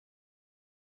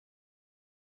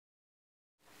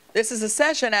This is a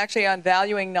session actually on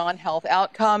valuing non-health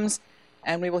outcomes,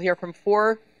 and we will hear from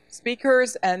 4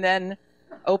 speakers and then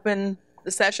open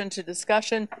the session to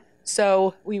discussion.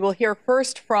 So we will hear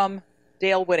first from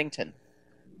Dale Whittington.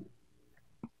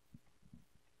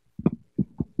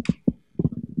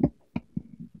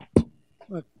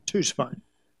 Two's fine.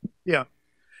 Yeah.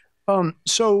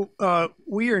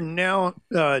 We are now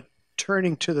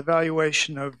turning to the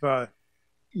valuation of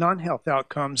non-health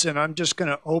outcomes, and I'm just going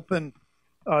to open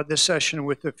this session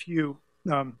with a few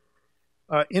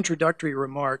introductory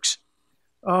remarks.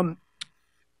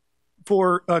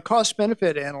 For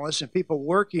cost-benefit analysts and people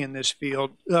working in this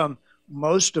field,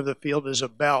 most of the field is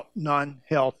about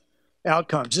non-health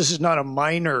outcomes. This is not a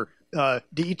minor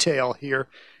detail here.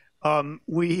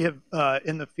 We have,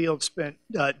 in the field, spent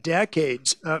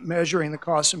decades measuring the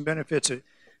costs and benefits of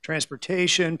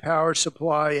transportation, power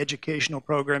supply, educational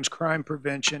programs, crime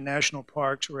prevention, national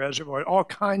parks, reservoirs, all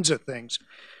kinds of things.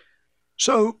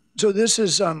 So this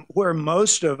is where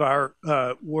most of our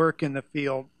work in the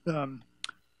field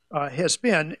has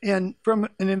been. And from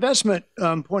an investment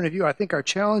point of view, I think our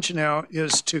challenge now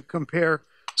is to compare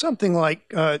something like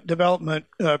development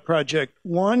project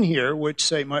 1 here, which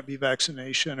say might be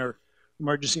vaccination or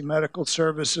emergency medical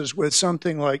services, with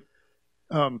something like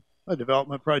a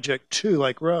development project 2,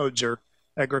 like roads or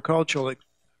agricultural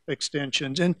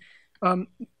extensions. And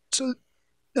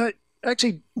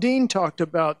actually, Dean talked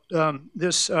about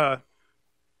this a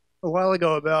while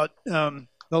ago about the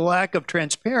lack of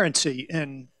transparency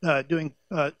in doing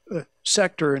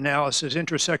sector analysis,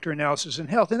 intra-sector analysis in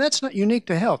health. And that's not unique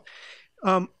to health.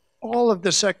 All of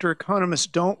the sector economists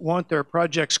don't want their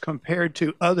projects compared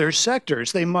to other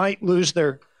sectors. They might lose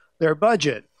their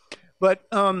budget. But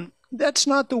that's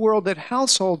not the world that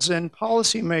households and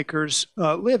policymakers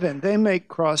live in. They make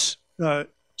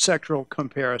cross-sectoral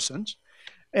comparisons.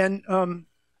 And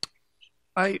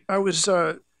I was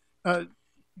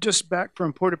just back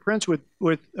from Port-au-Prince with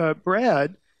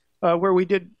Brad, where we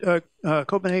did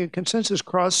Copenhagen consensus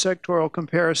cross-sectoral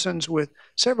comparisons with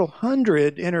several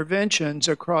hundred interventions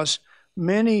across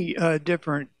many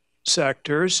different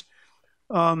sectors.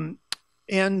 And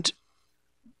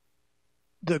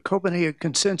the Copenhagen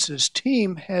consensus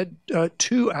team had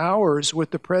 2 hours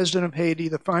with the president of Haiti,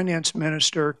 the finance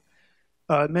minister,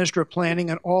 minister of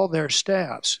planning, and all their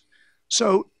staffs.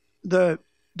 So the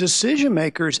decision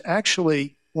makers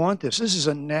actually want this. This is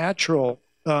a natural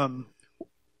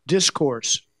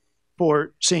discourse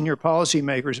for senior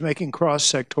policymakers making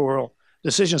cross-sectoral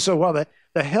decisions. So while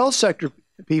the health sector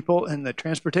people and the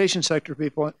transportation sector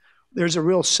people, there's a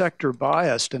real sector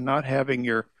bias to not having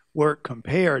your work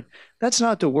compared. That's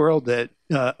not the world that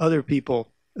other people,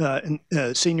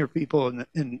 senior people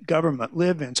in government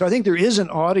live in. So I think there is an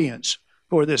audience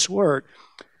for this work.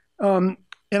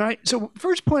 So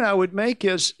first point I would make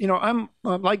is, I'm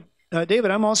like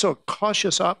David, I'm also a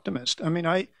cautious optimist. I mean,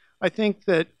 I think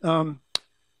that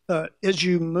as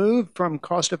you move from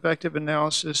cost-effective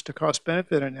analysis to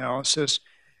cost-benefit analysis,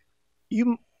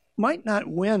 you might not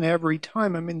win every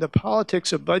time. I mean, the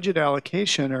politics of budget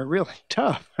allocation are really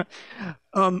tough.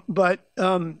 But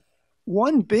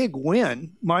one big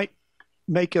win might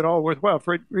make it all worthwhile.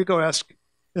 Federico asked,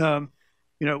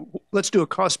 let's do a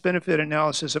cost-benefit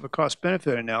analysis of a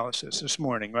cost-benefit analysis this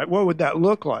morning, right? What would that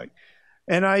look like?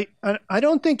 And I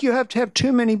don't think you have to have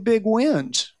too many big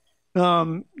wins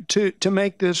to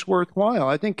make this worthwhile.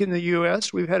 I think in the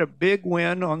U.S. we've had a big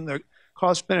win on the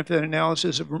cost-benefit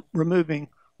analysis of removing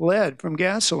lead from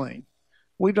gasoline.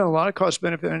 We've done a lot of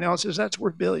cost-benefit analysis. That's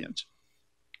worth billions.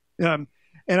 And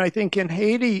I think in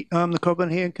Haiti, the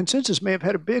Copenhagen consensus may have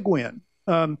had a big win.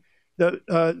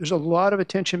 There's a lot of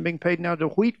attention being paid now to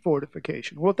wheat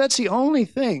fortification. Well, if that's the only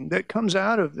thing that comes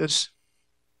out of this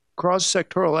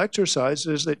cross-sectoral exercise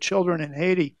is that children in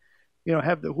Haiti,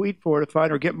 have the wheat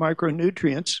fortified or get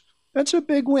micronutrients, that's a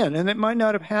big win. And it might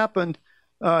not have happened.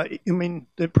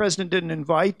 The president didn't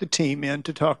invite the team in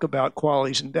to talk about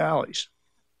QALYs and DALYs.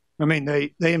 I mean,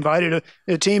 they invited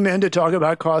a team in to talk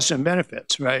about costs and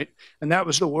benefits, right? And that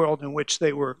was the world in which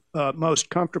they were most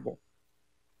comfortable.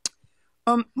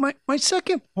 My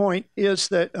second point is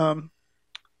that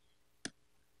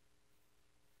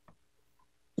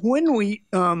when we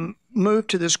move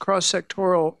to this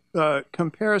cross-sectoral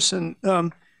comparison,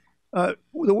 the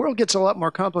world gets a lot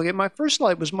more complicated. My first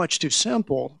slide was much too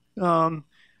simple. We're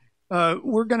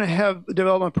going to have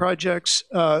development projects,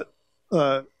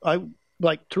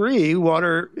 like 3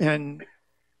 water and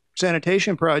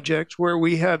sanitation projects where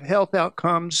we have health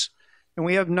outcomes and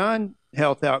we have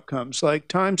non-health outcomes like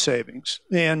time savings.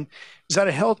 And is that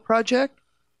a health project?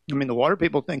 I mean, the water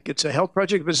people think it's a health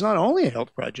project, but it's not only a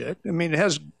health project. I mean, it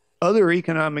has other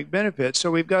economic benefits.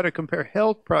 So we've got to compare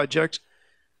health projects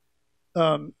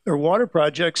or water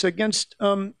projects against,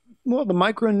 well, the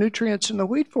micronutrients in the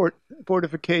wheat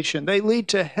fortification. They lead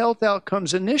to health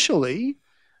outcomes initially,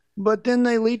 but then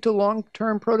they lead to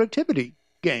long-term productivity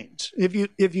gains. If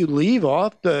you leave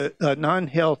off the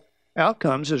non-health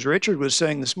outcomes, as Richard was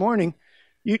saying this morning,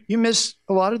 you miss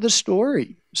a lot of the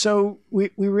story. So we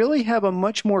really have a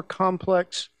much more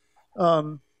complex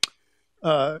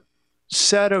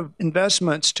set of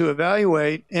investments to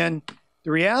evaluate. And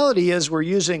the reality is we're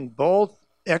using both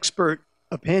expert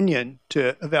opinion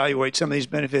to evaluate some of these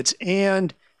benefits,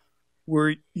 and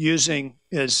we're using,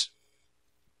 as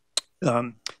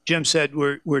Jim said,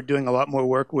 we're doing a lot more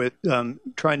work with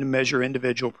trying to measure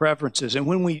individual preferences. And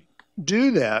when we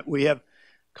do that, we have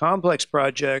complex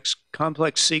projects,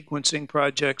 complex sequencing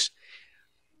projects.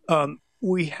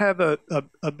 We have a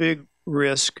big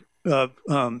risk of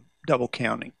double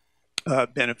counting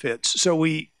benefits. So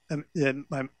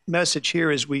my message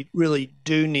here is we really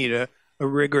do need a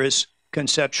rigorous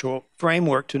conceptual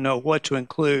framework to know what to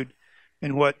include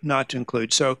and what not to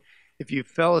include. So if you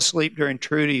fell asleep during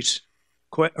Trudy's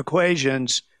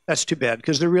equations, that's too bad,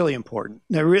 because they're really important.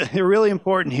 They're really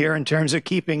important here in terms of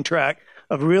keeping track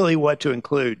of really what to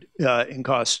include in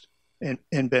cost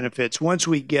and benefits once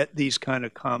we get these kind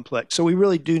of complex. So we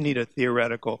really do need a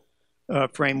theoretical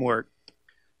framework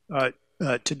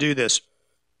to do this.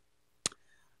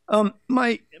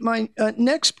 My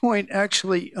next point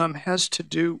actually has to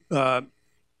do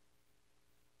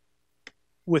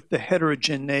with the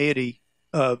heterogeneity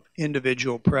of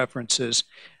individual preferences.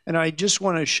 And I just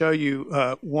want to show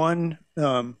you one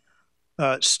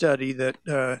study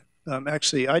that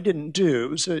actually I didn't do. It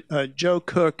was Joe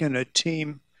Cook and a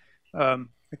team.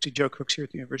 Actually, Joe Cook's here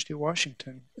at the University of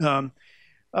Washington.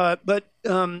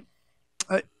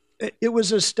 It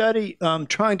was a study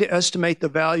trying to estimate the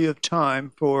value of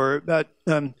time for about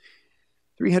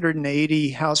 380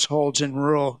 households in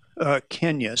rural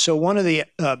Kenya. So one of the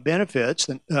benefits,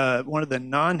 one of the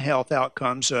non-health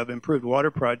outcomes of improved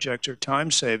water projects are time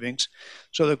savings.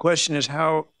 So the question is,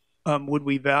 how would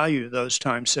we value those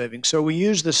time savings? So we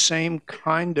use the same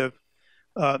kind of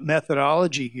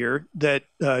methodology here that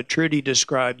Trudy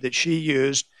described, that she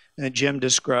used, and Jim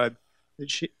described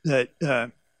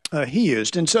that he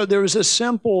used. And so there was a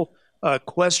simple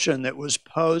question that was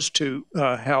posed to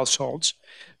households.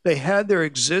 They had their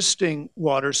existing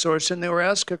water source, and they were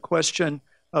asked a question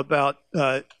about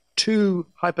two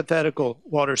hypothetical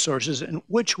water sources, and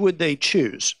which would they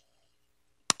choose?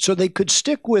 So they could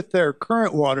stick with their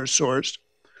current water source,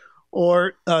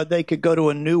 or they could go to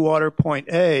a new water point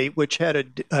A, which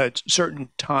had a certain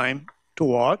time to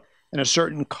walk and a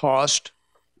certain cost,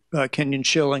 Kenyan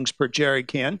shillings per jerry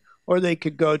can, or they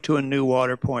could go to a new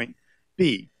water point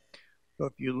B. So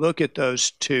if you look at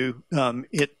those two,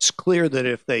 it's clear that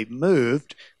if they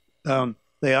moved,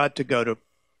 they ought to go to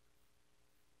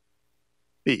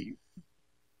B.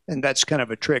 And that's kind of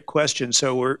a trick question.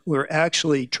 So we're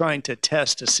actually trying to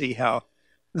test to see how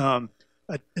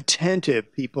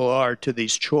attentive people are to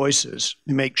these choices,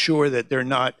 to make sure that they're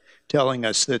not telling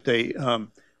us that they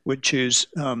would choose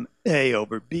A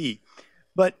over B.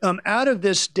 But out of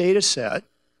this data set,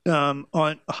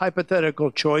 on hypothetical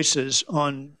choices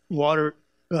on water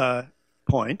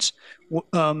points,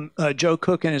 Joe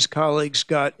Cook and his colleagues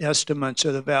got estimates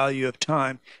of the value of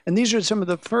time. And these are some of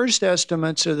the first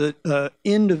estimates of the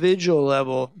individual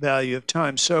level value of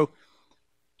time. So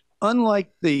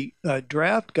unlike the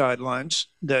draft guidelines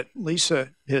that Lisa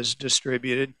has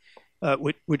distributed,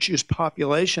 which use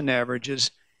population averages,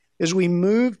 as we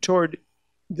move toward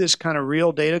this kind of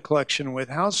real data collection with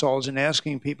households and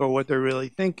asking people what they're really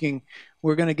thinking,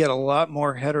 we're going to get a lot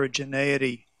more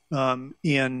heterogeneity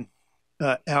in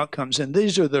outcomes. And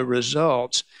these are the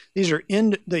results. These are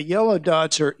the yellow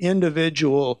dots are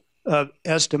individual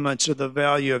estimates of the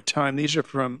value of time. These are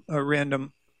from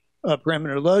random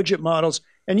parameter logit models.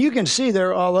 And you can see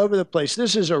they're all over the place.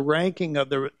 This is a ranking of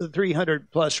the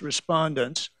 300 plus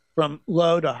respondents from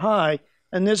low to high.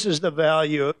 And this is the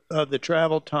value of the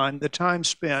travel time, the time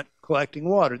spent collecting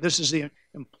water. This is the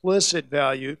implicit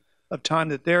value of time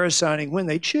that they're assigning when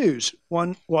they choose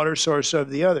one water source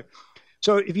over the other.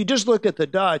 So if you just look at the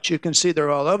dots, you can see they're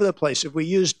all over the place. If we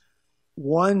used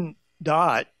one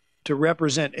dot to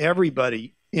represent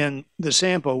everybody in the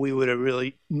sample, we would have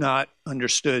really not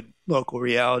understood local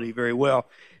reality very well.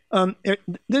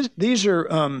 These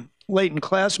are latent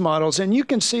class models, and you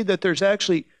can see that there's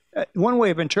actually one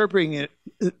way of interpreting it.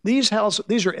 These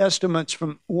are estimates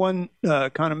from one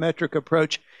econometric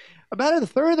approach. About a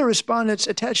third of the respondents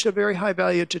attached a very high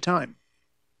value to time.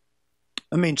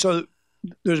 I mean, so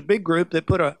there's a big group that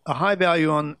put a high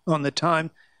value on the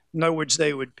time. In other words,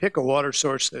 they would pick a water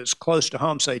source that's close to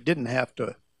home so they didn't have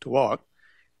to walk.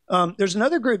 There's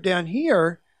another group down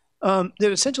here that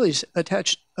essentially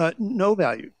attached no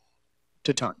value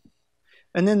to time.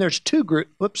 And then there's two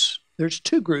groups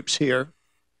here,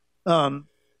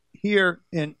 here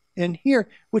and here,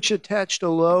 which attached a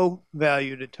low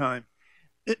value to time.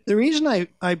 The reason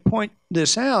I point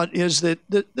this out is that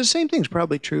the same thing's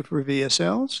probably true for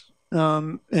VSLs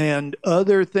and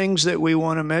other things that we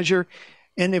want to measure.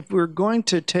 And if we're going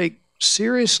to take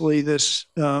seriously this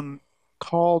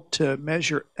call to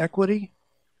measure equity,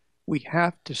 we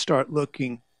have to start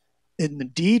looking in the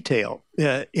detail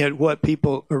at what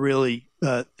people are really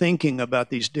thinking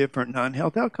about these different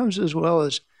non-health outcomes as well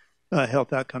as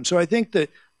health outcomes. So I think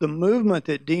that the movement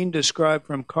that Dean described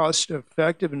from cost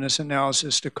effectiveness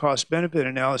analysis to cost benefit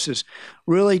analysis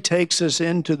really takes us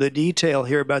into the detail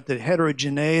here about the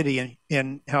heterogeneity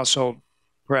in household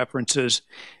preferences.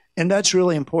 And that's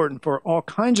really important for all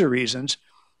kinds of reasons.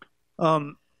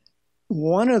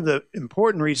 One of the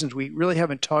important reasons we really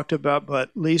haven't talked about, but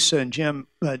Lisa and Jim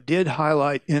did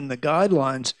highlight in the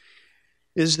guidelines,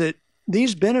 is that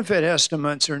these benefit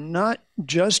estimates are not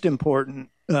just important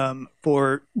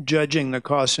for judging the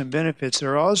costs and benefits.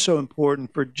 They're also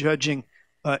important for judging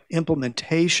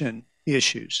implementation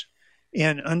issues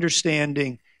and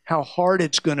understanding how hard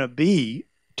it's going to be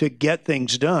to get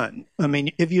things done. I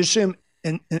mean, if you assume,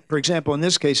 for example, in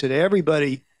this case, that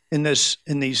everybody in these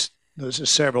those are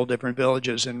several different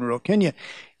villages in rural Kenya,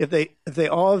 if they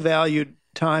all valued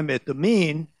time at the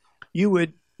mean, you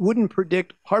wouldn't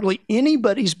predict hardly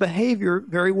anybody's behavior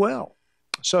very well.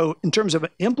 So in terms of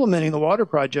implementing the water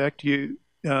project, you'd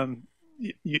get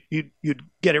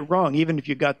it wrong, even if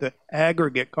you got the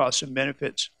aggregate costs and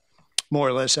benefits more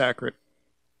or less accurate.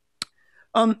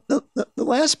 The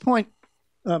last point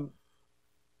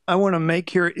I want to make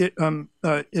here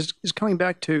is coming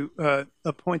back to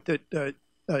a point that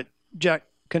Jack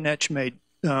Konech made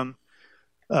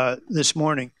this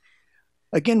morning.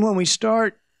 Again, when we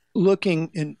start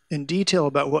looking in detail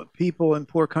about what people in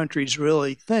poor countries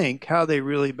really think, how they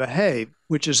really behave,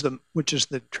 which is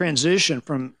the transition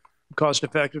from cost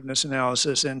effectiveness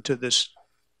analysis into this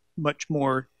much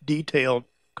more detailed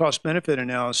cost benefit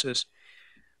analysis,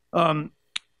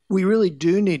 we really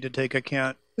do need to take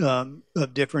account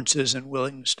of differences in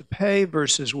willingness to pay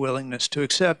versus willingness to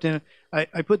accept. And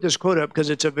I put this quote up because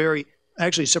it's a very,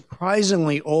 actually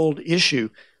surprisingly old issue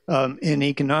in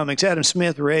economics. Adam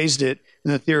Smith raised it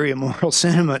in the theory of moral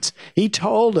sentiments. He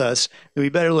told us that we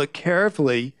better look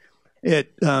carefully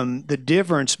at the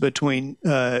difference between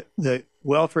the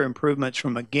welfare improvements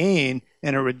from a gain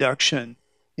and a reduction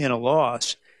in a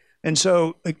loss. And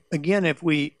so, again, if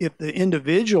the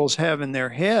individuals have in their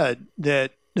head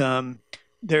that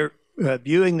they're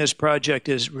viewing this project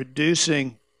as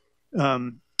reducing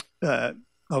a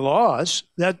loss,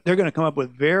 that they're going to come up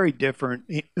with very different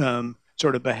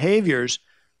sort of behaviors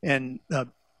and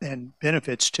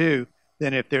benefits too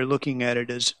than if they're looking at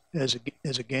it as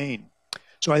a gain.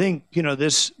 So I think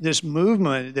this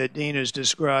movement that Dean has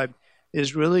described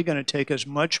is really going to take us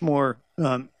much more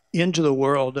into the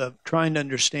world of trying to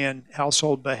understand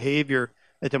household behavior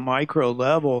at the micro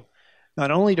level,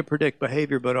 not only to predict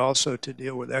behavior but also to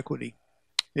deal with equity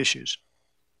issues.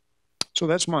 So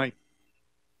that's how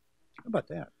about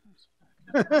that?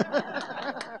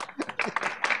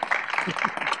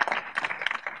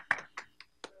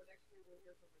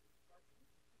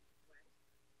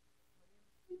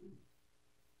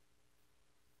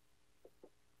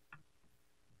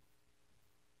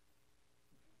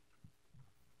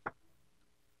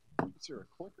 Is there a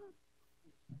clicker?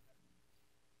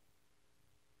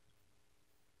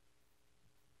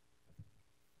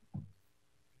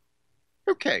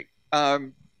 Okay. I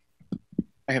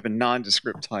have a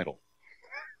nondescript title.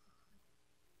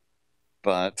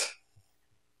 But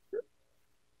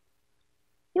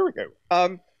there we go.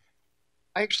 I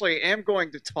actually am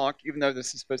going to talk, even though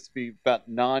this is supposed to be about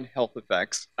non-health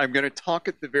effects, I'm going to talk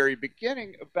at the very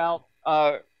beginning about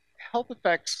health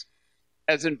effects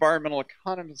as environmental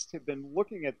economists have been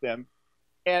looking at them.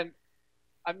 And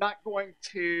I'm not going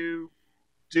to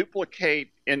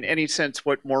duplicate in any sense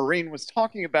what Maureen was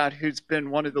talking about, who's been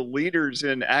one of the leaders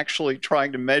in actually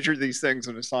trying to measure these things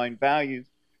and assign values.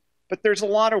 But there's a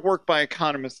lot of work by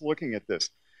economists looking at this.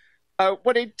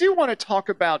 What I do want to talk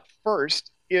about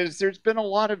first is there's been a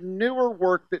lot of newer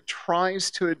work that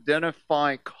tries to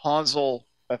identify causal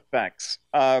effects.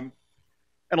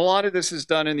 And a lot of this is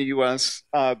done in the US,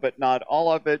 but not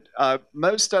all of it.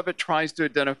 Most of it tries to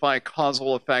identify a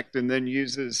causal effect and then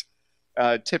uses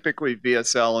typically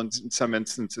VSL and in some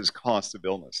instances cost of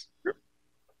illness.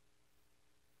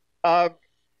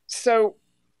 So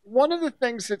one of the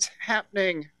things that's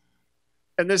happening,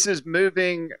 and this is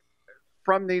moving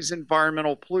from these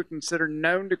environmental pollutants that are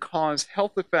known to cause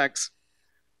health effects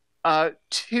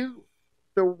to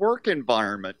the work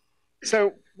environment.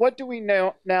 So what do we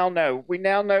now know? We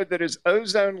now know that as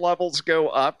ozone levels go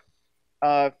up,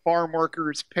 farm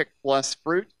workers pick less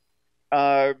fruit.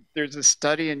 There's a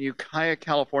study in Ukiah,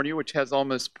 California, which has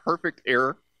almost perfect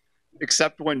air,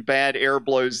 except when bad air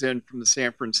blows in from the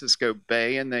San Francisco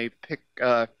Bay, and they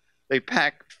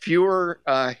pack fewer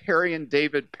Harry and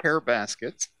David pear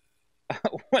baskets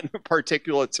when the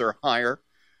particulates are higher.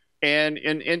 And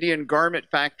in Indian garment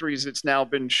factories, it's now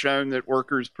been shown that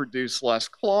workers produce less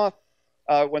cloth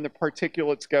when the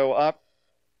particulates go up.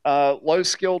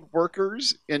 Low-skilled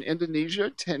workers in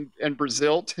Indonesia and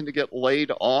Brazil tend to get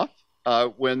laid off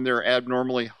when there are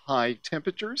abnormally high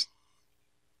temperatures.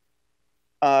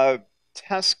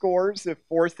 Test scores of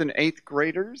 4th and 8th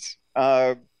graders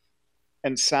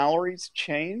and salaries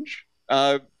change.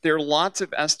 There are lots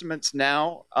of estimates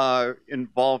now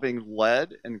involving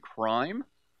lead and crime.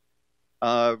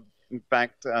 In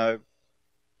fact,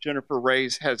 Jennifer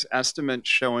Reyes has estimates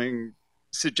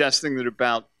suggesting that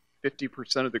about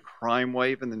 50% of the crime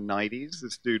wave in the 90s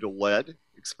is due to lead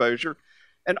exposure.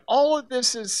 And all of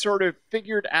this is sort of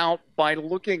figured out by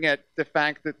looking at the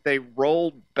fact that they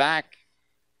rolled back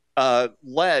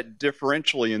lead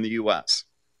differentially in the US.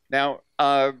 Now,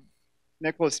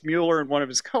 Nicholas Mueller and one of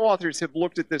his co-authors have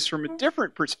looked at this from a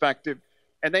different perspective,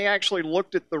 and they actually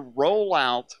looked at the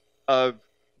rollout of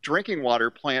drinking water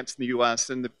plants in the US,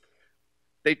 and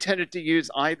they tended to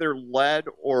use either lead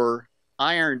or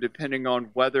iron, depending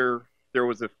on whether there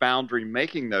was a foundry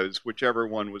making those, whichever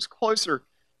one was closer,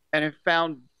 and have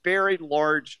found very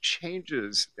large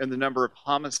changes in the number of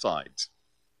homicides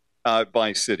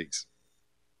by cities.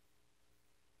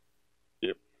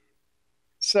 Yep.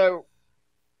 So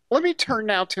let me turn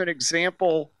now to an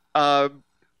example that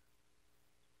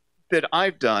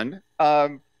I've done.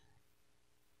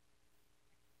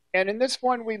 And in this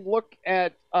one, we look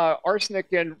at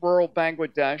arsenic in rural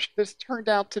Bangladesh. This turned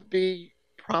out to be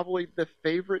probably the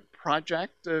favorite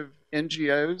project of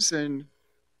NGOs and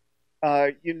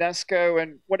UNESCO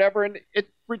and whatever, and it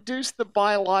reduced the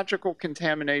biological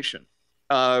contamination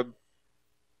of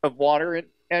water.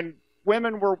 And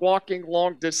women were walking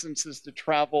long distances to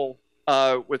travel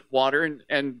with water,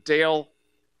 and Dale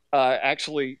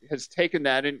actually has taken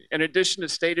that. And in addition to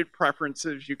stated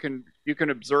preferences, you can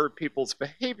observe people's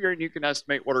behavior, and you can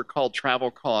estimate what are called travel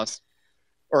costs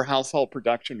or household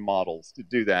production models to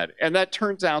do that. And that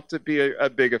turns out to be a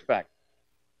big effect.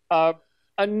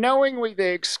 Unknowingly,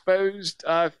 they exposed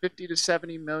 50 to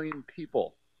 70 million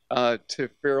people to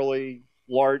fairly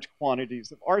large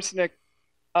quantities of arsenic.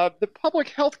 The public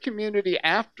health community,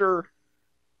 after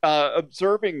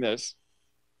observing this,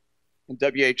 and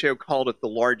WHO called it the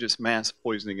largest mass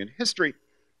poisoning in history,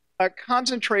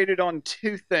 concentrated on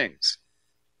two things.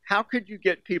 How could you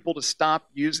get people to stop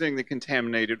using the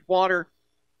contaminated water?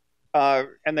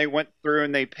 And they went through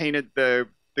and they painted the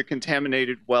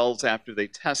contaminated wells after they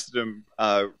tested them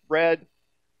red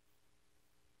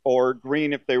or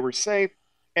green if they were safe.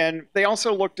 And they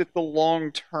also looked at the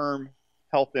long-term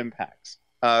health impacts.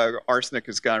 Arsenic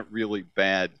has got really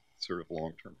bad sort of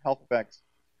long-term health effects.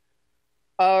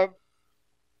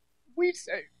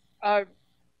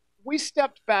 We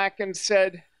stepped back and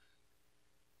said,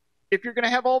 if you're going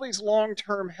to have all these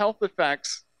long-term health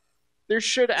effects, there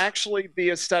should actually be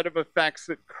a set of effects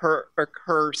that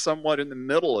occur somewhat in the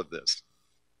middle of this.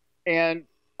 And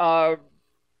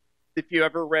if you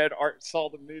ever saw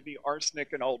the movie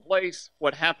Arsenic and Old Lace,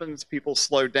 what happens? People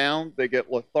slow down, they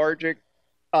get lethargic.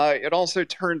 It also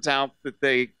turns out that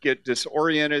they get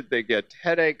disoriented, they get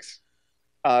headaches,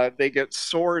 they get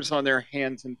sores on their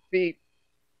hands and feet.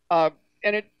 And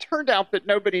it turned out that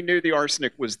nobody knew the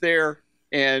arsenic was there,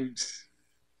 and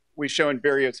we show in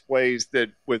various ways that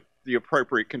with the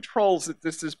appropriate controls that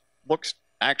looks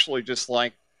actually just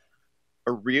like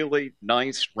a really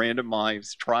nice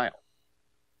randomized trial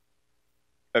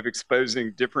of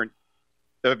exposing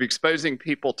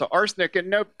people to arsenic,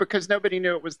 and because nobody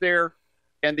knew it was there,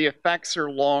 and the effects are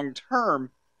long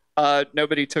term.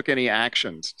 Nobody took any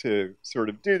actions to sort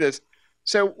of do this.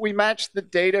 So we matched the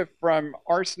data from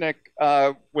arsenic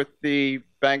with the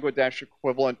Bangladesh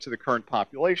equivalent to the current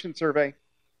population survey.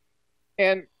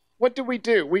 And what do?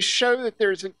 We show that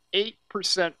there's an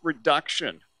 8%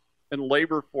 reduction in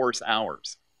labor force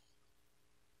hours.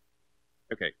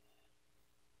 Okay.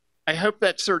 I hope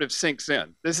that sort of sinks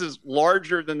in. This is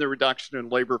larger than the reduction in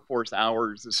labor force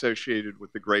hours associated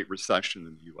with the Great Recession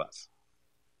in the US.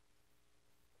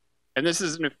 And this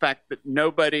is an effect that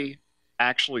nobody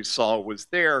actually saw was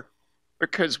there,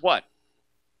 because what?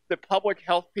 The public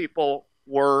health people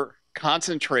were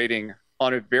concentrating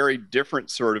on a very different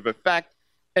sort of effect.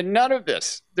 And none of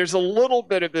this, there's a little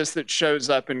bit of this that shows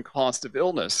up in cost of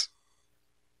illness.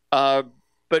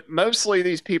 But mostly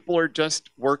these people are just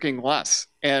working less.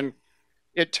 And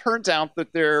it turns out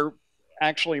that they're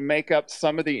actually make up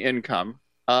some of the income.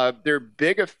 There are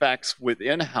big effects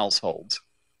within households.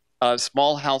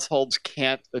 Small households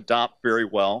can't adopt very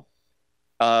well.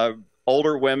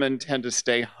 Older women tend to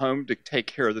stay home to take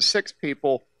care of the sick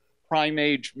people. Prime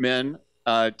age men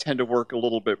tend to work a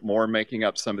little bit more, making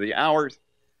up some of the hours.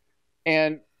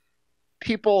 And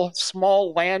people,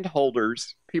 small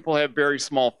landholders, people have very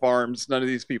small farms, none of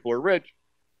these people are rich,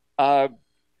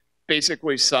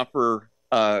 basically suffer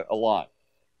a lot.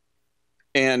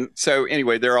 And so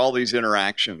anyway, there are all these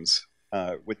interactions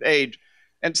with age.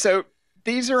 And so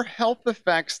these are health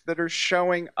effects that are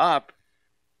showing up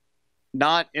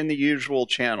not in the usual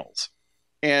channels.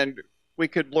 And we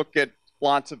could look at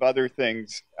lots of other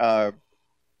things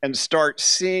and start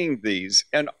seeing these.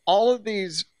 And all of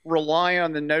these rely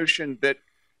on the notion that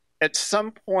at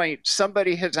some point,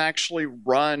 somebody has actually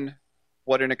run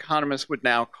what an economist would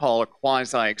now call a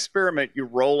quasi-experiment. You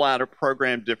roll out a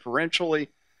program differentially.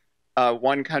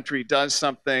 One country does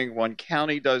something, one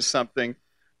county does something.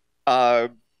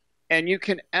 And you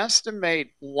can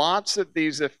estimate lots of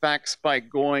these effects by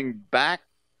going back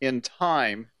in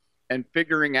time and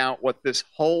figuring out what this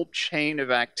whole chain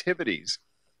of activities.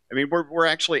 I mean, we're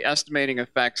actually estimating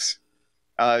effects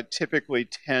typically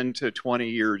 10 to 20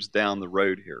 years down the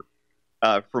road here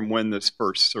from when this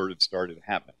first sort of started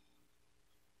happening.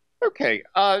 Okay,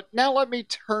 now let me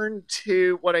turn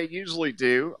to what I usually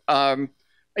do.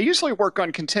 I usually work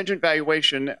on contingent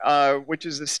valuation, which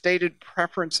is a stated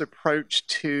preference approach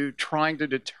to trying to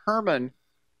determine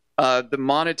the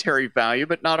monetary value,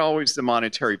 but not always the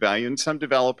monetary value. In some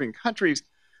developing countries,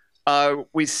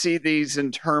 we see these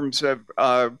in terms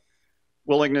of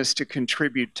willingness to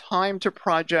contribute time to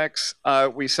projects.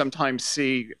 We sometimes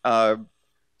see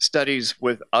studies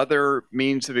with other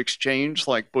means of exchange,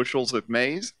 like bushels of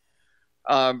maize.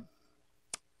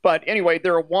 But anyway,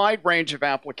 there are a wide range of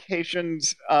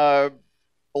applications. A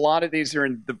lot of these are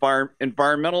in the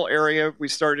environmental area. We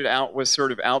started out with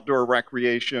sort of outdoor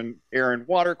recreation, air and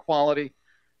water quality.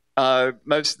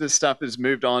 Most of this stuff has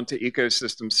moved on to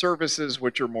ecosystem services,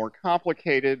 which are more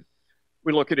complicated.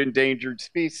 We look at endangered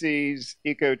species,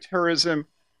 ecotourism.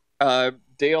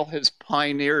 Dale has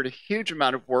pioneered a huge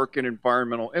amount of work in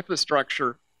environmental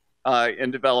infrastructure in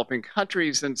developing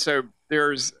countries, and so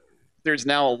there's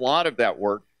now a lot of that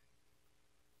work.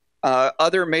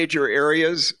 Other major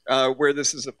areas where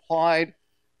this is applied,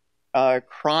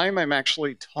 crime. I'm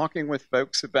actually talking with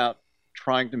folks about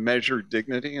trying to measure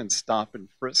dignity and stop and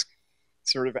frisk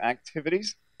sort of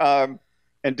activities, and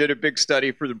did a big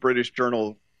study for the British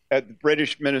Journal at the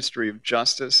British Ministry of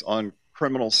Justice on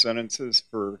criminal sentences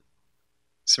for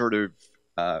sort of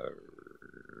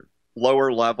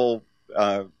lower level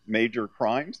major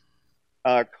crimes.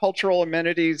 Cultural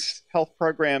amenities, health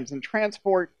programs, and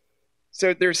transport.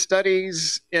 So there's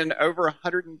studies in over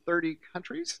 130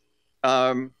 countries.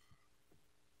 The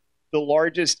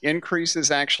largest increase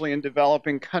is actually in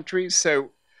developing countries.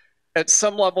 So at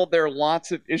some level, there are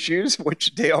lots of issues,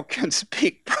 which Dale can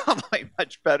speak probably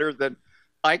much better than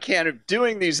I can, of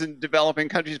doing these in developing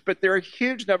countries, but there are a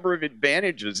huge number of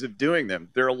advantages of doing them.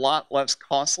 They're a lot less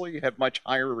costly. You have much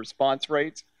higher response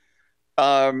rates.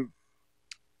 And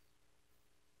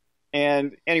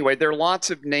anyway, there are lots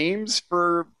of names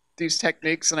for these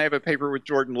techniques, and I have a paper with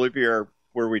Jordan Louvier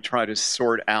where we try to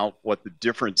sort out what the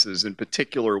differences in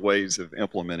particular ways of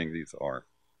implementing these are.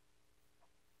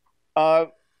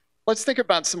 Let's think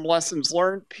about some lessons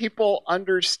learned. People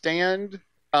understand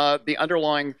the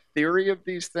underlying theory of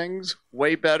these things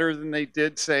way better than they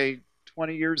did, say,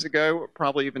 20 years ago, or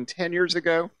probably even 10 years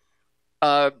ago.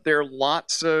 There are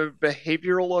lots of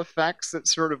behavioral effects that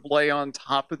sort of lay on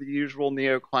top of the usual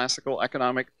neoclassical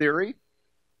economic theory,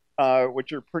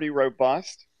 which are pretty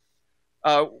robust.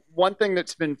 One thing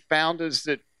that's been found is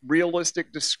that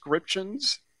realistic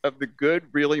descriptions of the good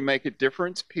really make a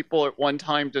difference. People at one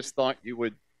time just thought you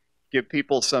would give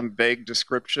people some vague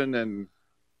description and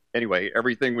anyway,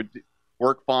 everything would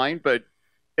work fine, but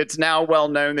it's now well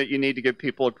known that you need to give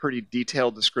people a pretty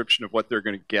detailed description of what they're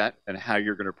going to get and how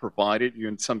you're going to provide it. You,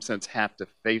 in some sense, have to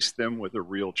face them with a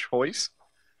real choice.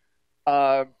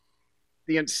 The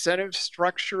incentive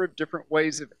structure of different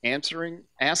ways of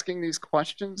asking these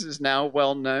questions is now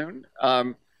well known.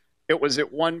 It was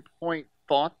at one point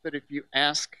thought that if you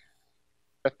ask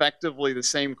effectively the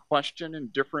same question in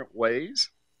different ways,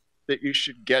 that you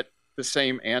should get the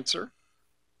same answer.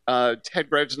 Ted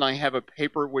Groves and I have a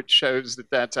paper which shows that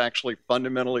that's actually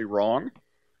fundamentally wrong.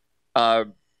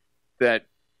 That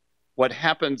what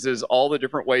happens is all the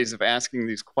different ways of asking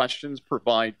these questions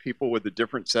provide people with a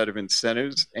different set of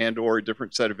incentives and or a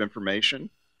different set of information.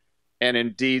 And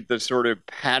indeed, the sort of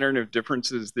pattern of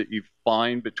differences that you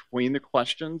find between the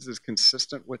questions is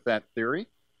consistent with that theory.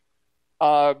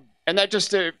 And that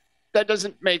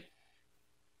doesn't make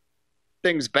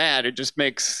things bad. It just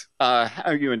makes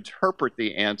how you interpret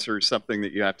the answer something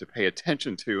that you have to pay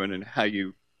attention to, and in how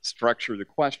you structure the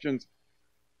questions.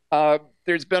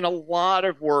 There's been a lot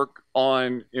of work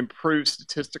on improved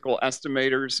statistical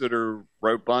estimators that are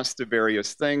robust to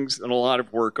various things, and a lot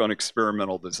of work on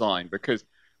experimental design, because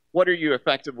what are you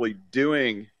effectively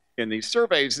doing in these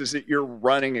surveys is that you're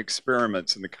running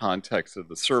experiments in the context of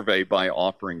the survey by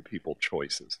offering people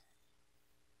choices.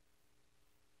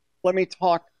 Let me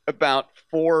talk about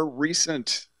 4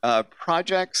 recent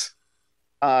projects.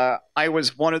 I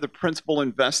was one of the principal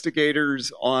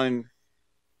investigators on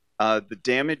the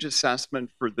damage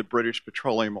assessment for the British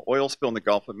petroleum oil spill in the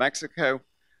Gulf of Mexico.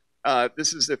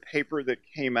 This is a paper that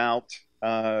came out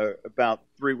about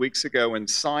 3 weeks ago in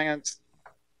Science.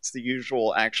 It's the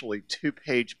usual, actually,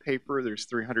 2-page paper. There's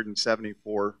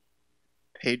 374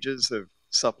 pages of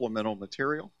supplemental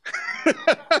material.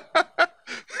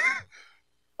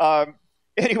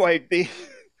 Anyway,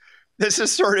 this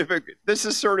is sort of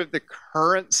the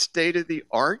current state of the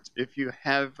art. If you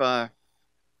have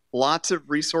lots of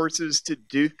resources to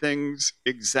do things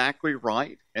exactly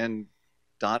right and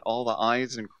dot all the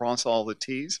I's and cross all the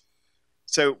T's.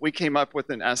 So we came up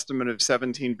with an estimate of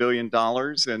 $17 billion,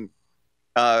 and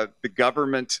the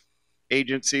government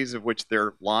agencies, of which there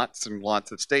are lots and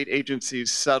lots of state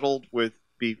agencies, settled with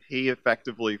BP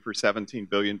effectively for $17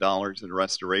 billion in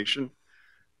restoration,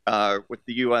 with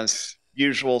the U.S.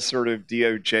 usual sort of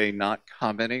DOJ not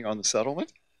commenting on the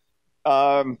settlement.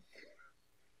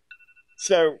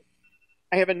 So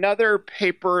I have another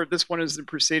paper. This one is the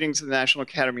Proceedings of the National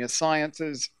Academy of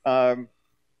Sciences,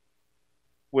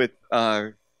 with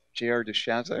J.R.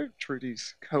 DeShazo,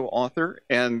 Trudy's co-author,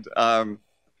 and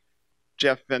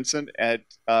Jeff Vincent at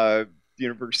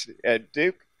University at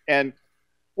Duke. And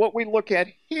what we look at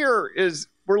here is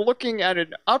we're looking at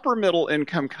an upper middle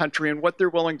income country and what they're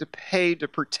willing to pay to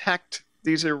protect.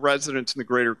 These are residents in the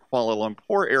greater Kuala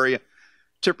Lumpur area,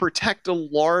 to protect a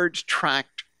large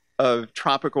tract of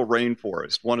tropical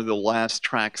rainforest, one of the last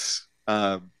tracts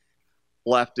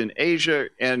left in Asia,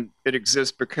 and it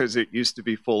exists because it used to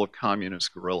be full of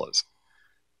communist guerrillas.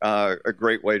 A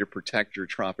great way to protect your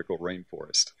tropical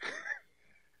rainforest.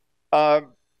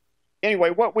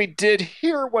 Anyway, what we did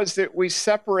here was that we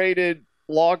separated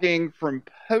logging from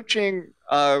poaching,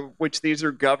 which these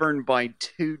are governed by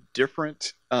 2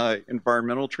 different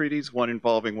environmental treaties, one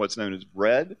involving what's known as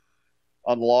REDD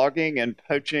on logging and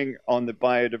poaching on the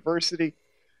biodiversity.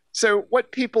 So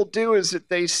what people do is that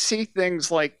they see things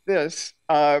like this,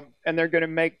 and they're going to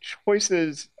make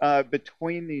choices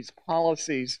between these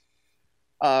policies.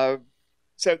 So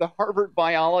the Harvard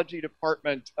Biology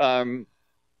Department,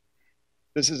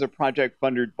 this is a project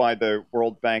funded by the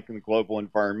World Bank and the Global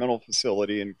Environmental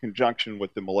Facility in conjunction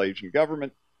with the Malaysian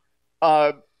government,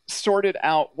 sorted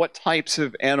out what types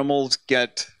of animals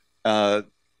get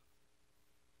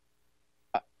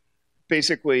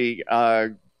basically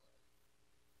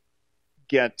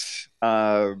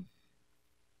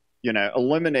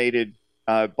eliminated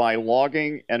by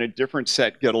logging, and a different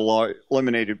set get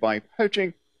eliminated by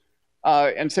poaching.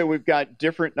 And so we've got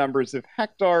different numbers of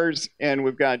hectares, and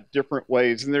we've got different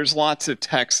ways. And there's lots of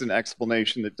text and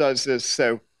explanation that does this.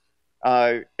 So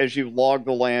as you log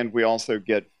the land, we also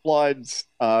get floods.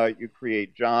 You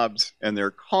create jobs and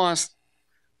their costs.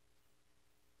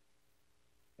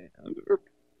 And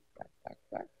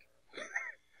back.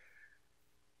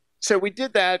 So we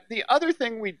did that. The other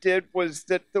thing we did was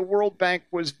that the World Bank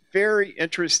was very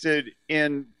interested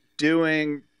in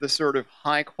doing the sort of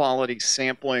high quality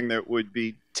sampling that would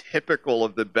be typical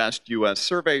of the best US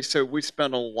survey. So we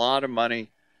spent a lot of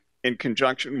money in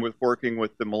conjunction with working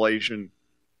with the Malaysian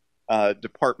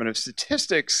Department of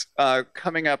Statistics,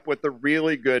 coming up with a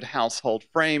really good household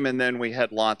frame. And then we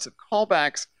had lots of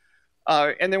callbacks.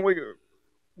 And then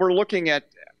we're looking at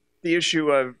the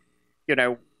issue of,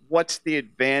 what's the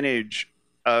advantage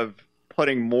of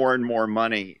putting more and more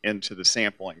money into the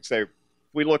sampling? So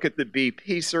we look at the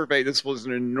BP survey. This was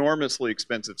an enormously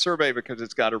expensive survey because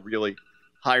it's got a really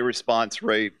high response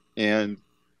rate and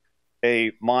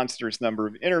a monstrous number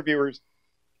of interviewers.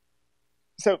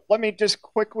 So let me just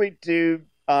quickly do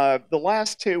the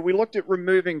last 2. We looked at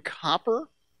removing copper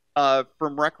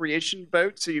from recreation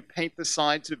boats. So you paint the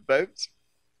sides of boats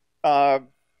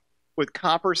with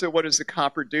copper. So what does the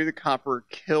copper do? The copper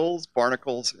kills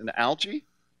barnacles and algae.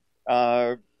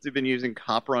 They've been using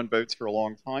copper on boats for a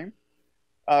long time.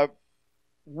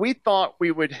 We thought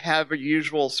we would have a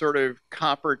usual sort of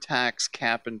copper tax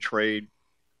cap and trade,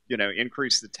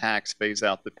 increase the tax, phase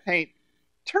out the paint.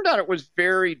 Turned out it was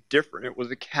very different. It was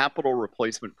a capital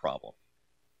replacement problem.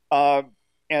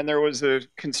 And there was a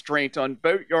constraint on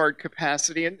boatyard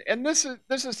capacity. And this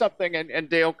is something, and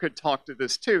Dale could talk to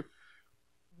this too.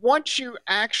 Once you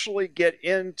actually get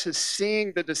into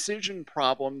seeing the decision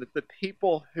problem that the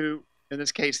people who, in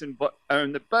this case,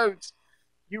 own the boats,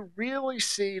 you really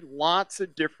see lots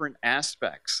of different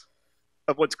aspects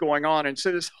of what's going on. And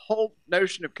so this whole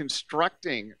notion of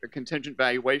constructing a contingent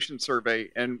valuation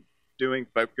survey and doing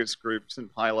focus groups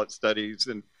and pilot studies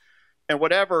and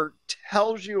whatever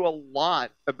tells you a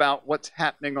lot about what's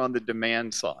happening on the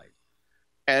demand side.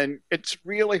 And it's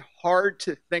really hard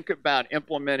to think about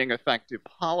implementing effective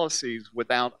policies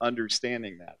without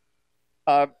understanding that.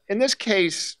 In this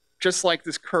case, just like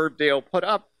this curve Dale put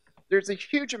up, there's a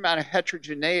huge amount of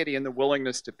heterogeneity in the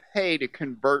willingness to pay to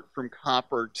convert from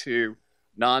copper to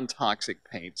non-toxic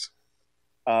paints,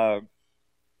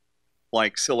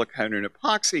 like silicone and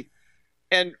epoxy.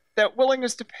 And that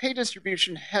willingness to pay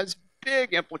distribution has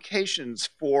big implications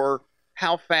for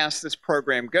how fast this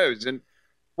program goes. And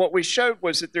what we showed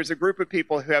was that there's a group of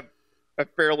people who have a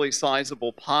fairly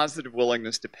sizable positive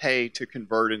willingness to pay to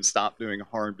convert and stop doing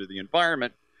harm to the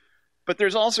environment. But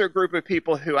there's also a group of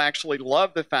people who actually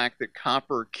love the fact that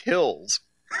copper kills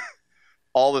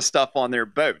all the stuff on their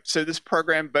boat. So this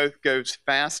program both goes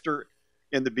faster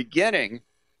in the beginning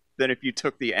than if you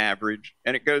took the average,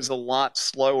 and it goes a lot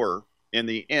slower in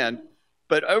the end.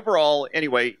 But overall,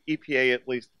 anyway, EPA at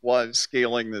least was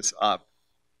scaling this up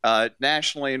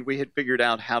nationally, and we had figured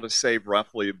out how to save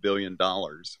roughly $1 billion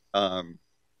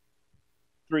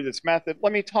through this method.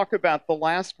 Let me talk about the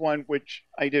last one, which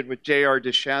I did with J.R.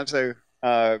 DeShazzo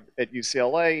at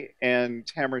UCLA and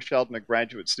Tamara Sheldon, a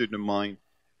graduate student of mine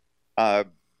at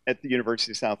the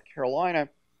University of South Carolina.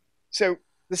 So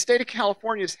the state of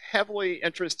California is heavily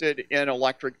interested in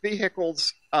electric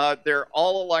vehicles. They're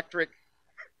all electric.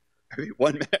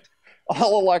 One minute.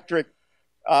 All electric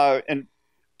and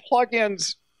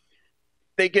plug-ins,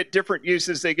 they get different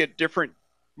uses. They get different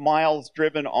miles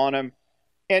driven on them.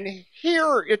 And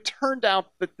here it turned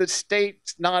out that the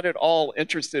state's not at all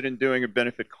interested in doing a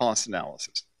benefit cost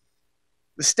analysis.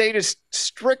 The state is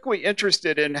strictly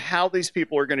interested in how these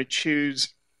people are going to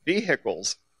choose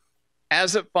vehicles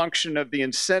as a function of the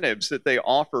incentives that they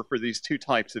offer for these two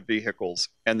types of vehicles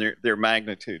and their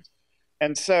magnitudes.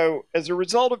 And so as a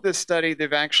result of this study,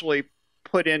 they've actually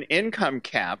put in income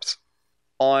caps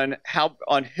on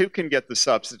who can get the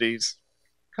subsidies,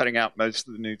 cutting out most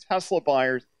of the new Tesla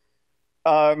buyers.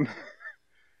 And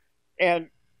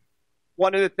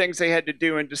one of the things they had to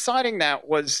do in deciding that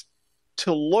was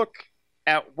to look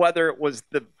at whether it was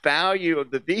the value of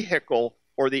the vehicle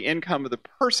or the income of the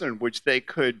person, which they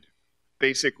could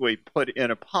basically put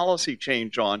in a policy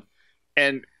change on.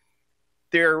 And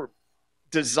their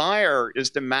desire is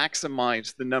to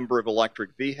maximize the number of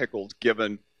electric vehicles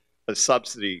given a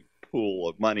subsidy pool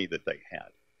of money that they had.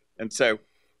 And so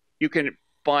you can,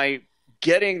 by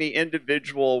getting the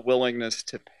individual willingness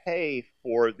to pay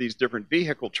for these different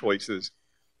vehicle choices,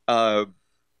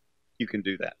 you can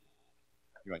do that.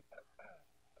 Anyway.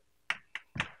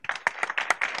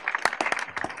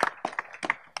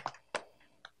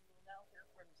 We'll now hear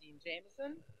from Dean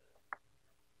Jamison.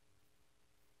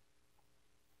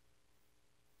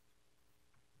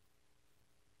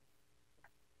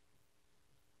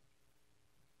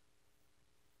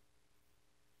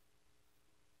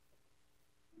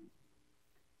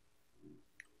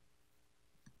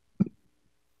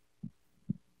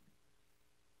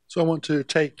 So I want to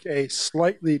take a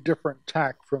slightly different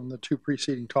tack from the two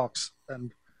preceding talks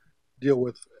and deal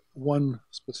with one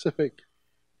specific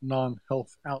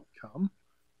non-health outcome,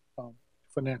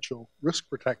 financial risk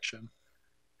protection,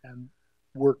 and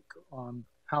work on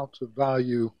how to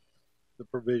value the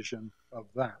provision of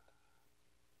that.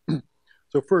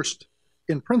 So first,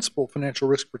 in principle, financial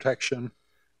risk protection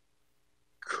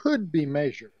could be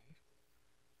measured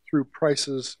through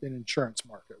prices in insurance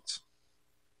markets.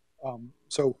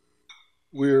 So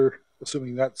we're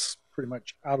assuming that's pretty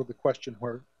much out of the question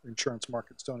where insurance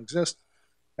markets don't exist.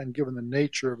 And given the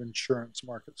nature of insurance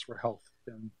markets for health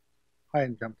in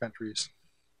high-income countries,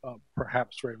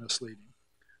 perhaps very misleading.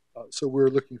 So we're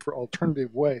looking for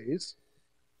alternative ways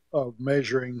of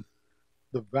measuring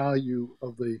the value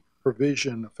of the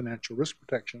provision of financial risk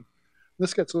protection.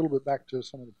 This gets a little bit back to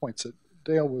some of the points that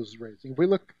Dale was raising. If we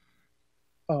look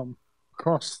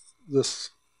across this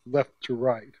left to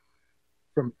right,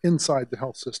 from inside the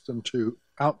health system to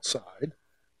outside.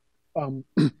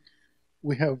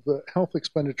 We have the health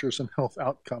expenditures and health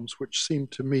outcomes, which seem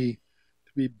to me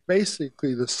to be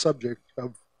basically the subject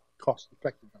of cost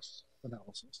effectiveness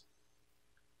analysis.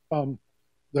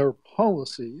 There are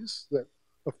policies that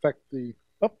affect the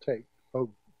uptake of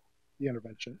the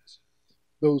interventions.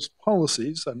 Those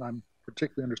policies, and I'm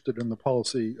particularly interested in the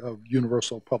policy of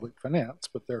universal public finance,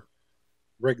 but they're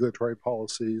regulatory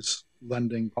policies,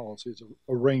 lending policies,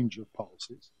 a range of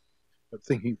policies. But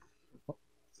think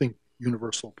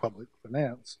universal public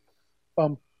finance,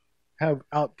 have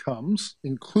outcomes,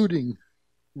 including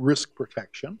risk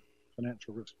protection,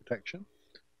 financial risk protection,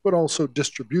 but also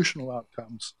distributional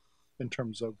outcomes in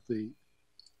terms of the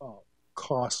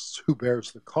costs, who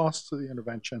bears the costs of the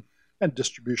intervention, and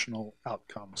distributional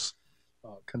outcomes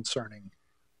concerning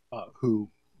who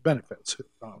benefits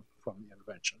from the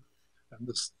intervention. And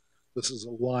this is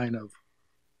a line of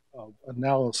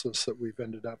analysis that we've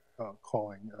ended up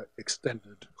calling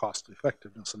extended cost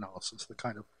effectiveness analysis, the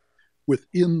kind of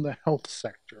within the health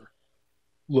sector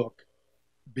look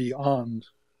beyond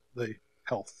the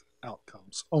health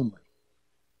outcomes only.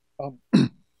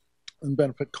 And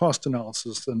benefit cost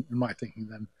analysis, in my thinking,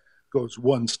 then goes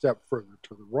one step further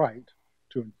to the right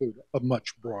to include a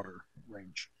much broader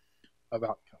range of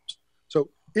outcomes. So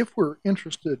if we're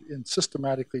interested in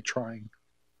systematically trying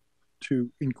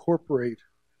to incorporate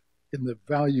in the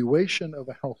valuation of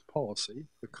a health policy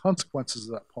the consequences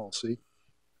of that policy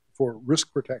for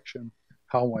risk protection,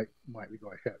 how might we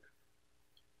go ahead?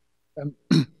 And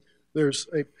there's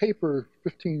a paper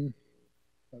 10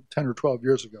 or 12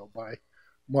 years ago by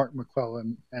Mark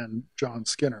McClellan and John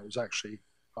Skinner. It was actually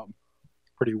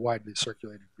pretty widely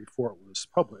circulated before it was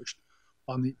published,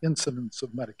 on the incidence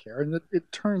of Medicare. And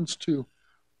it turns to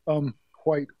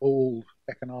quite old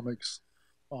economics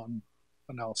on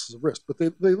analysis of risk. But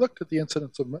they looked at the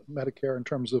incidence of Medicare in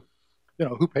terms of,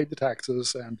 who paid the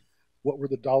taxes and what were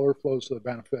the dollar flows to the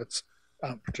benefits.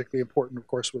 Particularly important, of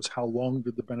course, was how long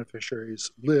did the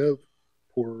beneficiaries live.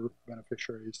 Poor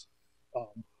beneficiaries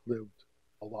lived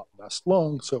a lot less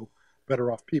long, so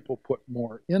better off people put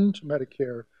more into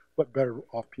Medicare, but better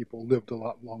off people lived a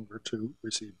lot longer to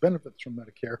receive benefits from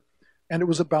Medicare. And it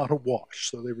was about a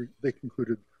wash. So they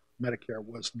concluded Medicare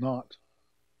was not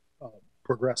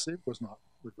progressive, was not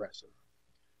regressive.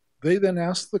 They then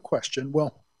asked the question,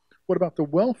 well, what about the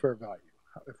welfare value?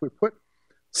 If we put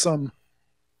some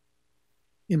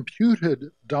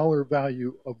imputed dollar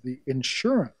value of the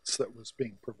insurance that was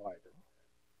being provided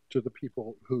to the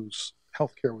people whose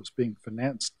healthcare was being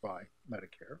financed by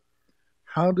Medicare,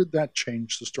 how did that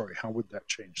change the story? How would that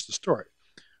change the story?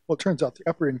 Well, it turns out the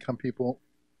upper income people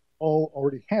all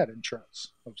already had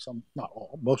insurance of some, not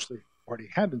all, mostly already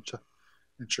had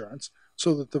insurance,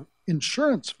 so that the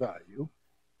insurance value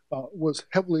was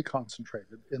heavily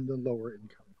concentrated in the lower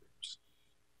income groups.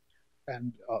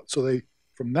 And so they,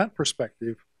 from that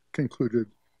perspective, concluded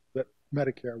that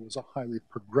Medicare was a highly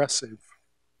progressive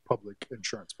public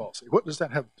insurance policy. What does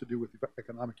that have to do with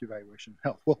economic evaluation of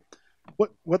health? Well,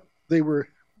 what they were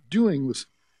doing was,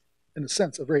 in a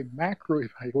sense, a very macro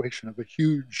evaluation of a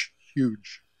huge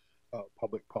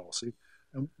public policy.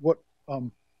 And what a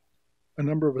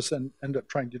number of us end up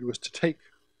trying to do is to take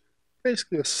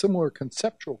basically a similar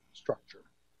conceptual structure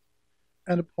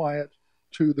and apply it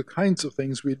to the kinds of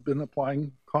things we'd been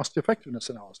applying cost effectiveness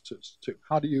analysis to.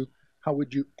 How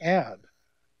would you add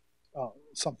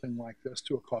something like this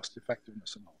to a cost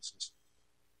effectiveness analysis?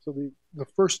 So the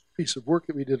first piece of work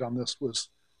that we did on this was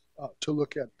to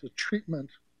look at the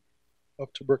treatment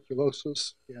of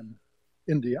tuberculosis in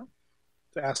India,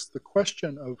 to ask the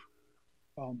question of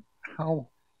how,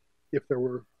 if there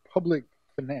were public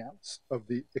finance of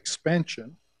the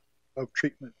expansion of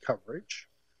treatment coverage,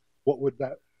 what would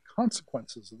that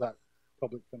consequences of that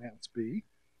public finance be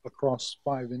across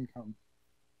 5 income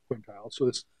quintiles? So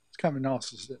this kind of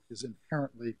analysis that is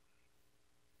inherently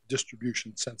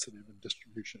distribution sensitive and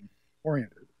distribution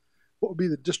oriented. What would be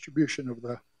the distribution of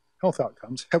the health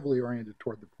outcomes, heavily oriented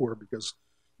toward the poor, because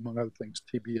among other things,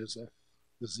 TB is a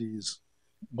disease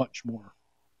much more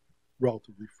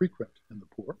relatively frequent in the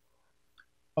poor.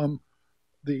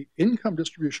 The income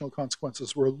distributional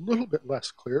consequences were a little bit less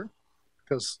clear,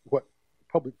 because what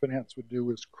public finance would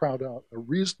do is crowd out a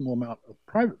reasonable amount of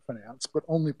private finance, but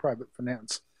only private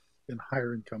finance in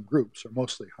higher income groups, or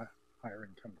mostly higher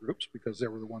income groups, because they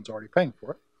were the ones already paying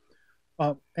for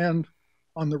it. And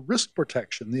on the risk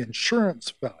protection, the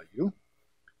insurance value,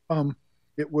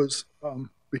 it was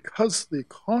because the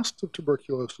cost of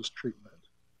tuberculosis treatment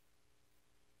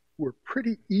were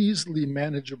pretty easily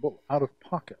manageable out of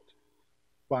pocket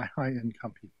by high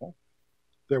income people.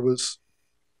 There was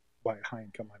by high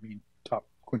income, I mean top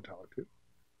quintile or two,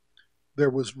 there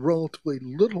was relatively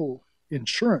little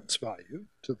insurance value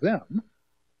to them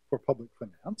for public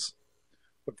finance,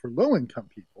 but for low income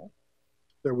people,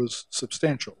 there was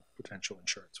substantial potential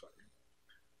insurance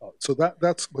value. So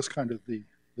that was kind of the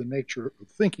nature of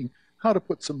thinking, how to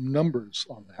put some numbers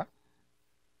on that.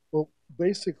 Well,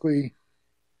 basically,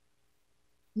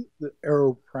 the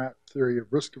Arrow-Pratt theory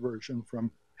of risk aversion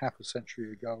from half a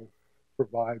century ago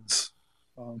provides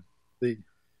the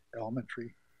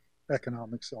elementary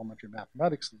economics, elementary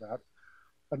mathematics of that.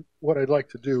 And what I'd like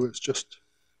to do is just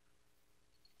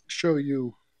show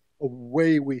you a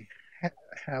way we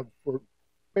have for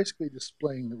basically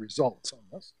displaying the results on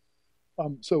this.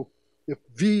 So if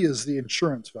V is the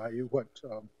insurance value, what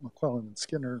McClellan and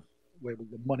Skinner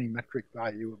labeled the money metric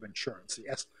value of insurance, the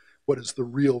S, what is the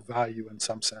real value in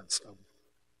some sense of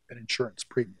an insurance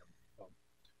premium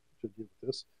to deal with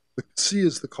this. The C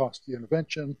is the cost of the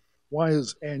intervention, Y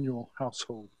is annual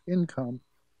household income,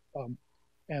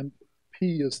 and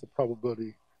P is the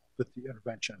probability that the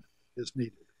intervention is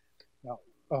needed. Now,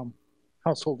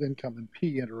 household income and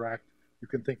P interact. You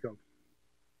can think of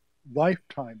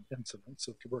lifetime incidence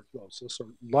of tuberculosis or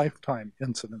lifetime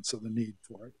incidence of the need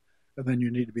for it, and then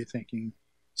you need to be thinking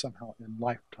somehow in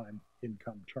lifetime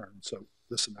income terms. So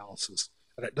this analysis,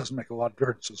 and it doesn't make a lot of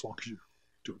difference as long as you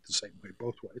do it the same way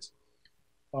both ways.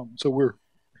 So we're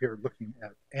here looking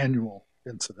at annual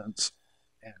incidence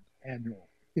and annual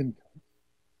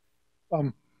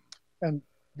income. And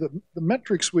the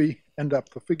metrics we end up,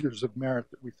 the figures of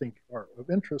merit that we think are of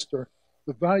interest are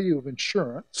the value of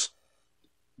insurance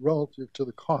relative to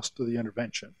the cost of the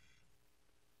intervention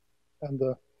and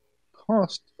the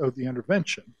cost of the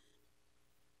intervention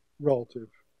relative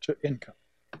to income.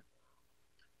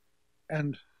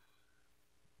 And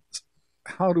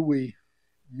how do we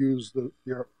use the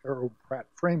Arrow-Pratt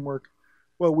framework?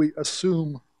 Well, we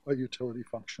assume a utility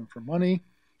function for money.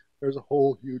 There's a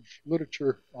whole huge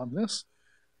literature on this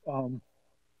of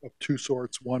two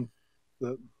sorts. One,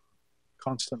 the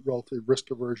constant relative risk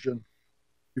aversion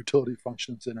utility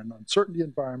functions in an uncertainty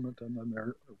environment, and then there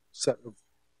are a set of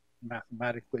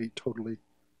mathematically totally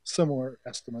similar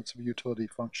estimates of utility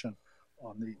function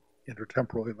on the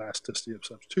intertemporal elasticity of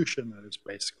substitution. That is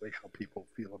basically how people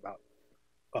feel about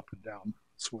up and down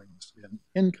swings in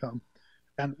income.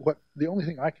 And the only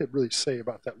thing I could really say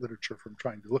about that literature from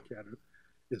trying to look at it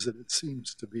is that it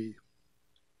seems to be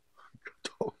a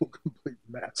total complete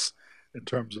mess in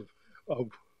terms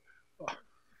of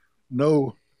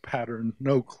no pattern,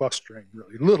 no clustering,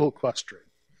 really little clustering.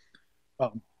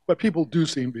 But people do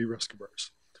seem to be risk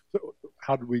averse. So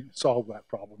how did we solve that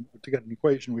problem? To get an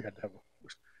equation,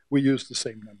 we used the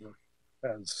same number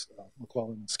as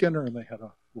McClellan and Skinner, and they had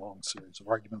a long series of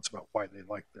arguments about why they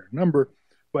liked their number.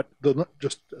 But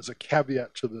just as a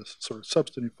caveat to this sort of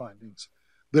substantive findings,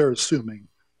 they're assuming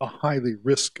a highly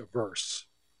risk-averse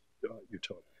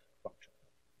utility function.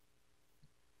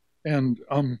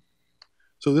 And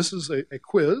so this is a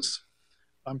quiz.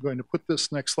 I'm going to put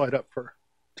this next slide up for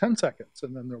 10 seconds,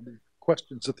 and then there'll be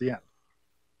questions at the end.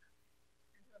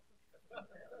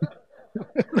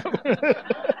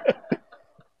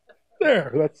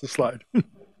 There, that's the slide.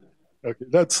 Okay,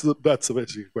 that's the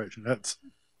basic equation. That's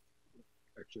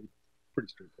actually pretty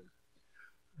straightforward.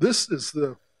 This is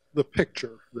the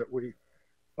picture that we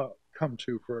come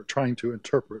to for trying to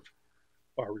interpret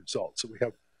our results. So we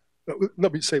have,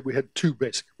 let me say, we had two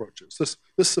basic approaches. This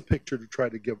is a picture to try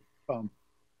to give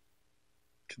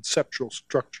conceptual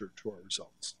structure to our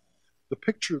results. The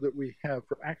picture that we have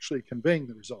for actually conveying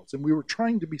the results, and we were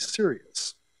trying to be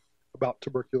serious about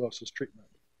tuberculosis treatment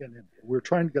in India. We were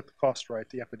trying to get the cost right,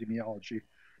 the epidemiology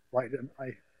right, and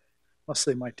I must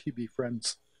say my TB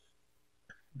friends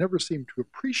never seemed to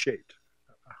appreciate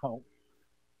how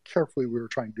carefully we were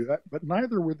trying to do that, but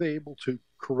neither were they able to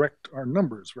correct our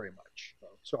numbers very much.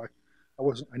 So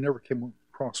I never came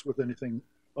across with anything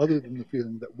other than the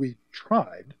feeling that we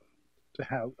tried to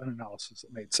have an analysis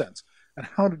that made sense. And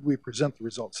how did we present the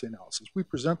results of the analysis? We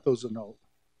present those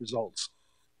results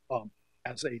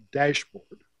as a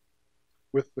dashboard,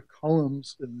 with the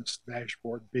columns in this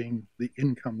dashboard being the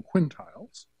income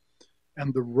quintiles,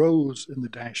 and the rows in the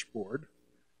dashboard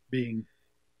being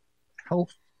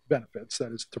health benefits,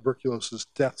 that is tuberculosis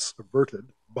deaths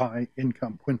averted by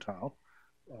income quintile.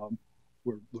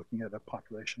 We're looking at a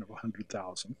population of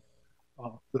 100,000.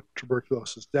 The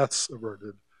tuberculosis deaths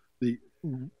averted, the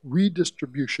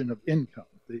redistribution of income,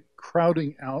 the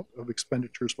crowding out of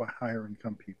expenditures by higher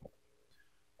income people,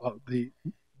 the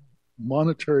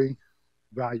monetary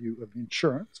value of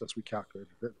insurance, as we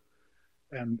calculated it,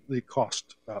 and the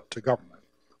cost to government.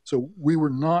 So we were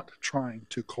not trying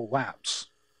to collapse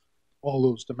all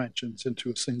those dimensions into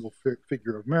a single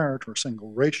figure of merit or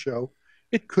single ratio.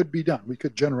 It could be done. We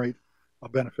could generate a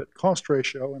benefit cost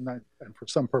ratio, and for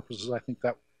some purposes, I think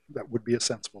that would be a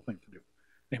sensible thing to do.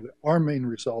 Anyway, our main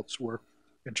results were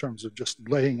in terms of just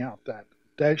laying out that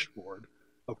dashboard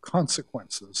of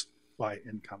consequences by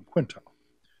income quintile.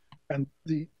 And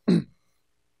the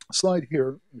slide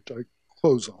here, which I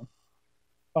close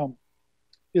on,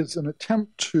 is an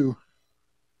attempt to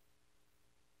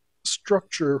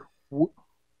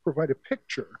provide a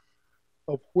picture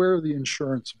of where the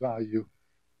insurance value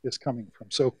is coming from.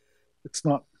 So it's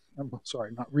not, I'm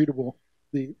sorry, not readable.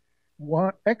 The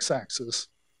x-axis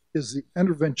is the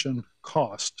intervention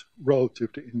cost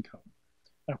relative to income.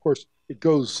 And of course, it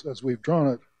goes, as we've drawn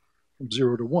it, from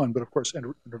 0 to 1, but of course,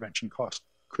 intervention cost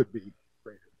could be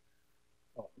greater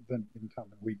than income,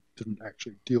 and we didn't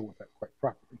actually deal with that quite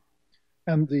properly.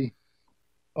 And the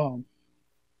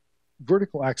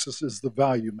vertical axis is the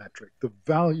value metric, the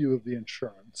value of the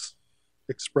insurance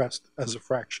expressed as a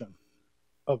fraction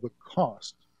of the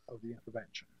cost of the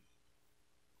intervention.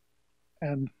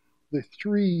 And the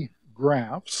three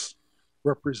graphs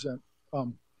represent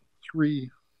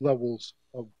 3 levels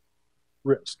of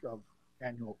risk of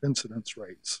annual incidence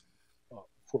rates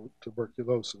for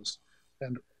tuberculosis.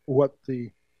 And what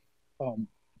the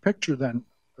picture then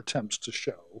attempts to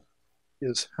show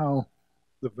is how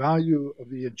the value of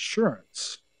the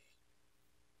insurance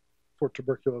for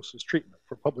tuberculosis treatment,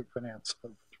 for public finance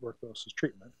of tuberculosis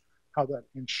treatment, how that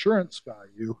insurance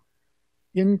value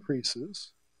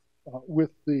increases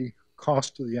with the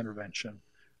cost of the intervention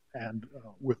and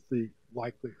with the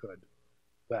likelihood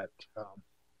that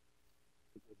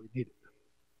it will be needed.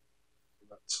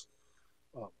 That's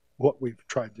what we've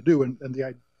tried to do. And the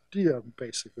idea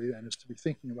basically then is to be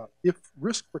thinking about if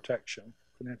risk protection,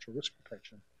 financial risk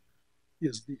protection,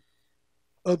 is the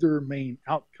other main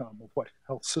outcome of what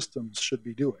health systems should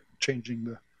be doing, changing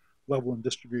the level and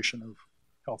distribution of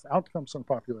health outcomes in the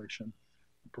population,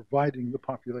 and providing the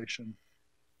population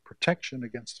protection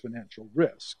against financial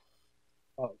risk,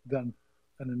 then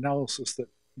an analysis that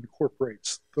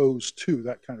incorporates those two,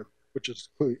 that kind of, which is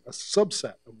clearly a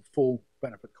subset of full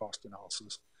benefit cost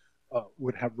analysis,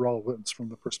 would have relevance from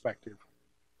the perspective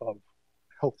of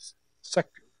health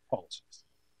sector policies.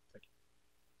 Thank you.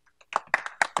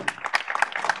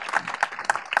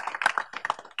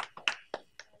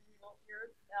 And we will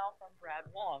hear now from Brad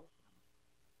Wong.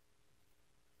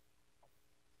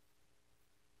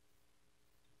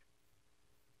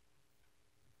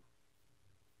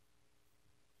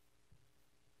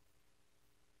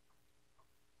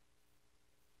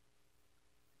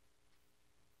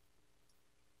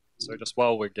 So just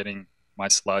while we're getting my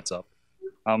slides up,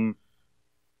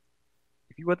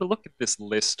 if you were to look at this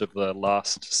list of the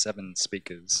last 7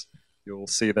 speakers, you'll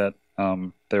see that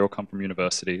they all come from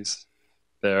universities.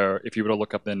 If you were to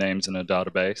look up their names in a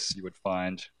database, you would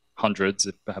find hundreds,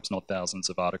 if perhaps not thousands,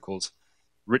 of articles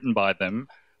written by them.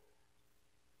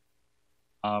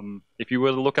 If you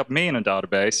were to look up me in a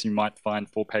database, you might find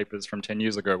 4 papers from 10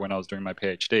 years ago when I was doing my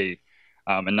PhD,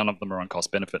 and none of them are on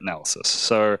cost-benefit analysis.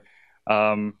 So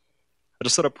I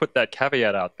just sort of put that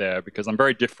caveat out there because I'm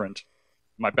very different.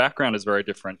 My background is very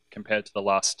different compared to the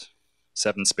last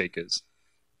 7 speakers.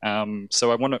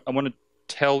 So I want to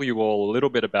tell you all a little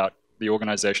bit about the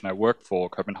organization I work for,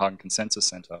 Copenhagen Consensus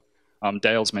Center.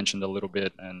 Dale's mentioned a little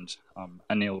bit, and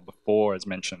Anil before has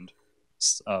mentioned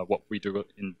what we do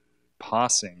in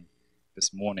passing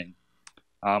this morning.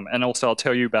 And also I'll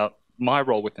tell you about my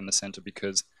role within the center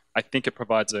because I think it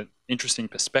provides an interesting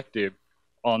perspective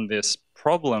on this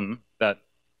problem that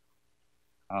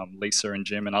Lisa and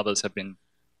Jim and others have been,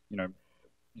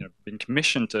 been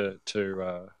commissioned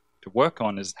to work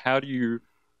on, is how do you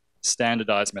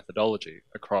standardize methodology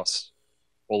across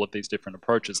all of these different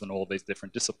approaches and all of these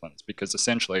different disciplines? Because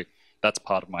essentially that's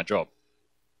part of my job.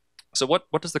 So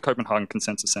what does the Copenhagen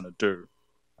Consensus Center do?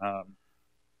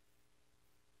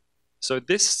 So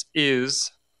this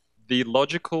is the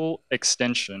logical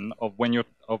extension of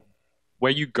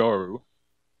where you go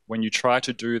when you try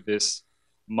to do this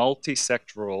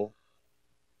multi-sectoral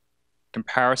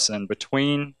comparison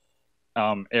between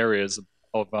areas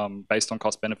of based on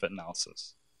cost-benefit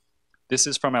analysis. This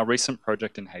is from our recent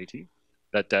project in Haiti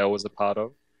that Dale was a part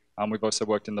of. We've also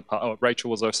worked in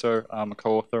Rachel was also a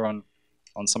co-author on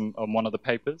one of the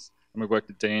papers, and we worked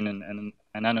with Dean and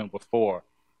Anna before.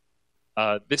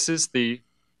 This is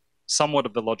somewhat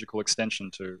of the logical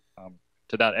extension to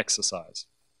that exercise.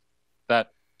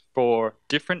 That for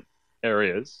different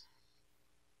areas,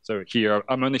 so here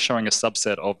I'm only showing a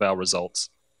subset of our results.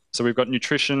 So we've got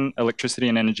nutrition, electricity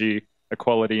and energy,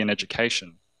 equality and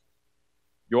education.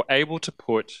 You're able to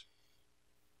put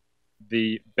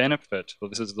the benefit, well,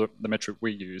 this is the metric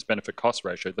we use, benefit cost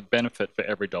ratio, the benefit for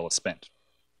every dollar spent.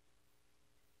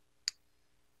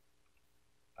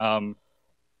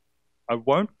 I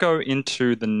won't go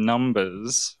into the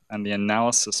numbers and the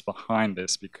analysis behind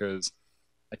this because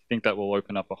I think that will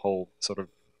open up a whole sort of,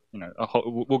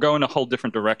 we'll go in a whole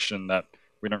different direction that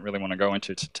we don't really want to go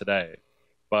into today.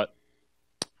 But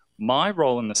my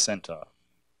role in the center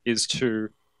is to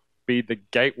be the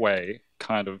gateway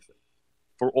kind of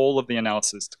for all of the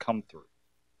analysis to come through.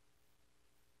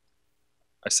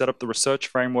 I set up the research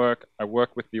framework, I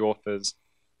work with the authors,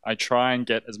 I try and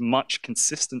get as much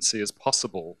consistency as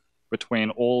possible between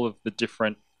all of the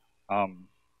different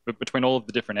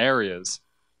areas.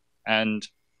 And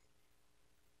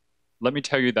let me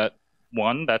tell you that,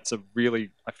 one, that's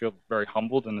I feel very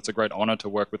humbled, and it's a great honor to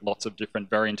work with lots of different,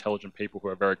 very intelligent people who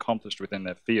are very accomplished within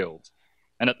their fields.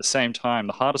 And at the same time,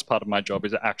 the hardest part of my job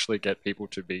is to actually get people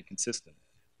to be consistent.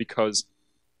 Because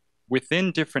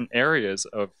within different areas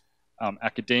of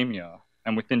academia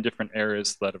and within different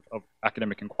areas of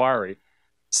academic inquiry,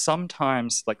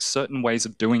 sometimes like certain ways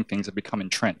of doing things have become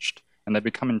entrenched. And they've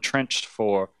become entrenched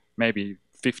for maybe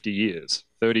 50 years,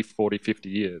 30, 40, 50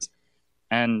 years.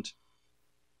 And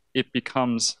it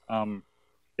becomes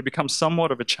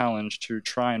somewhat of a challenge to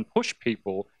try and push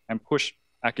people and push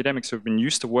academics who have been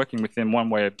used to working within one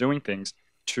way of doing things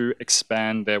to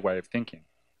expand their way of thinking.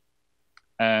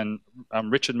 And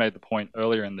Richard made the point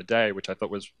earlier in the day, which I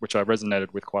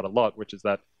resonated with quite a lot, which is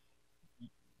that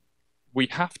we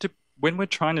have to, when we're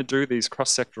trying to do these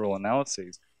cross-sectoral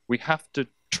analyses, we have to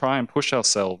try and push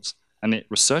ourselves, and the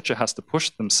researcher has to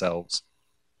push themselves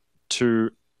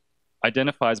to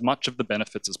identify as much of the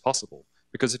benefits as possible.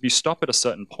 Because if you stop at a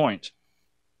certain point,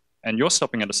 and you're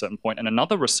stopping at a certain point, and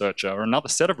another researcher or another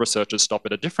set of researchers stop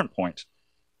at a different point,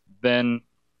 then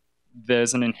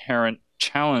there's an inherent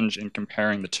challenge in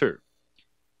comparing the two.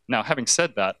 Now, having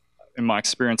said that, in my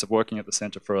experience of working at the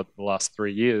center for the last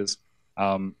 3 years,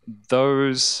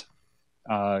 those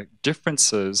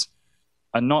differences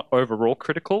are not overall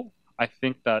critical. I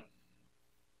think that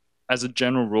as a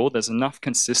general rule, there's enough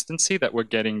consistency that we're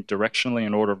getting directionally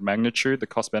in order of magnitude. The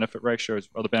cost-benefit ratio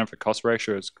or the benefit-cost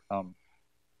ratio is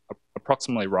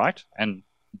approximately right and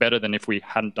better than if we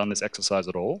hadn't done this exercise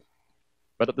at all.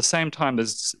 But at the same time,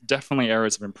 there's definitely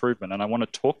areas of improvement, and I want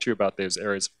to talk to you about those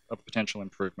areas of potential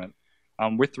improvement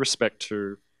with respect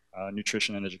to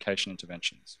nutrition and education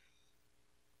interventions.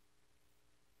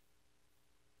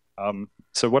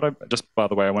 So by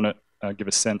the way, I want to give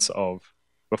a sense of,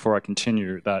 before I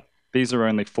continue, that these are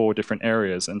only 4 different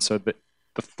areas. And so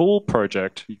the full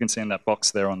project, you can see in that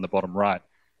box there on the bottom right,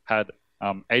 had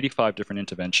 85 different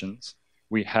interventions.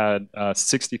 We had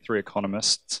 63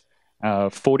 economists,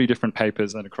 40 different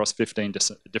papers, and across 15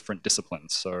 different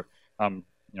disciplines. So,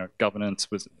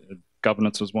 governance was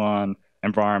one,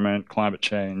 environment, climate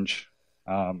change,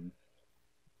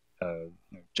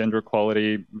 gender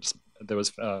equality. There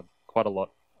was quite a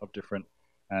lot of different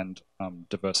and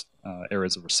diverse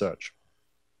areas of research.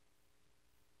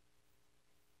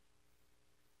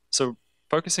 So,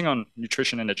 focusing on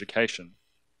nutrition and education,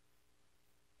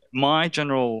 my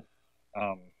general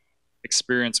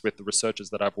experience with the researchers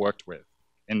that I've worked with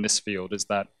in this field is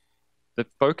that the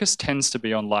focus tends to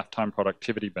be on lifetime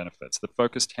productivity benefits. The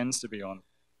focus tends to be on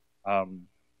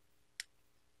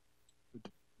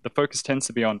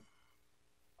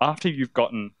after you've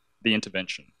gotten the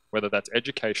intervention, whether that's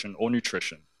education or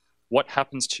nutrition, what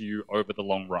happens to you over the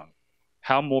long run?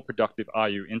 How more productive are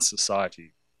you in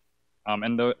society?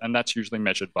 And that's usually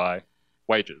measured by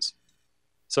wages.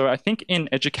 So I think in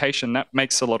education, that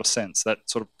makes a lot of sense. That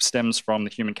sort of stems from the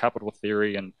human capital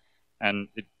theory, and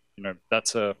it,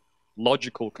 that's a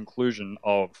logical conclusion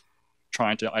of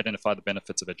trying to identify the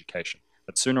benefits of education.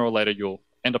 But sooner or later, you'll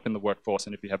end up in the workforce,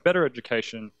 and if you have better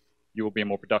education, you will be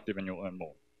more productive and you'll earn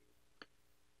more.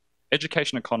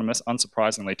 Education economists,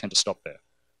 unsurprisingly, tend to stop there.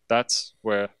 That's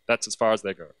as far as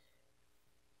they go.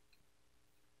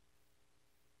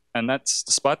 And that's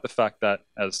despite the fact that,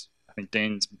 as I think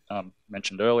Dean's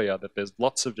mentioned earlier, that there's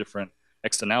lots of different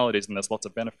externalities and there's lots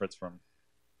of benefits from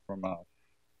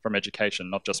education,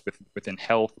 not just within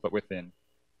health, but within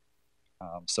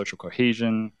social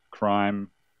cohesion,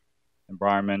 crime,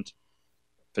 environment,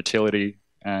 fertility,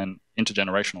 and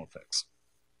intergenerational effects.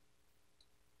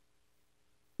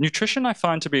 Nutrition I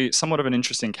find to be somewhat of an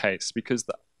interesting case because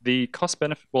the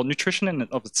cost-benefit, well, nutrition in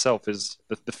and of itself is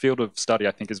the field of study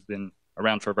I think has been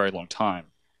around for a very long time.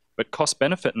 But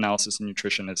cost-benefit analysis in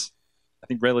nutrition is, I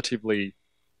think, relatively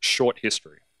short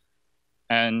history.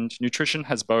 And nutrition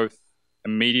has both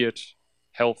immediate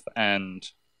health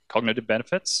and cognitive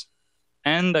benefits,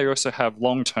 and they also have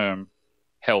long-term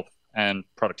health and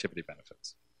productivity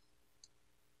benefits.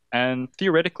 And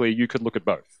theoretically, you could look at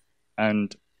both.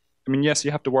 And I mean, yes,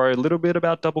 you have to worry a little bit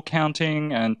about double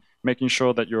counting and making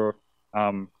sure that you're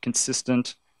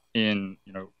consistent in,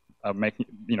 making,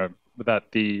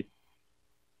 that the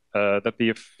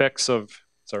effects of,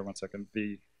 sorry, one second,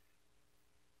 you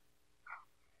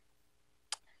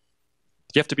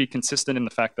have to be consistent in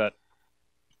the fact that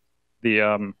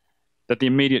the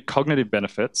immediate cognitive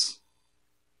benefits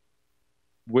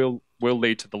will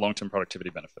lead to the long-term productivity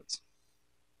benefits.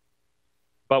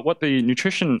 But what the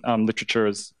nutrition literature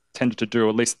has tended to do, or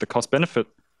at least the cost-benefit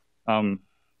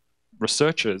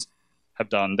researchers have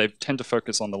done, they tend to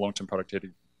focus on the long-term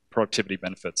productivity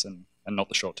benefits and not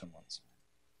the short-term ones.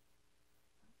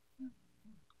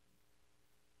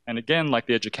 And again, like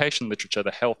the education literature,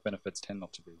 the health benefits tend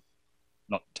not to be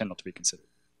considered.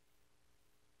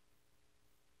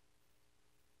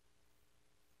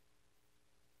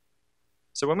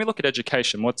 So when we look at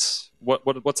education, what's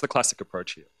the classic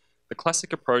approach here? The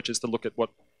classic approach is to look at what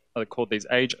are called these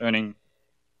age income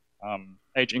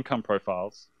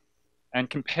profiles, and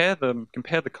compare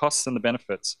the costs and the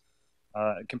benefits,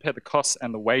 compare the costs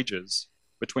and the wages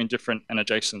between different and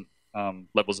adjacent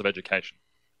levels of education.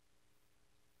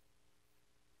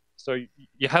 So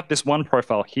you have this one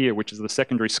profile here, which is the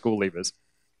secondary school leavers.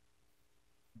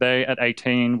 They, at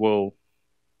 18, will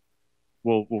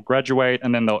graduate,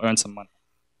 and then they'll earn some money.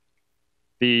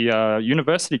 The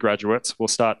university graduates will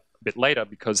start a bit later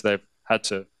because they've had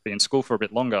to be in school for a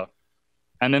bit longer,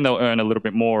 and then they'll earn a little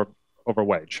bit more of a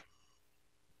wage.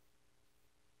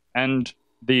 And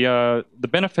the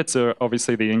benefits are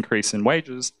obviously the increase in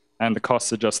wages, and the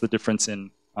costs are just the difference in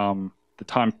the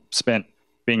time spent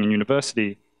being in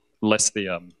university, less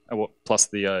plus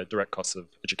the direct costs of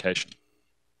education.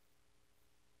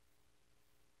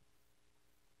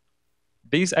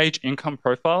 These age income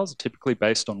profiles are typically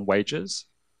based on wages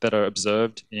that are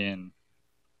observed in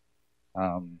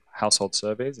household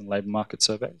surveys and labor market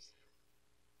surveys.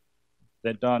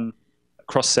 They're done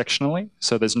cross-sectionally,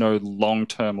 so there's no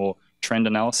long-term or trend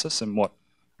analysis in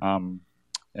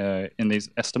these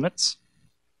estimates.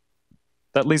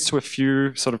 That leads to a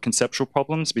few sort of conceptual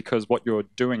problems, because what you're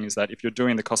doing is that if you're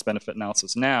doing the cost-benefit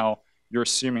analysis now, you're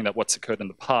assuming that what's occurred in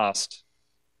the past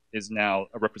is now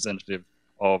a representative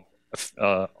of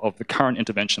the current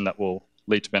intervention that will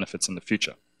lead to benefits in the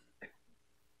future.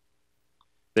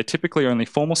 They're typically only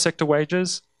formal sector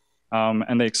wages,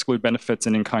 and they exclude benefits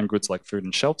in in-kind goods like food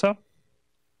and shelter.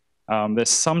 They're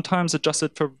sometimes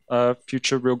adjusted for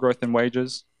future real growth in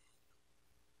wages,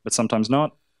 but sometimes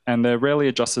not. And they're rarely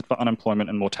adjusted for unemployment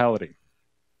and mortality.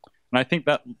 And I think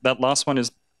that last one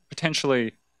is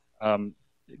potentially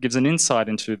gives an insight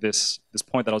into this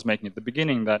point that I was making at the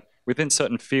beginning, that within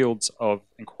certain fields of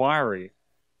inquiry,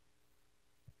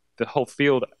 the whole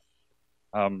field,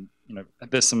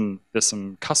 there's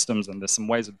some customs and there's some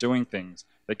ways of doing things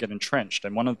that get entrenched.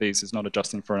 And one of these is not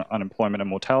adjusting for unemployment and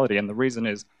mortality. And the reason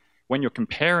is, when you're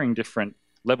comparing different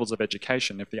levels of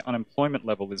education, if the unemployment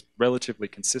level is relatively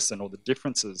consistent, or the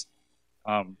differences,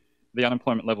 the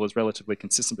unemployment level is relatively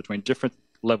consistent between different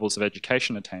levels of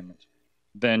education attainment,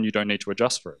 then you don't need to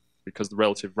adjust for it, because the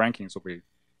relative rankings will be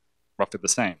roughly the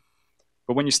same.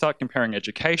 But when you start comparing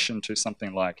education to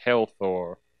something like health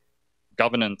or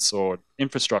governance or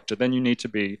infrastructure, then you need to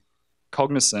be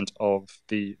cognizant of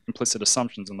the implicit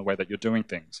assumptions in the way that you're doing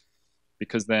things,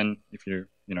 because then if you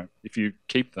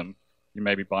keep them, you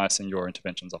may be biasing your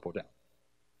interventions up or down.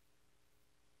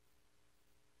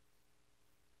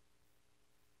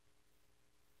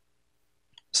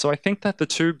 So I think that the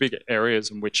two big areas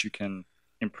in which you can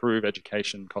improve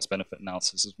education cost-benefit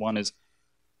analysis is, one is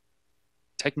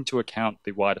taking into account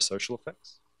the wider social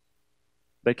effects.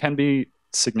 They can be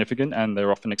significant and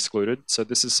they're often excluded. So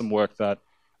this is some work that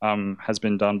has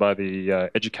been done by the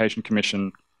Education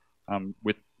Commission,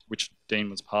 which Dean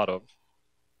was part of.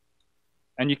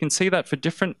 And you can see that for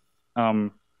different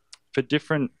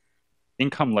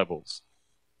income levels,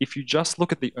 if you just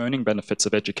look at the earning benefits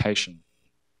of education,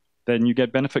 then you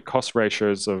get benefit cost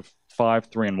ratios of 5,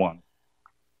 3, and 1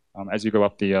 as you go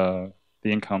up the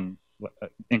income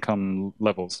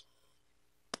levels.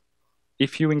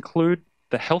 If you include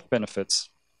the health benefits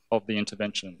of the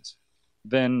interventions,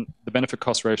 then the benefit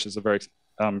cost ratios are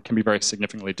can be very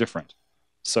significantly different.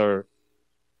 So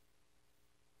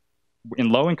in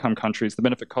low-income countries, the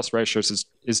benefit cost ratios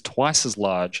is twice as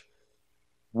large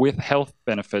with health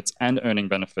benefits and earning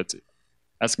benefits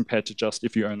as compared to just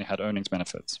if you only had earnings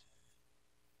benefits.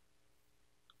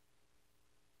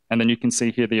 And then you can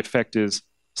see here the effect is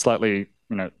slightly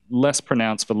less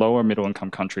pronounced for lower middle-income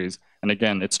countries, and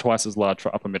again, it's twice as large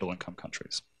for upper middle-income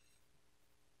countries.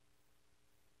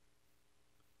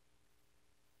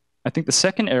 I think the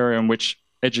second area in which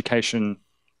education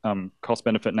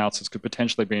cost-benefit analysis could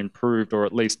potentially be improved, or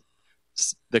at least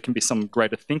there can be some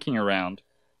greater thinking around,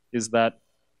 is that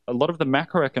a lot of the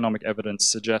macroeconomic evidence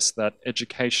suggests that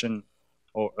education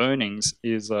or earnings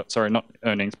is, sorry, not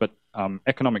earnings, but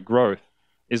economic growth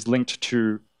is linked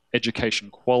to education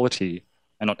quality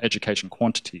and not education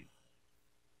quantity.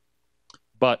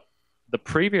 But the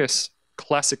previous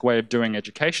classic way of doing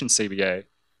education CBA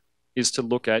is to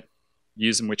look at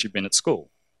years in which you've been at school.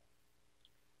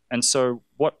 And so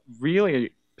what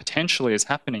really potentially is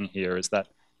happening here is that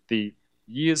the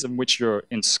years in which you're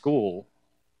in school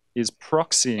is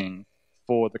proxying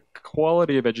for the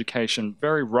quality of education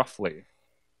very roughly.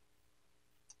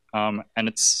 And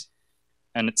it's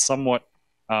somewhat,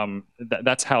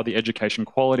 that's how the education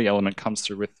quality element comes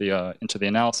through with the, into the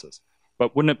analysis.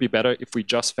 But wouldn't it be better if we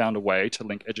just found a way to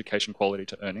link education quality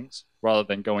to earnings rather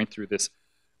than going through this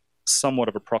somewhat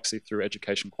of a proxy through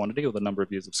education quantity or the number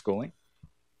of years of schooling?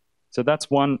 So that's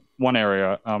one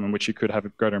area in which you could have a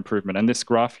greater improvement. And this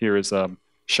graph here is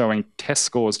showing test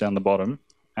scores down the bottom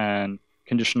and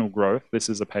conditional growth. This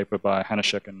is a paper by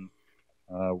Hanashek and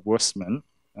Worstman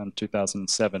in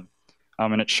 2007.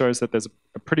 And it shows that there's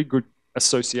a pretty good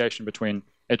association between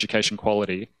education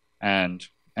quality and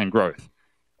growth.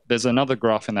 There's another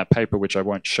graph in that paper, which I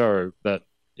won't show, that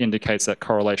indicates that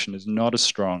correlation is not as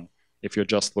strong if you're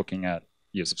just looking at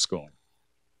years of schooling.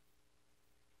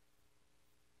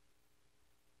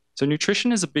 So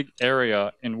nutrition is a big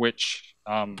area in which,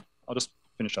 I'll just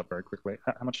finish up very quickly.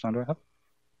 How much time do I have?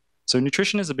 So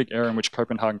nutrition is a big area in which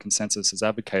Copenhagen consensus has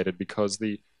advocated because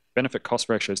the benefit-cost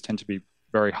ratios tend to be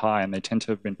very high and they tend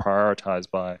to have been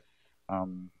prioritized by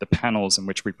the panels in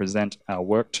which we present our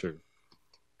work to.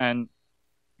 And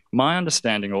my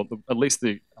understanding, or at least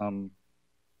the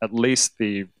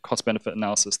cost-benefit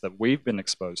analysis that we've been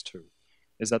exposed to,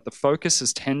 is that the focus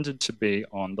has tended to be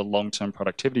on the long-term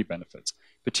productivity benefits,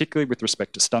 particularly with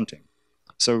respect to stunting.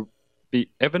 So the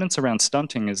evidence around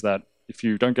stunting is that if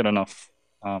you don't get enough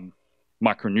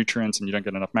micronutrients and you don't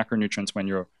get enough macronutrients when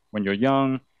you're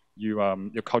young,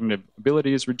 your cognitive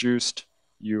ability is reduced,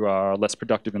 you are less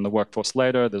productive in the workforce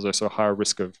later. There's also a higher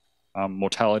risk of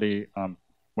mortality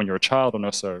when you're a child, and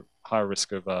also higher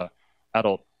risk of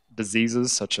adult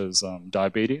diseases such as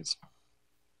diabetes.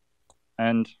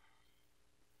 And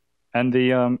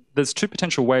there's two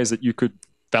potential ways that you could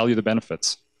value the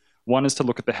benefits. One is to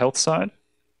look at the health side,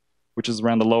 which is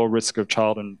around the lower risk of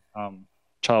child and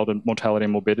mortality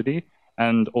and morbidity,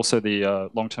 and also the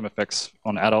long-term effects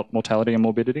on adult mortality and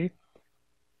morbidity.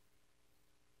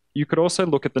 You could also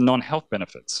look at the non-health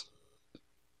benefits.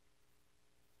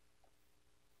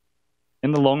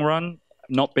 In the long run,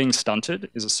 not being stunted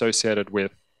is associated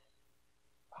with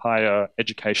higher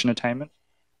education attainment.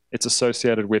 It's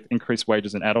associated with increased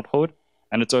wages in adulthood,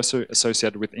 and it's also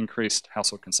associated with increased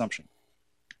household consumption.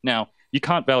 Now, you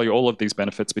can't value all of these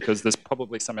benefits because there's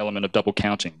probably some element of double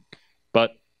counting,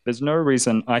 but there's no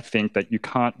reason, I think, that you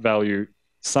can't value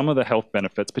some of the health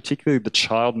benefits, particularly the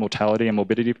child mortality and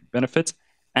morbidity benefits,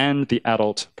 and the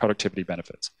adult productivity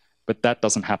benefits. But that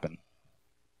doesn't happen.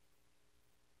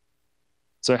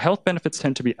 So health benefits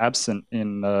tend to be absent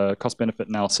in the cost-benefit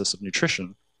analysis of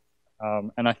nutrition.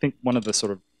 And I think one of the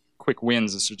sort of quick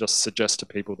wins is to just suggest to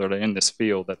people that are in this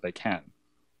field that they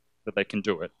can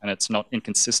do it. And it's not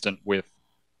inconsistent with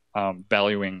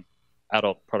valuing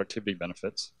adult productivity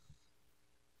benefits.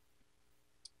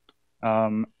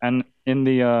 And in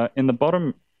the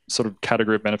bottom sort of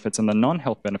category of benefits and the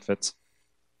non-health benefits,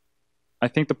 I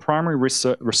think the primary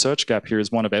research gap here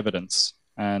is one of evidence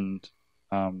and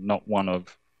not one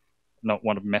of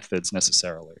methods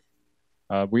necessarily.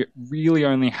 We really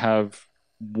only have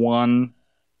one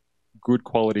good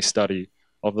quality study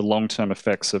of the long-term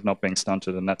effects of not being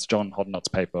stunted, and that's John Hodnott's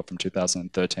paper from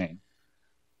 2013.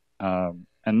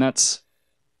 And that's,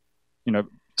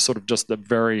 sort of just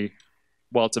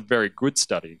while it's a very good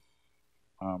study,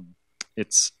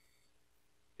 it's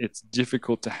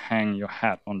difficult to hang your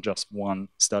hat on just one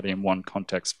study in one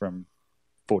context from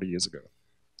 40 years ago.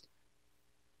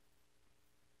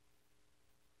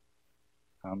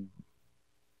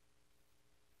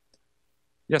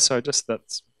 Yeah, so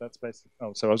that's basically.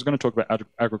 Oh, so I was going to talk about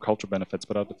agricultural benefits,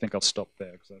 but I think I'll stop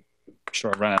there because I'm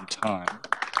sure I ran out of time.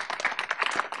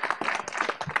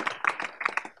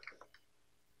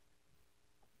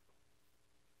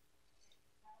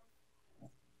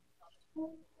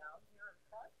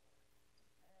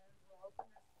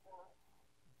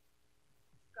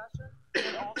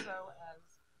 And also, as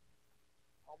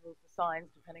I'll move the signs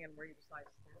depending on where you decide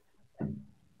to start.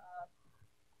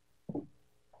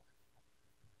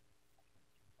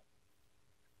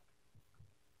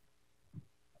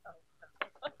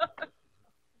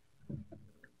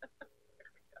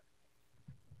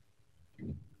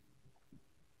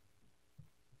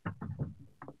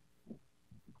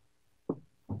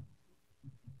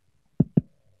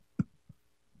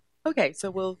 Okay, so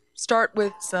we'll start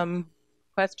with some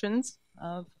questions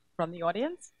from the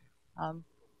audience.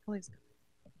 Please.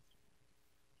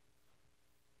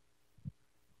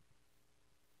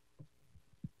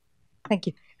 Thank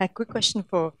you. A quick question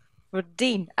for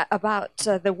Dean about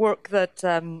the work that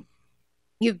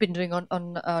you've been doing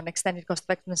on extended cost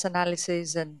effectiveness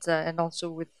analysis and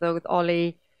also with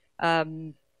Ollie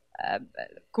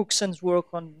Cookson's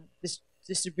work on this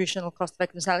distributional cost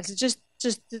effectiveness analysis.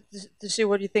 Just to see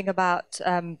what you think about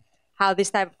how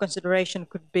this type of consideration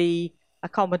could be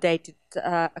accommodated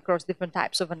across different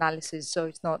types of analysis, so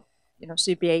it's not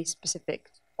CBA specific,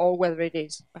 or whether it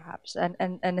is perhaps. And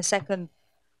a second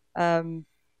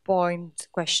point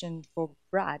question for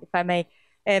Brad, if I may.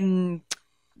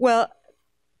 Well,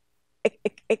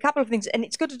 a couple of things, and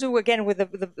it's got to do again with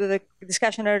the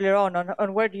discussion earlier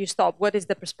on where do you stop? What is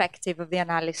the perspective of the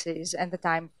analysis and the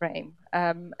time frame? We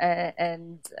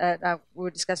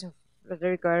were discussing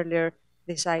Federico earlier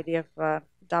this idea of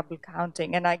double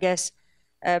counting, and I guess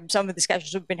some of the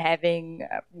discussions we've been having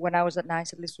when I was at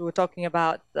NICE, at least we were talking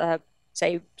about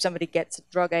say somebody gets a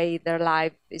drug A, their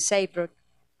life is saved or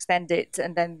extended,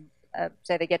 and then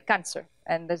say they get cancer,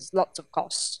 and there's lots of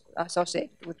costs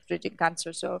associated with treating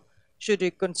cancer. So should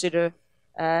you consider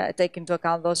taking into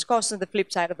account those costs? And the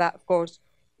flip side of that, of course,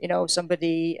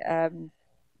 somebody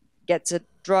gets a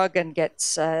drug and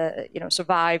gets,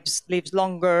 survives, lives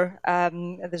longer.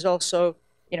 There's also,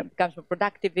 becomes more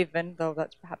productive even, though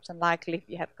that's perhaps unlikely if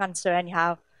you have cancer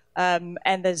anyhow.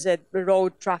 And there's a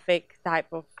road traffic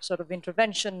type of sort of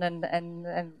intervention, and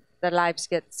their lives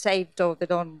get saved, or they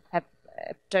don't have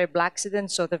a terrible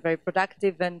accidents, so they're very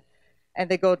productive, and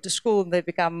they go to school and they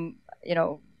become,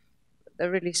 they're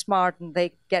really smart and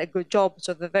they get a good job,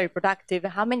 so they're very productive.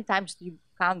 How many times do you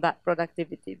count that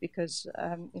productivity? Because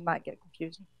it might get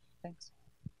confusing. Thanks.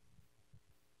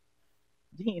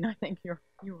 Dean, I think you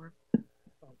were.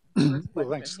 Well,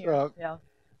 thanks. Yeah.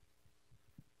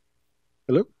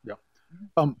 Hello? Yeah.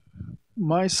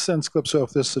 My sense, Calypso,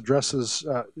 if this addresses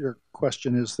your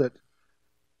question, is that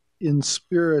in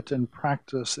spirit and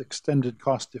practice, extended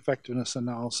cost effectiveness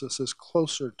analysis is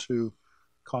closer to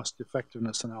cost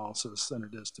effectiveness analysis than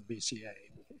it is to BCA.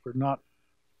 We're not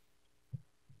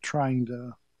trying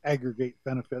to aggregate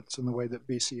benefits in the way that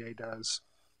BCA does,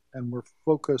 and we're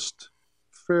focused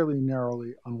fairly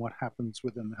narrowly on what happens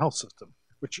within the health system,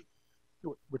 which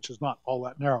is not all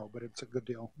that narrow, but it's a good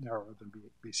deal narrower than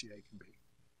BCA can be.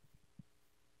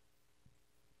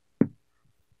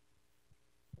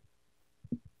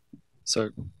 So,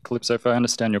 Calypso, if I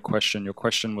understand your question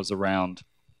was around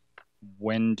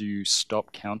when do you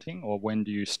stop counting, or when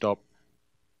do you stop?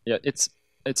 Yeah, it's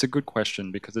a good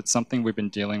question, because it's something we've been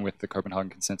dealing with the Copenhagen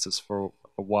Consensus for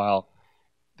a while.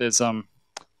 There's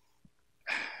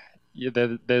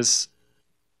there's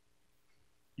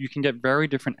you can get very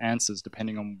different answers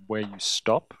depending on where you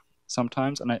stop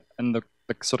sometimes, and the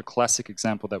sort of classic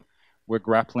example that we're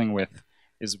grappling with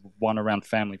is one around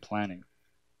family planning.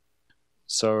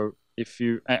 So if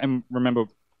you, and remember,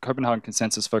 Copenhagen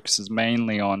Consensus focuses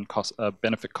mainly on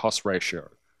benefit cost ratio,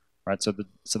 right? So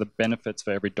the benefits for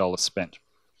every dollar spent.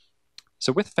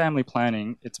 So with family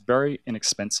planning, it's very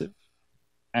inexpensive,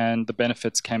 and the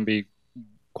benefits can be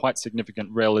quite significant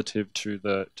relative to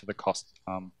the cost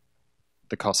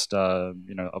of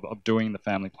doing the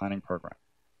family planning program.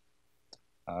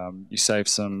 You save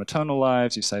some maternal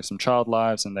lives, you save some child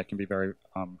lives, and they can be very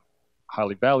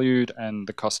highly valued, and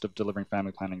the cost of delivering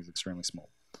family planning is extremely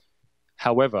small.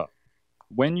 However,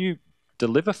 when you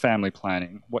deliver family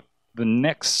planning, what the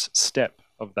next step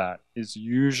of that is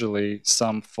usually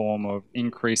some form of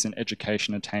increase in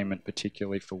education attainment,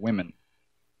 particularly for women.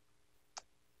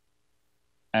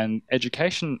 And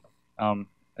education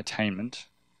attainment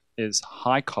is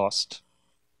high cost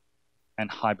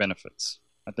and high benefits.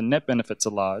 The net benefits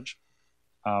are large,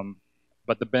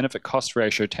 but the benefit cost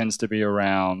ratio tends to be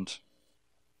around,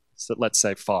 so let's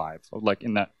say 5, or like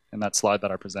in that slide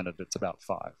that I presented, it's about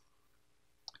 5.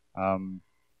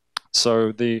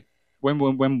 So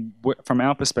from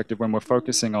our perspective, when we're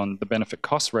focusing on the benefit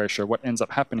cost ratio, what ends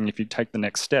up happening if you take the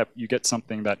next step, you get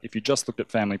something that if you just looked at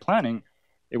family planning,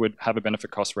 it would have a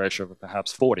benefit cost ratio of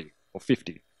perhaps 40 or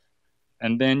 50.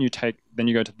 And then you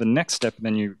go to the next step, and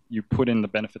then you put in the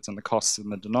benefits and the costs in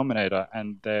the denominator,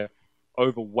 and they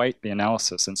overweight the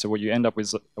analysis. And so what you end up with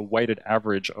is a weighted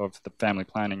average of the family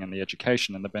planning and the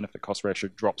education, and the benefit cost ratio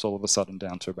drops all of a sudden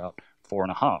down to about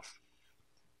 4.5.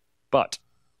 But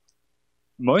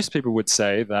most people would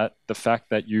say that the fact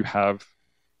that you have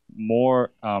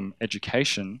more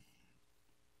education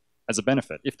as a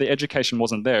benefit, if the education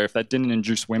wasn't there, if that didn't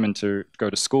induce women to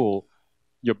go to school,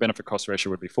 your benefit cost ratio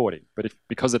would be 40. But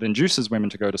because it induces women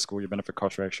to go to school, your benefit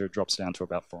cost ratio drops down to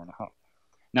about 4.5.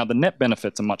 Now the net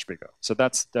benefits are much bigger, so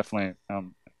that's definitely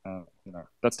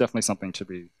that's definitely something to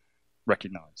be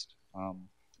recognized.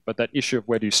 But that issue of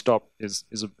where do you stop is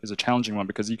a challenging one,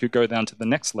 because you could go down to the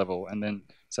next level and then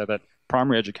say that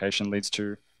primary education leads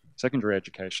to secondary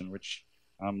education, which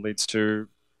leads to,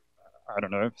 I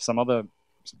don't know, some other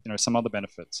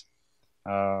benefits.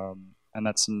 And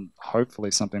that's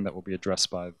hopefully something that will be addressed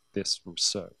by this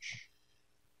research.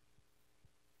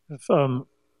 If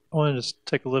I want to just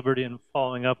take a liberty in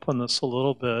following up on this a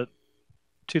little bit.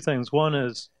 Two things. One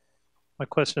is, my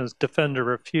question is defend or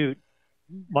refute.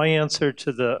 My answer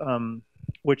to the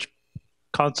which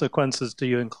consequences do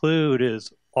you include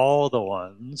is all the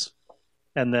ones,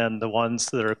 and then the ones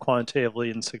that are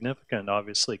quantitatively insignificant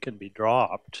obviously can be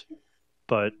dropped.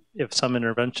 But if some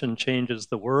intervention changes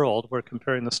the world, we're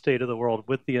comparing the state of the world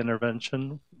with the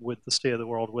intervention, with the state of the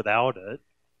world without it.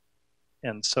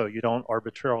 And so you don't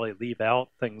arbitrarily leave out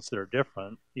things that are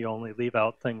different. You only leave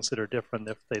out things that are different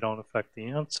if they don't affect the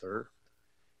answer.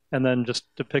 And then just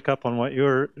to pick up on what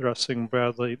you're addressing,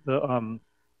 Bradley, the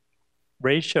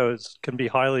ratios can be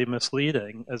highly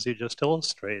misleading, as you just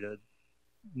illustrated.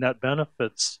 Net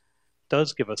benefits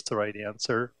does give us the right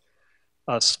answer.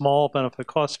 A small benefit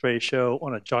cost ratio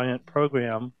on a giant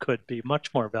program could be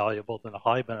much more valuable than a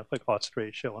high benefit cost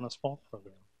ratio on a small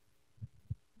program.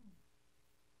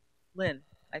 Lynn,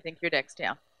 I think you're next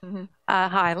down.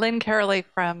 Hi, Lynn Carolee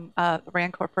from the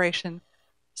RAND Corporation.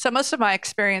 So most of my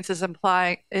experience is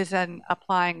in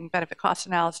applying benefit cost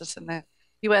analysis in the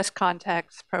U.S.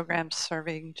 context, programs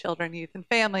serving children, youth, and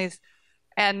families.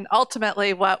 And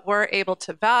ultimately, what we're able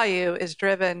to value is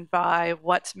driven by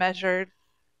what's measured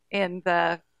in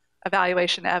the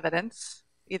evaluation evidence,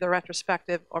 either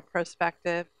retrospective or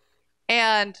prospective,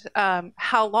 and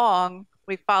how long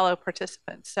we follow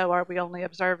participants. So are we only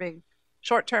observing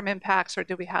short-term impacts, or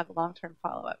do we have the long-term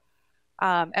follow-up?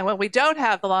 And when we don't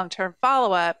have the long-term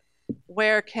follow-up,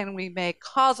 where can we make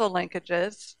causal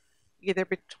linkages, either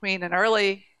between an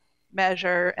early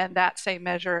measure and that same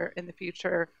measure in the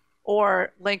future,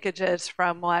 or linkages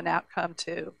from one outcome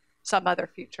to some other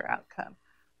future outcome?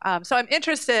 So I'm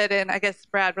interested in, I guess,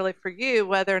 Brad, really for you,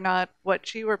 whether or not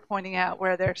what you were pointing out,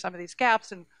 where there are some of these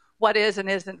gaps and what is and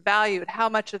isn't valued, how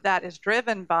much of that is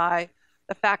driven by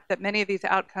the fact that many of these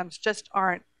outcomes just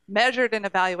aren't measured in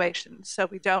evaluations, so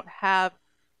we don't have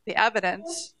the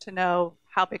evidence to know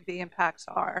how big the impacts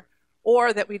are,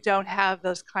 or that we don't have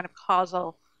those kind of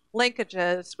causal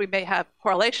linkages. We may have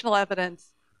correlational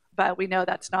evidence, but we know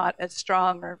that's not as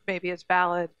strong or maybe as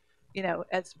valid,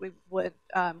 as we would,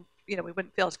 we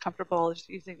wouldn't feel as comfortable as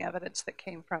using evidence that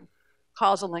came from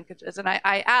causal linkages. And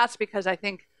I ask because I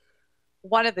think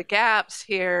one of the gaps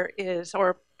here is,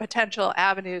 or potential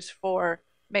avenues for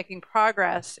making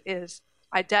progress, is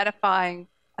identifying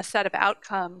a set of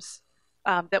outcomes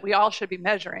that we all should be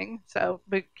measuring. So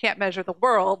we can't measure the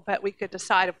world, but we could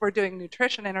decide if we're doing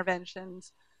nutrition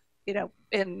interventions,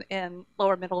 in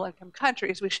lower middle income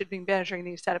countries, we should be measuring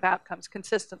these set of outcomes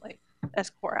consistently as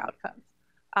core outcomes.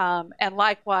 And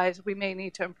likewise, we may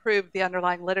need to improve the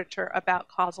underlying literature about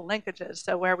causal linkages.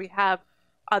 So where we have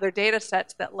other data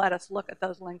sets that let us look at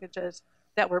those linkages,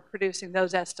 that we're producing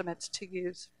those estimates to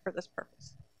use for this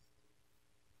purpose.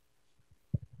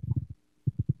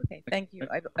 Okay, thank you.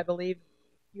 I believe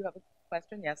you have a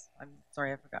question. Yes, I'm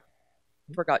sorry, I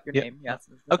forgot your name. Yes.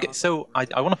 Okay, so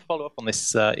I want to follow up on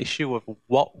this issue of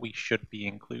what we should be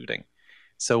including.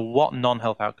 So what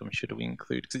non-health outcomes should we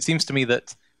include? Because it seems to me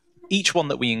that each one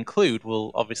that we include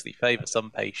will obviously favor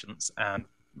some patients, and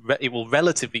it will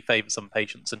relatively favor some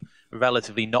patients and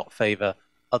relatively not favor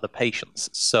other patients.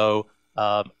 So,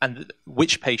 and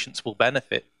which patients will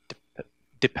benefit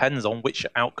depends on which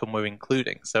outcome we're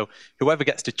including. So whoever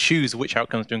gets to choose which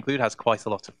outcomes to include has quite a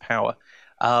lot of power.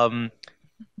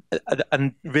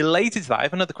 And related to that, I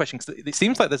have another question, because it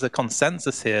seems like there's a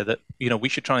consensus here that we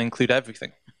should try and include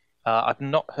everything. I've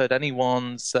not heard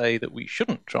anyone say that we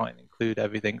shouldn't try and include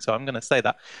everything, so I'm going to say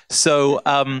that. So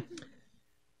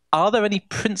are there any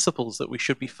principles that we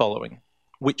should be following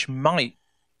which might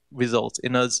result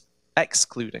in us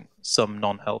excluding some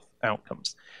non-health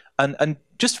outcomes? And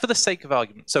just for the sake of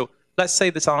argument, so let's say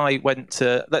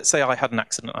that let's say I had an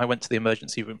accident, I went to the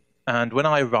emergency room, and when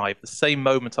I arrived, the same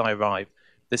moment I arrived,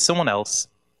 there's someone else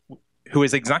who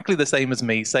is exactly the same as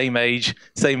me, same age,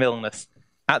 same illness,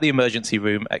 at the emergency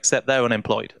room, except they're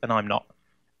unemployed and I'm not.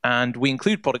 And we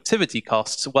include productivity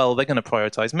costs, well, they're going to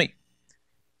prioritize me.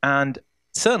 And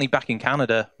certainly back in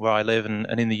Canada, where I live, and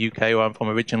in the UK, where I'm from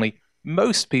originally,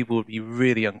 most people would be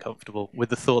really uncomfortable with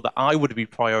the thought that I would be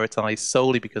prioritized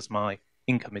solely because my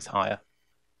income is higher.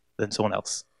 than someone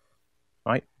else,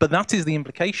 right? But that is the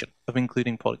implication of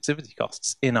including productivity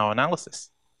costs in our analysis,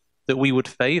 that we would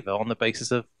favor on the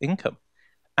basis of income.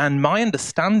 And my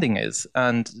understanding is,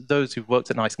 and those who've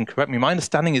worked at NICE can correct me, my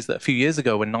understanding is that a few years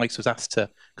ago when NICE was asked to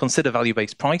consider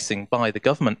value-based pricing by the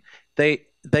government,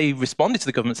 they responded to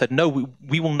the government and said, no,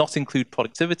 we will not include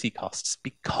productivity costs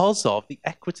because of the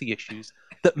equity issues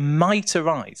that might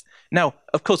arise. Now,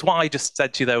 of course, what I just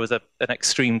said to you there was an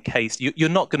extreme case. You're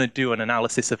not going to do an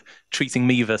analysis of treating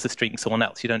me versus treating someone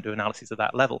else. You don't do analysis at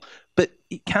that level. But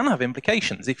it can have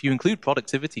implications. If you include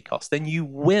productivity costs, then you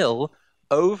will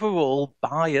overall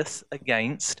bias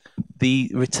against the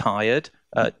retired,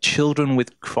 children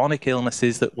with chronic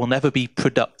illnesses that will never be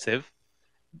productive,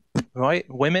 right?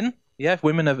 Women, yeah,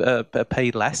 women are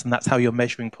paid less, and that's how you're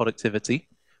measuring productivity,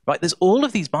 right? There's all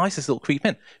of these biases that will creep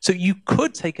in. So you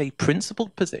could take a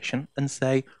principled position and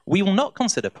say, we will not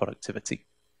consider productivity.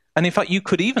 And in fact, you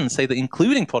could even say that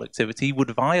including productivity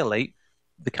would violate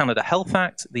the Canada Health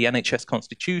Act, the NHS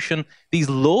Constitution, these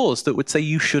laws that would say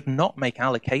you should not make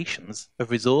allocations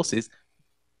of resources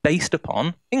based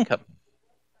upon income.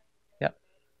 Yeah.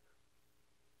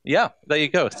 Yeah, there you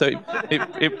go. So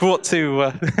it brought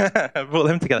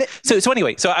them together. So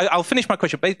anyway, I'll finish my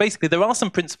question. Basically, there are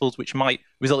some principles which might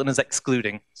result in us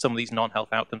excluding some of these non-health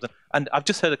outcomes. And I've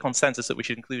just heard a consensus that we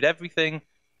should include everything.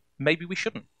 Maybe we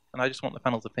shouldn't. And I just want the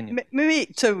panel's opinion.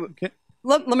 Maybe so.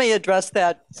 Let me address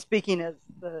that. Speaking as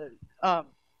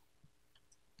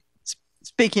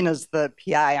the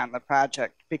PI on the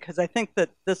project, because I think that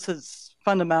this is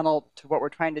fundamental to what we're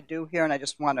trying to do here, and I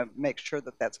just want to make sure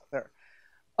that that's clear.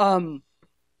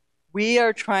 We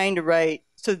are trying to write.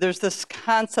 So there's this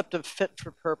concept of fit for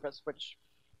purpose, which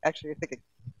actually I think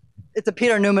it's a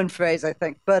Peter Newman phrase, I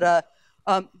think. But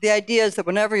the idea is that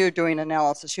whenever you're doing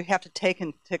analysis, you have to take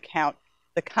into account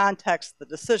the context, the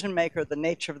decision maker, the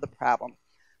nature of the problem.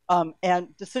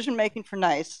 And decision making for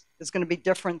NICE is going to be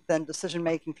different than decision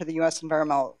making for the U.S.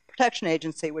 Environmental Protection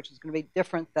Agency, which is going to be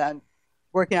different than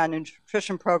working on a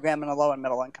nutrition program in a low and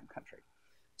middle income country.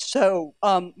 So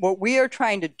what we are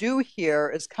trying to do here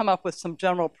is come up with some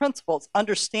general principles,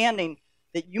 understanding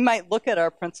that you might look at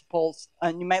our principles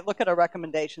and you might look at our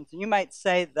recommendations and you might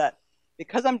say that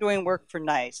because I'm doing work for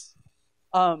NICE,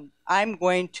 I'm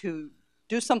going to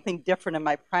do something different in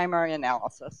my primary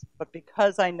analysis, but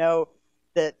because I know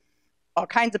that all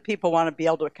kinds of people want to be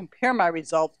able to compare my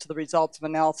results to the results of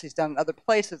analyses done in other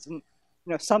places, and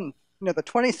the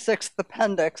 26th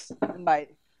appendix in my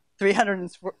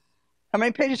 300 how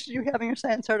many pages do you have in your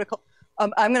science article?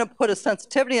 I'm going to put a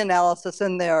sensitivity analysis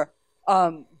in there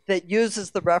that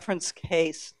uses the reference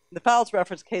case, the FOWLS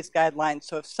reference case guidelines.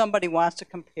 So if somebody wants to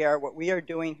compare what we are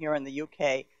doing here in the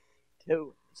UK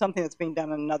to something that's being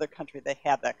done in another country, they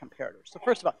have that comparator. So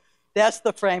first of all, that's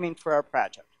the framing for our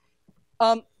project.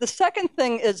 The second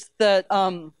thing is that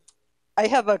I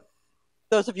have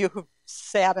those of you who've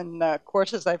sat in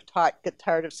courses I've taught get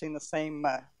tired of seeing the same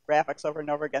graphics over and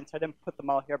over again, so I didn't put them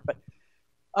all here. But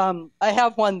I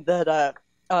have one that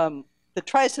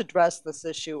tries to address this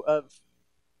issue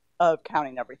of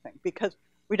counting everything, because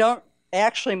we don't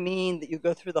actually mean that you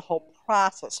go through the whole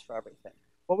process for everything.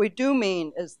 What we do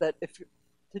mean is that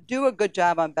to do a good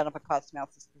job on benefit cost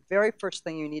analysis, the very first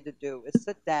thing you need to do is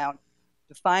sit down,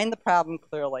 define the problem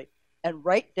clearly, and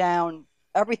write down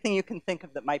everything you can think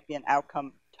of that might be an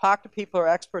outcome. Talk to people who are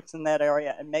experts in that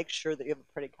area and make sure that you have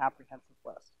a pretty comprehensive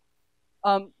list.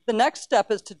 The next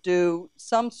step is to do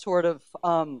some sort of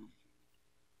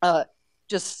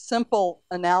just simple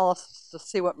analysis to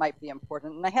see what might be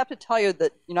important. And I have to tell you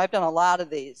that I've done a lot of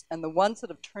these, and the ones that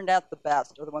have turned out the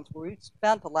best are the ones where we've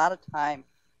spent a lot of time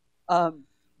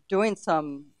doing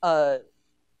some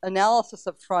analysis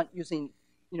up front using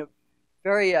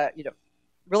very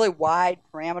really wide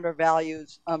parameter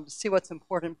values to see what's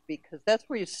important, because that's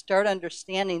where you start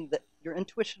understanding that your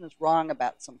intuition is wrong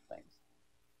about some things.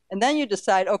 And then you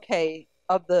decide, okay,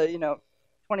 of the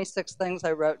 26 things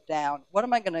I wrote down, what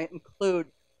am I going to include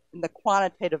in the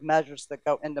quantitative measures that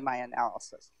go into my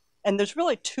analysis? And there's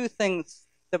really two things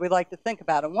that we like to think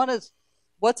about. And one is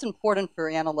what's important for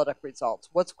analytic results.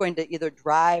 What's going to either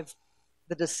drive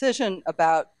the decision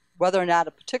about whether or not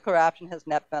a particular option has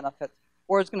net benefits,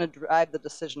 or is going to drive the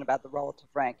decision about the relative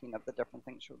ranking of the different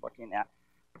things you're looking at.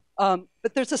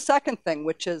 But there's a second thing,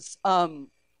 which is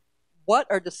what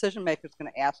are decision makers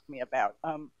going to ask me about?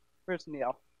 Where's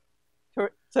Neil?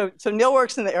 So Neil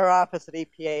works in the air office at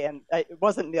EPA, and it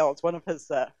wasn't Neil, it's one of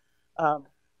his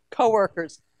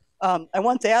coworkers. I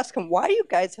once asked him, why do you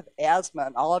guys have asthma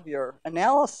in all of your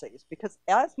analyses? Because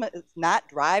asthma is not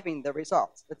driving the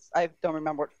results. I don't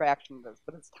remember what fraction it is,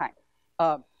 but it's tiny.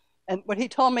 And what he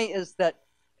told me is that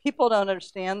people don't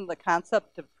understand the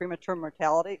concept of premature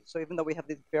mortality. So even though we have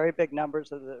these very big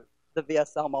numbers of the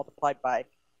VSL multiplied by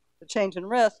the change in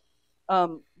risk,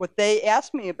 what they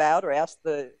ask me about, or ask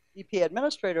the EPA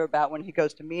administrator about when he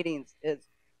goes to meetings, is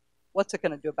what's it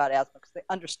going to do about asthma? Because they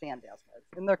understand asthma.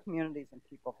 It's in their communities and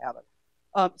people have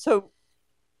it. So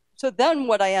then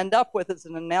what I end up with is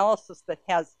an analysis that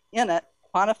has in it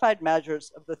quantified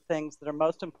measures of the things that are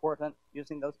most important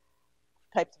using those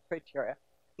types of criteria,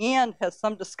 and has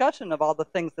some discussion of all the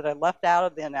things that I left out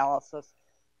of the analysis,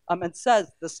 and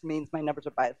says this means my numbers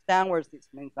are biased downwards, these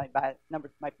means my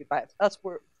numbers might be biased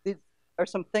upwards. These are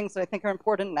some things that I think are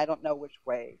important, and I don't know which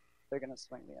way they're going to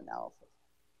swing the analysis.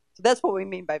 So that's what we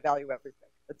mean by value everything.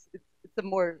 It's a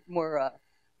more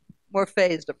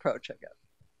phased approach, I guess.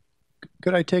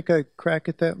 Could I take a crack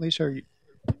at that, Lisa? Are you...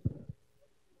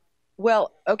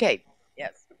 Well, okay.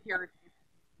 Yes. Here.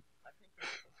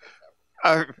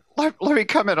 Let me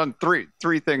comment on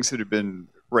three things that have been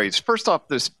raised. First off,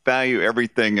 this value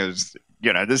everything is,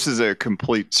 this is a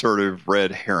complete sort of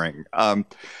red herring.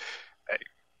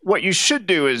 What you should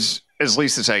do is, as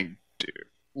Lisa's saying,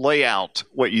 lay out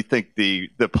what you think the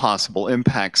possible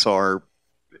impacts are.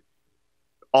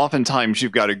 Oftentimes,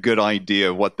 you've got a good idea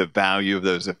of what the value of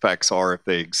those effects are if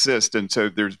they exist. And so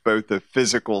there's both the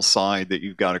physical side that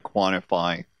you've got to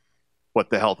quantify what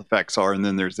the health effects are, and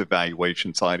then there's the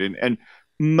valuation side. And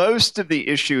most of the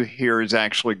issue here is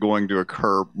actually going to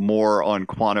occur more on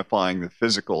quantifying the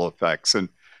physical effects. And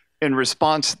in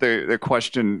response to the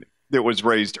question that was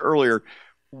raised earlier,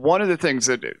 one of the things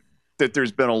that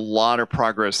there's been a lot of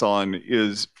progress on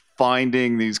is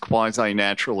finding these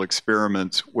quasi-natural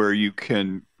experiments where you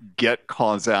can get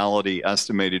causality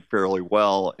estimated fairly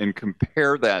well and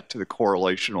compare that to the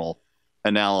correlational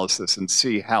analysis and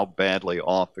see how badly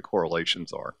off the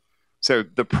correlations are. So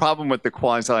the problem with the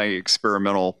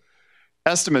quasi-experimental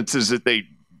estimates is that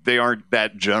they aren't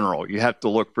that general. You have to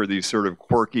look for these sort of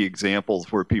quirky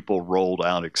examples where people rolled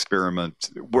out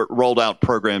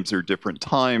programs at different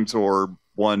times, or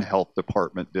one health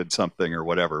department did something or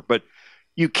whatever. But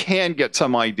you can get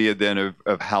some idea then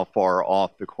of how far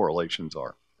off the correlations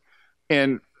are.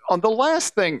 And on the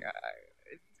last thing,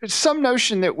 there's some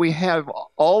notion that we have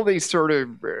all these sort of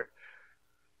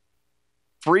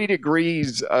free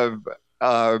degrees of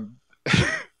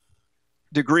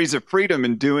freedom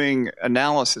in doing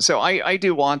analysis. So I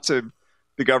do lots of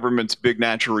the government's big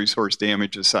natural resource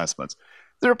damage assessments.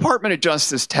 The Department of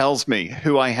Justice tells me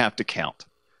who I have to count.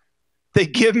 They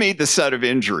give me the set of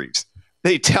injuries.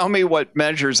 They tell me what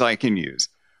measures I can use.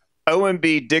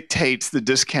 OMB dictates the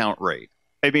discount rate.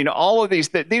 I mean, all of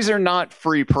these are not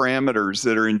free parameters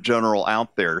that are in general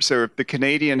out there. So if the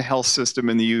Canadian health system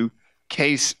and the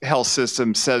UK health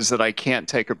system says that I can't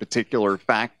take a particular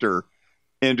factor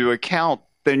into account,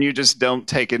 then you just don't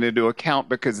take it into account,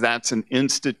 because that's an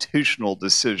institutional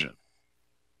decision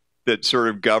that sort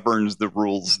of governs the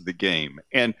rules of the game.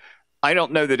 And I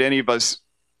don't know that any of us,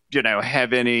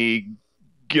 have any,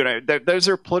 those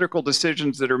are political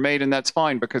decisions that are made, and that's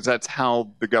fine, because that's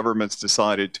how the government's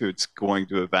decided it's going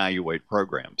to evaluate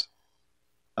programs.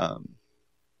 Could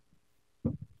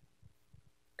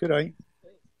I?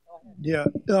 Yeah.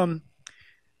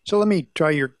 So let me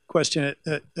try your question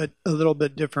a little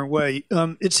bit different way.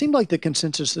 It seemed like the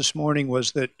consensus this morning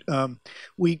was that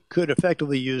we could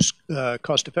effectively use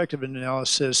cost-effective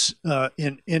analysis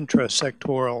in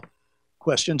intra-sectoral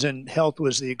questions, and health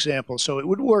was the example. So it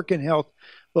would work in health,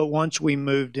 but once we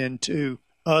moved into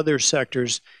other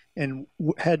sectors and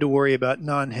had to worry about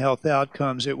non-health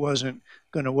outcomes, it wasn't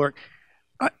going to work.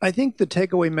 I think the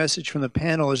takeaway message from the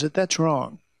panel is that that's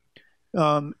wrong.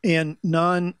 And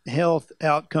non-health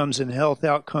outcomes and health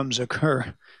outcomes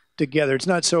occur together. It's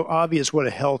not so obvious what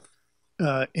a health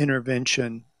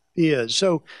intervention is.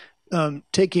 So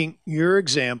taking your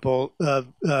example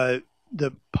of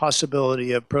the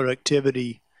possibility of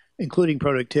productivity, including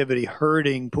productivity,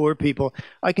 hurting poor people,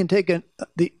 I can take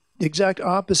the exact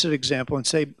opposite example and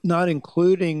say not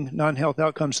including non-health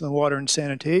outcomes in the water and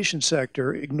sanitation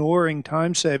sector, ignoring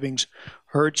time savings,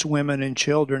 hurts women and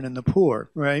children and the poor,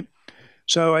 right?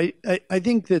 So I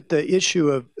think that the issue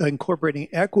of incorporating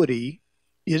equity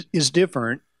is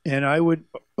different, and I would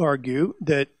argue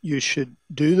that you should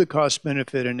do the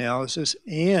cost-benefit analysis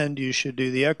and you should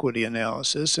do the equity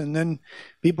analysis, and then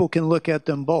people can look at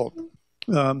them both.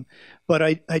 But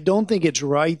I don't think it's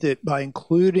right that by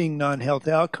including non-health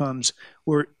outcomes,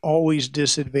 we're always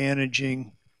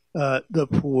disadvantaging the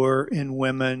poor and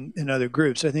women and other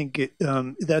groups. I think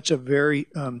that's a very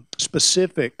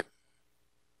specific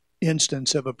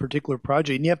instance of a particular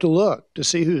project, and you have to look to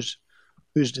see who's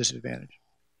disadvantaged.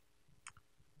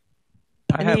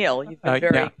 Neil, you've been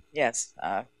very, yeah. yes.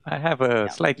 I have a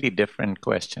slightly different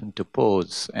question to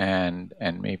pose, and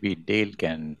maybe Dale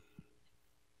can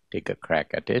take a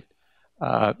crack at it.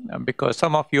 Because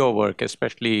some of your work,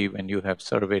 especially when you have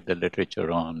surveyed the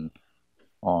literature on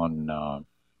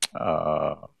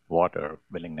water,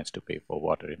 willingness to pay for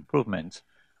water improvements,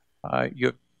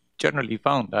 you've generally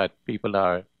found that people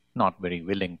are not very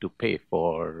willing to pay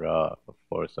for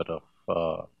sort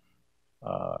of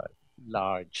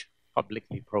large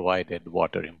publicly provided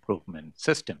water improvement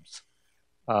systems.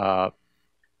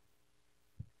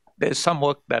 There's some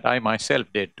work that I myself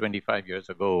did 25 years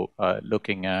ago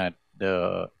looking at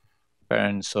the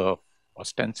parents of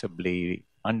ostensibly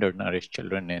undernourished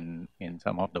children in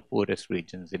some of the poorest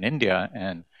regions in India.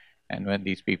 And when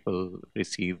these people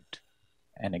received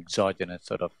an exogenous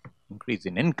sort of increase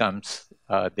in incomes,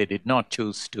 they did not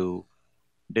choose to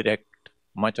direct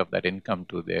much of that income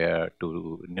to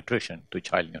nutrition, to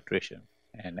child nutrition.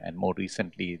 And more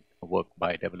recently, work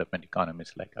by development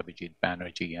economists like Abhijit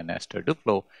Banerjee and Esther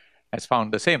Duflo has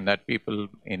found the same, that people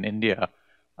in India,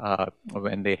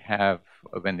 when they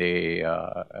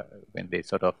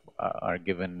sort of are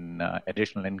given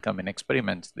additional income in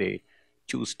experiments, they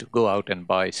choose to go out and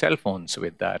buy cell phones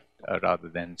with that rather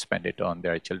than spend it on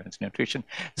their children's nutrition.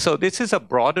 So this is a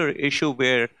broader issue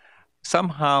where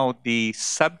somehow the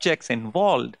subjects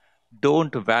involved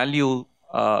don't value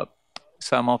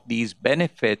some of these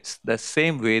benefits the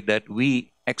same way that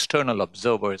we external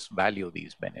observers value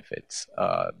these benefits,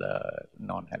 the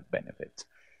non-health benefits.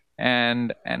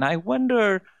 And I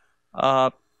wonder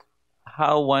how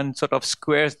one sort of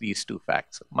squares these two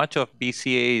facts. Much of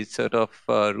BCA is sort of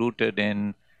rooted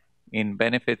in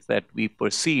benefits that we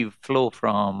perceive flow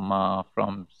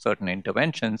from certain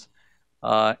interventions,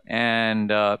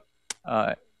 and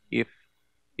if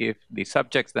the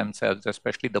subjects themselves,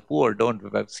 especially the poor,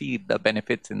 don't see the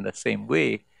benefits in the same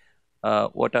way,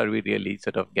 what are we really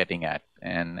sort of getting at?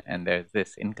 And there's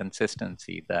this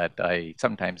inconsistency that I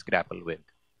sometimes grapple with.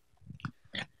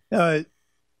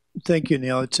 Thank you,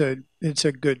 Neil. It's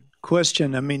a good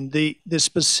question. I mean, the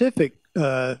specific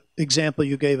example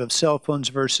you gave of cell phones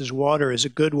versus water is a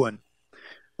good one,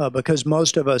 because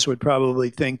most of us would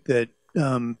probably think that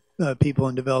people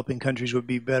in developing countries would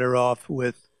be better off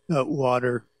with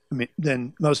water. I mean,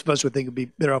 then most of us would think it'd be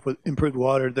better off with improved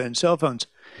water than cell phones.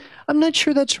 I'm not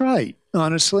sure that's right,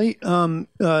 honestly.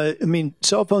 I mean,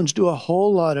 cell phones do a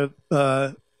whole lot of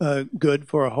good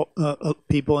for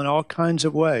people in all kinds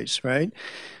of ways, right?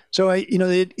 So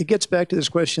it gets back to this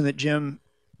question that Jim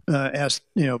asked,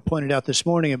 pointed out this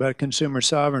morning about consumer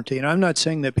sovereignty. And I'm not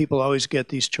saying that people always get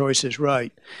these choices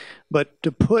right, but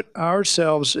to put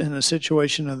ourselves in the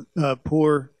situation of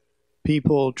poor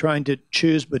people trying to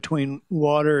choose between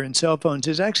water and cell phones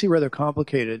is actually rather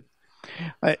complicated.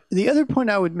 The other point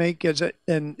I would make is that,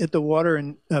 and at the water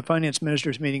and finance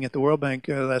ministers meeting at the World Bank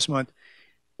last month,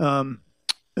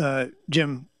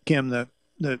 Jim Kim, the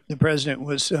president,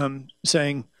 was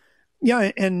saying,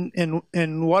 yeah,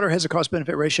 and water has a cost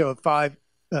benefit ratio of 5,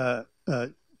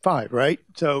 right?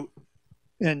 So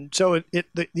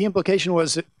the implication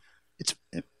was that it's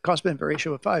a cost benefit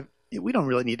ratio of 5. We don't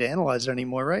really need to analyze it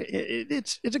anymore, right?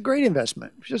 It's a great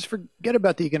investment. Just forget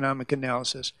about the economic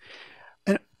analysis.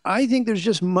 And I think there's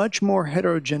just much more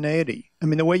heterogeneity. I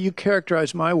mean, the way you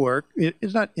characterize my work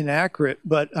is not inaccurate,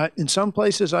 but in some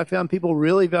places I found people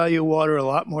really value water a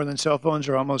lot more than cell phones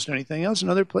or almost anything else. In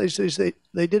other places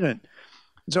they didn't.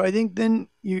 So I think then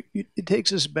it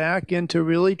takes us back into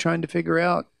really trying to figure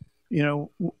out,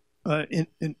 in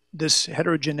this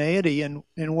heterogeneity and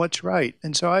what's right.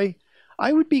 And so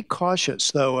I would be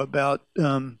cautious, though, about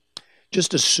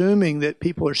just assuming that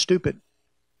people are stupid,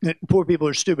 that poor people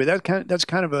are stupid. That's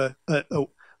kind of a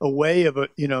way of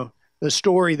a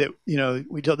story that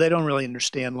we tell. They don't really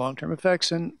understand long-term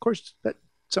effects, and of course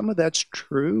some of that's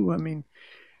true. I mean,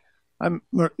 I've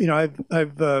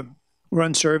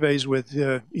run surveys with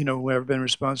where I've been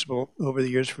responsible over the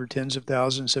years for tens of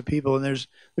thousands of people, and there's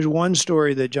one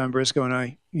story that John Briscoe and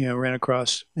I ran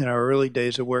across in our early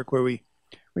days of work where we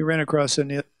ran across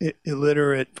an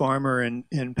illiterate farmer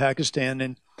in Pakistan,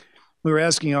 and we were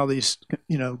asking all these,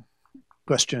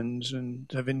 questions, and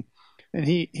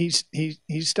he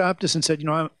stopped us and said,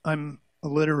 I'm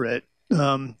illiterate.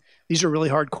 These are really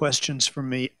hard questions for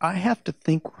me. I have to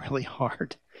think really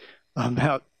hard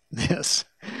about this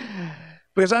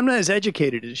because I'm not as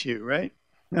educated as you, right?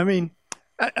 I mean,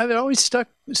 it always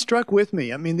struck with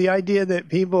me. I mean, the idea that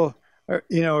people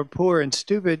are poor and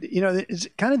stupid, it's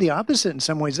kind of the opposite in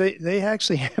some ways. They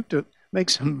actually have to make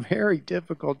some very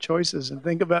difficult choices and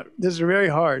think about this is very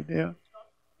hard. Yeah.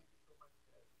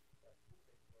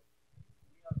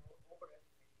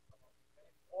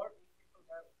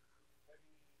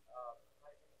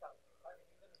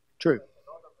 True.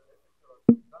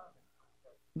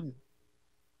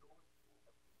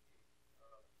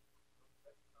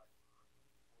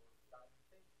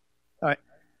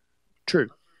 True.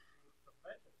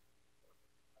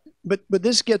 But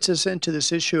this gets us into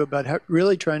this issue about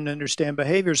really trying to understand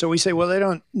behavior. So we say,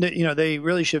 well, they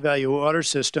really should value water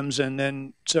systems, and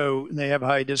then so they have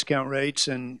high discount rates,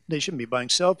 and they shouldn't be buying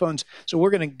cell phones. So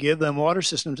we're going to give them water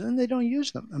systems, and they don't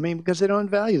use them. I mean, because they don't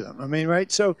value them. I mean, right?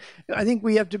 So I think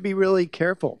we have to be really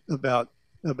careful about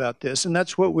this, and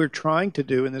that's what we're trying to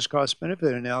do in this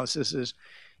cost-benefit analysis is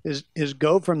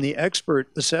go from the expert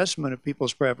assessment of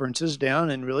people's preferences down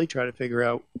and really try to figure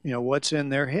out, what's in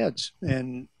their heads.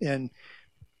 And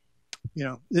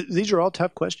these are all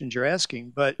tough questions you're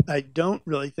asking, but I don't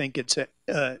really think it's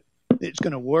going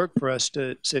to work for us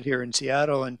to sit here in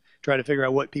Seattle and try to figure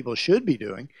out what people should be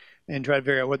doing and try to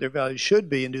figure out what their values should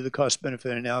be and do the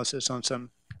cost-benefit analysis on some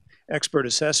expert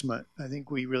assessment. I think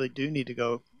we really do need to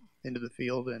go into the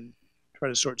field and try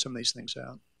to sort some of these things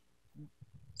out.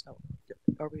 So,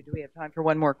 do we have time for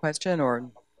one more question,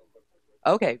 or?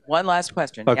 Okay, one last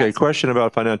question. Okay, yes. Question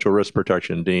about financial risk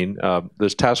protection, Dean.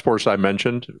 This task force I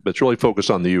mentioned, that's really focused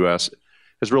on the U.S.,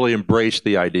 has really embraced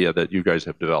the idea that you guys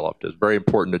have developed. It's a very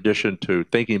important addition to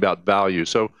thinking about value.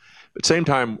 So at the same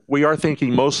time, we are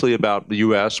thinking mostly about the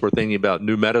U.S. We're thinking about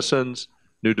new medicines,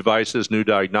 new devices, new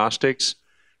diagnostics.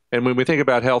 And when we think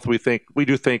about health, we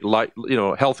do think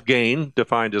health gain,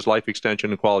 defined as life extension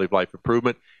and quality of life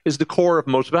improvement, is the core of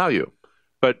most value.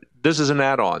 But this is an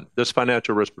add-on, this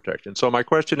financial risk protection. So my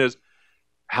question is,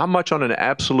 how much on an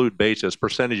absolute basis,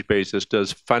 percentage basis,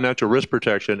 does financial risk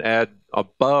protection add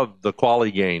above the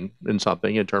quality gain in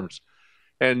something in terms?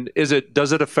 And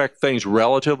does it affect things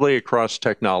relatively across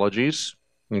technologies?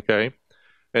 Okay.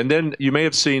 And then you may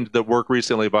have seen the work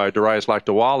recently by Darius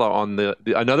Lakdawala on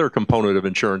another component of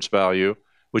insurance value,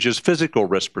 which is physical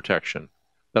risk protection,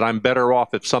 that I'm better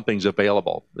off if something's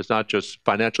available. It's not just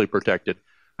financially protected.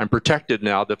 I'm protected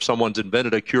now that if someone's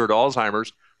invented a cure to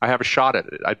Alzheimer's, I have a shot at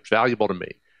it. It's valuable to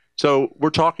me. So we're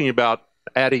talking about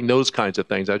adding those kinds of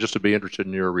things. I just would be interested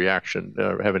in your reaction,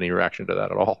 have any reaction to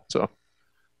that at all. So,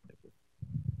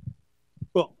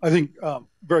 well, I think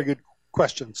very good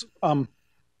questions.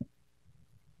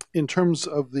 In terms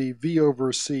of the V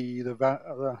over C,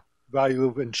 the value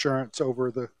of insurance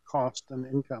over the cost and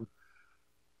income,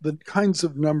 the kinds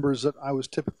of numbers that I was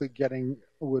typically getting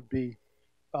would be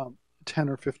 10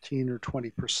 or 15 or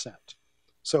 20%.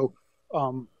 So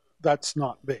that's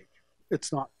not big.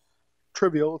 It's not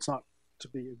trivial. It's not to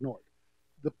be ignored.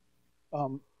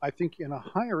 I think in a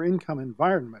higher income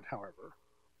environment, however,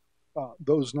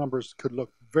 those numbers could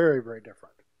look very, very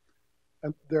different.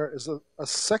 And there is a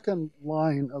second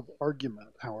line of argument,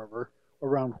 however,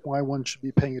 around why one should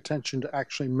be paying attention to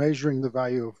actually measuring the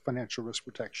value of financial risk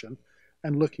protection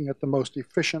and looking at the most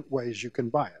efficient ways you can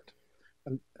buy it.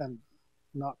 And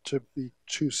not to be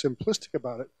too simplistic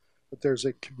about it, but there's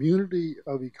a community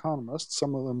of economists,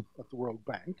 some of them at the World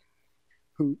Bank,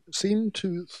 who seem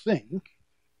to think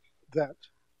that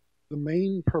the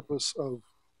main purpose of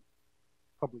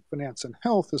public finance and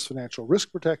health is financial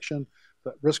risk protection,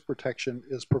 that risk protection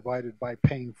is provided by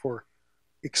paying for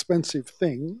expensive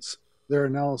things. Their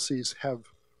analyses have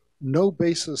no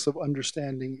basis of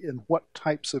understanding in what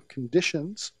types of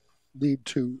conditions lead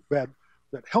to bad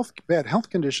health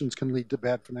conditions can lead to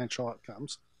bad financial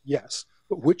outcomes, yes,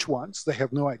 but which ones? They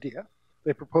have no idea.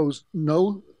 They propose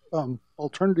no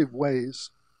alternative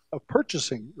ways of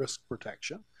purchasing risk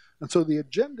protection. And so the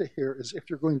agenda here is, if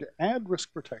you're going to add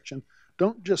risk protection,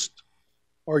 don't just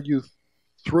argue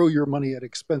throw your money at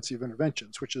expensive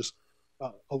interventions, which is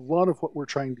a lot of what we're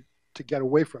trying to get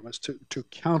away from, is to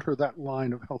counter that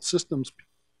line of health systems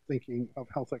thinking, of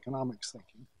health economics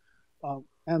thinking.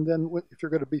 And then if you're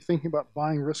going to be thinking about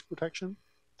buying risk protection,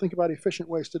 think about efficient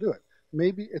ways to do it.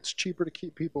 Maybe it's cheaper to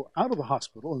keep people out of the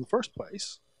hospital in the first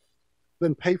place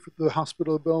than pay for the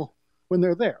hospital bill when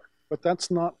they're there. But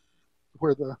that's not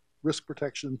where the risk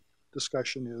protection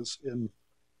discussion is in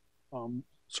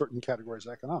certain categories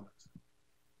of economics.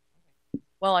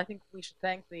 Well, I think we should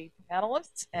thank the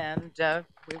panelists, and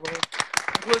we will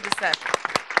conclude the session.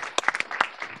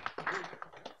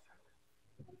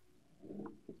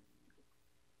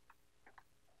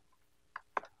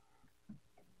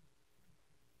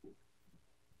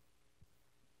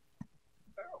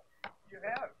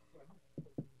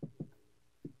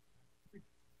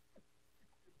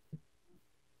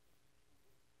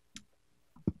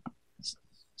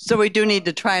 So we do need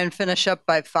to try and finish up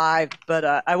by 5, but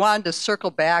I wanted to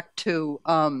circle back to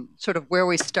sort of where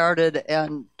we started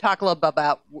and talk a little bit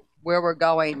about where we're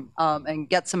going and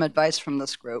get some advice from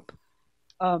this group.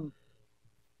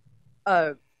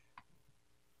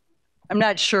 I'm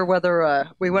not sure whether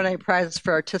we win any prizes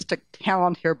for artistic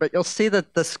talent here, but you'll see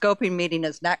that the scoping meeting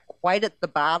is not quite at the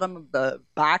bottom of the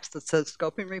box that says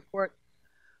scoping report.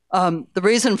 The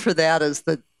reason for that is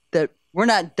that we're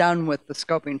not done with the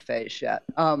scoping phase yet.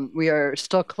 We are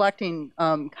still collecting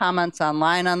comments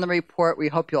online on the report. We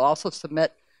hope you'll also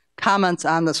submit comments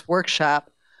on this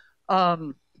workshop.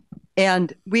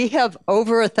 And we have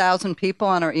over 1,000 people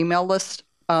on our email list,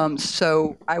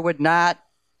 so I would not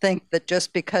think that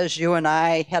just because you and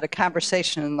I had a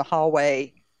conversation in the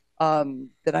hallway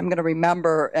that I'm going to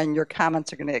remember and your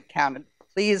comments are going to get counted.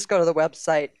 Please go to the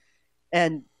website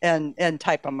and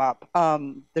type them up.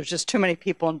 There's just too many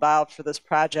people involved for this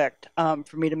project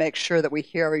for me to make sure that we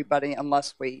hear everybody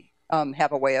unless we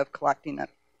have a way of collecting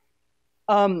it.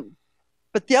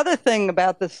 But the other thing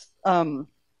about this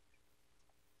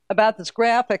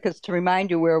graphic is to remind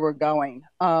you where we're going.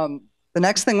 The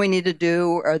next thing we need to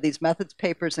do are these methods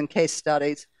papers and case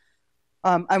studies.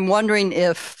 I'm wondering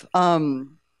if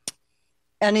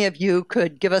any of you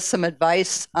could give us some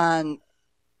advice on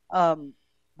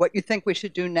what you think we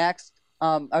should do next.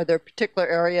 Are there particular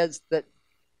areas that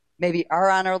maybe are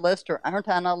on our list or aren't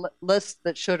on our list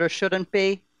that should or shouldn't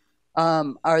be?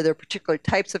 Are there particular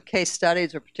types of case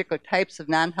studies or particular types of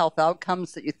non-health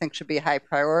outcomes that you think should be high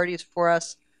priorities for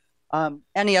us?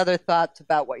 Any other thoughts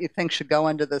about what you think should go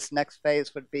into this next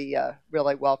phase would be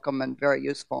really welcome and very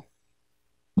useful.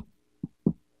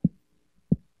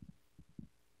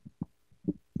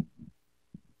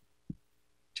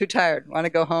 Too tired? Want to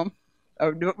go home?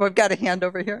 Oh, we've got a hand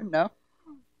over here. No?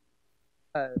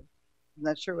 I'm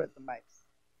not sure what the mics.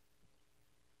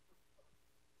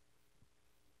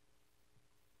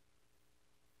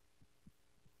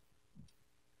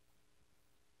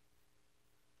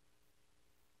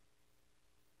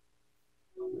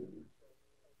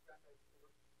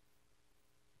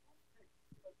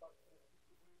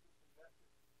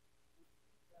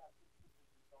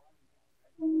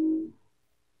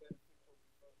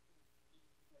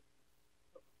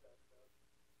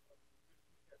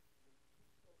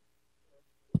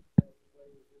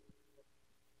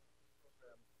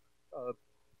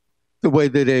 The way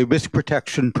that a risk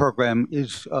protection program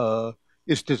is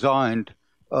designed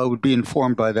would be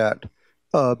informed by that.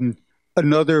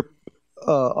 Another,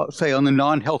 say on the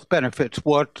non-health benefits,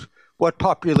 what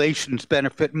populations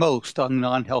benefit most on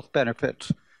non-health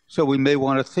benefits? So we may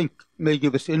want to think, may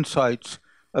give us insights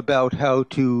about how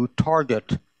to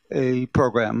target a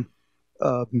program.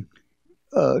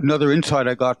 Another insight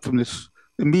I got from the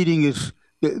meeting is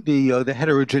the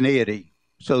heterogeneity,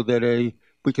 so that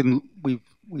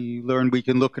we learned we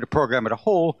can look at a program as a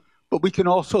whole, but we can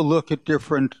also look at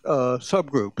different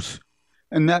subgroups.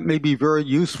 And that may be very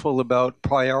useful about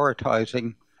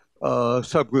prioritizing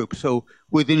subgroups. So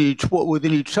within each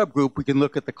subgroup, we can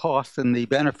look at the costs and the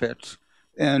benefits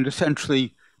and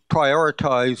essentially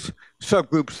prioritize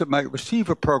subgroups that might receive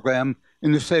a program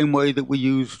in the same way that we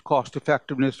use cost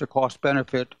effectiveness or cost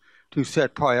benefit to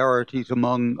set priorities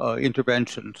among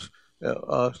interventions.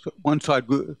 One side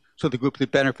group, so the group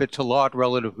that benefits a lot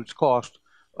relative to its cost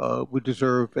would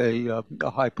deserve a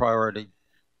high priority.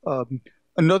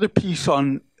 Another piece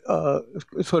on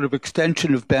sort of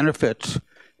extension of benefits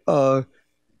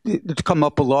that's come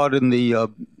up a lot in the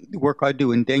work I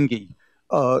do in dengue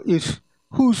is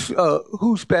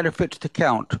whose benefits to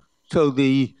count. So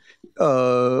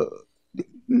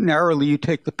narrowly you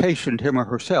take the patient, him or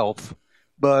herself,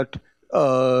 but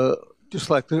just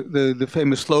like the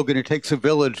famous slogan, it takes a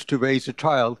village to raise a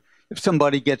child. If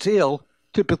somebody gets ill,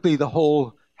 typically the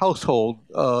whole household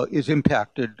is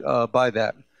impacted by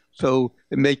that. So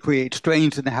it may create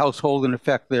strains in the household and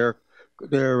affect their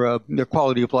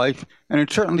quality of life. And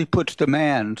it certainly puts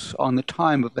demands on the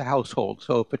time of the household.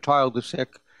 So if a child is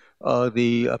sick,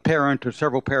 the parent or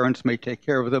several parents may take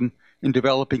care of them. In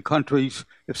developing countries,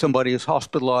 if somebody is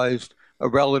hospitalized, a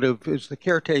relative is the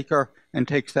caretaker and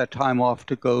takes that time off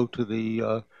to go to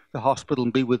the hospital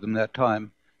and be with them that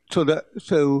time. So that's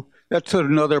sort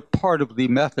of another part of the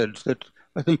methods that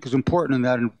I think is important in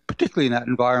that, and particularly in that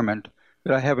environment,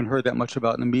 that I haven't heard that much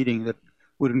about in the meeting that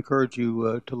would encourage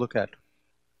you to look at.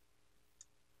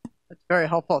 That's very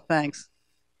helpful. Thanks.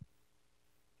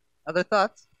 Other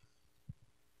thoughts?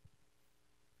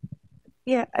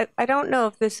 Yeah, I don't know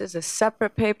if this is a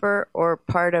separate paper or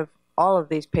part of all of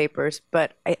these papers,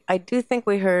 but I do think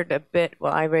we heard a bit,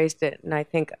 well, I raised it, and I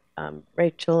think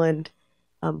Rachel and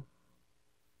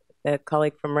the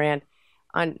colleague from RAND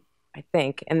on, I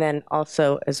think, and then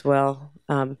also as well,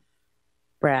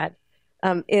 Brad,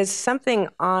 is something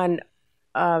on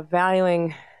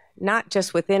valuing not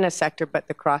just within a sector, but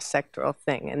the cross-sectoral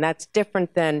thing. And that's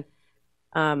different than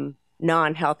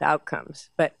non-health outcomes.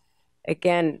 But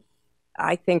again,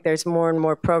 I think there's more and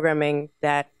more programming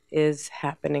that is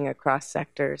happening across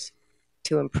sectors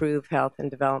to improve health and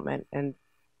development. And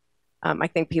I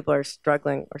think people are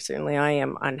struggling, or certainly I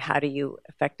am, on how do you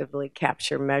effectively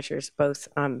capture measures, both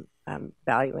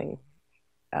valuing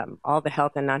all the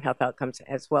health and non-health outcomes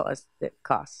as well as the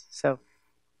costs. So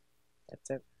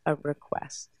that's a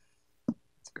request.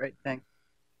 That's great. Thanks.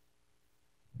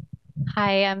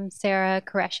 Hi, I'm Sarah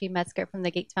Qureshi-Metzger from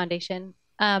the Gates Foundation.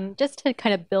 Just to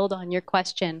kind of build on your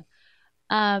question,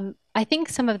 I think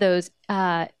some of those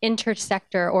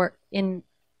intersector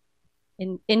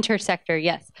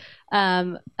yes,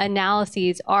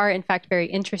 analyses are in fact very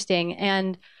interesting.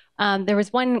 And there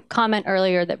was one comment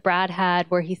earlier that Brad had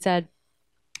where he said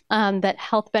that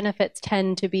health benefits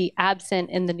tend to be absent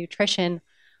in the nutrition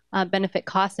benefit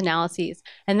cost analyses.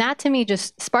 And that to me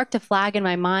just sparked a flag in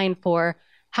my mind for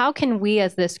how can we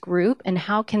as this group and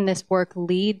how can this work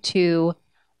lead to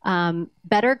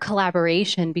better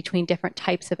collaboration between different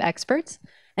types of experts.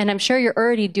 And I'm sure you're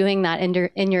already doing that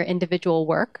in your individual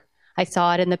work. I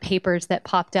saw it in the papers that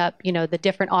popped up, you know, the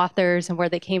different authors and where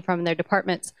they came from in their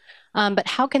departments. But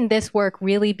how can this work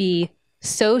really be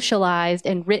socialized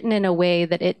and written in a way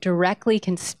that it directly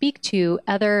can speak to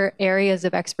other areas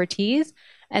of expertise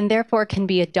and therefore can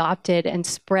be adopted and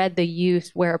spread the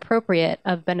use where appropriate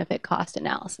of benefit cost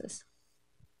analysis?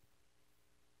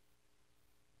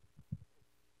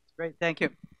 Great, thank you.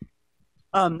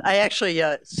 I actually,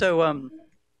 there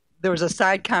was a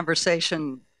side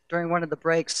conversation during one of the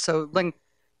breaks. So Lynn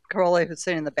Caroli, who's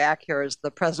sitting in the back here, is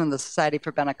the president of the Society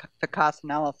for Benefit Cost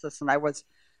Analysis, and I was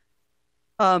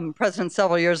president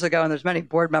several years ago, and there's many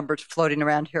board members floating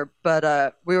around here,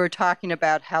 but we were talking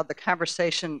about how the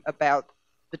conversation about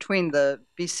between the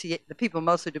BCA, the people who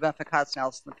mostly do benefit cost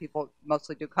analysis and the people who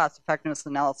mostly do cost effectiveness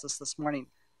analysis this morning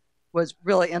was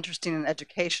really interesting and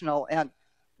educational. And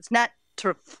it's not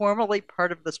sort of formally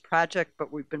part of this project,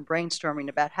 but we've been brainstorming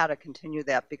about how to continue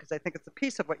that because I think it's a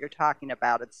piece of what you're talking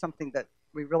about. It's something that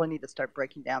we really need to start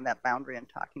breaking down that boundary and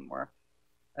talking more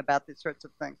about these sorts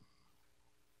of things.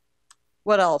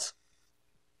 What else?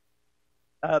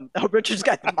 Oh, Richard's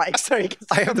got the mic. Sorry,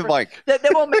 I have the mic. Then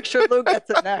we'll make sure Lou gets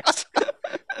it next.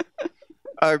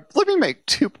 Let me make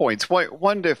 2 points.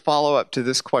 One to follow up to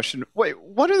this question.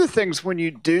 One of the things when you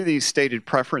do these stated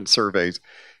preference surveys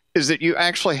is that you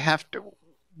actually have to,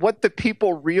 what the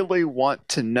people really want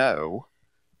to know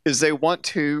is they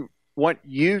want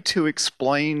you to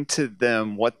explain to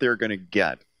them what they're going to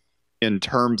get in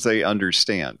terms they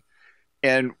understand.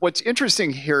 And what's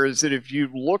interesting here is that if you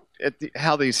look at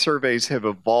how these surveys have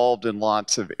evolved in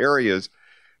lots of areas,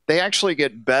 they actually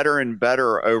get better and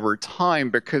better over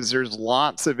time because there's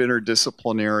lots of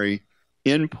interdisciplinary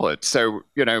input. So,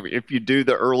 you know, if you do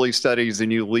the early studies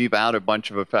and you leave out a bunch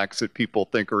of effects that people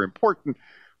think are important,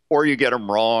 or you get them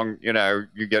wrong, you know,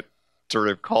 you get sort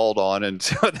of called on, and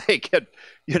so they get,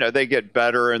 you know, they get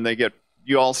better, and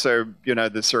you also, you know,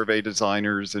 the survey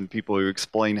designers and people who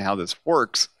explain how this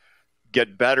works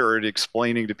get better at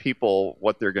explaining to people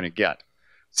what they're going to get.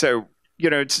 So, you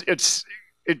know,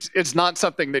 it's not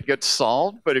something that gets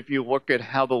solved, but if you look at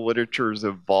how the literature's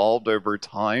evolved over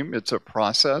time, it's a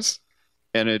process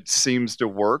and it seems to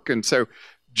work. And so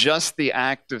just the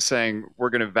act of saying, we're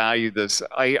going to value this,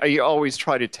 I always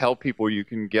try to tell people you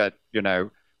can get, you know,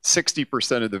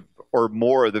 60% of or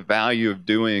more of the value of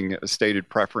doing a stated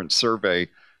preference survey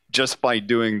just by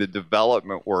doing the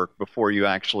development work before you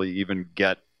actually even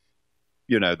get,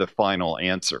 you know, the final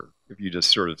answer. If you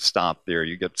just sort of stop there,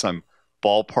 you get some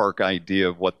ballpark idea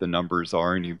of what the numbers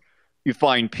are, and you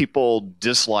find people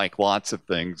dislike lots of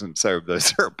things, and so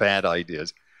those are bad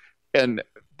ideas. And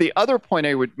the other point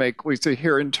I would make, Lisa,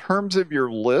 here, in terms of your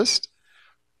list,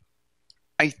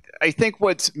 I think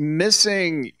what's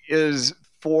missing is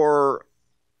for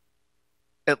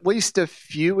at least a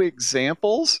few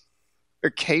examples or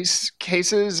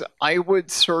cases, I would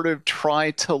sort of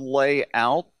try to lay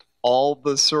out all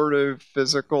the sort of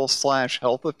physical /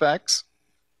 health effects.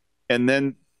 And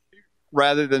then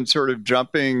rather than sort of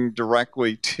jumping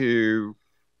directly to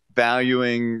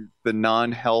valuing the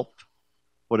non-health,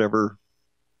 whatever.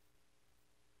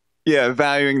 Yeah,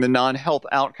 valuing the non-health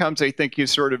outcomes, I think you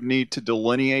sort of need to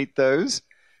delineate those.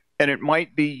 And it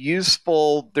might be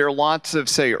useful. There are lots of,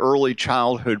 say, early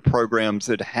childhood programs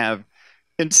that have,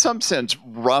 in some sense,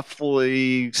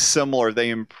 roughly similar. They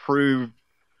improve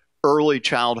early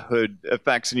childhood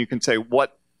effects, and you can say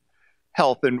what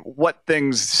health and what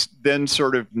things then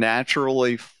sort of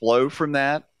naturally flow from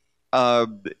that.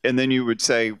 And then you would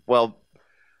say, well,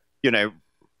 you know,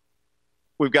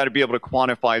 we've got to be able to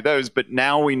quantify those, but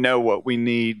now we know what we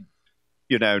need,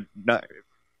 you know,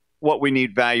 what we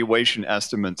need valuation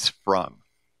estimates from.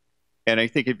 And I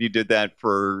think if you did that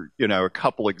for, a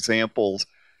couple examples,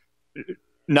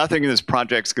 nothing in this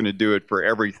project's going to do it for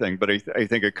everything, but I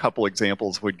think a couple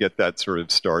examples would get that sort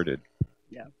of started.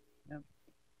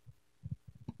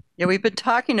 Yeah, we've been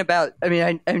talking about,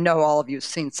 I know all of you have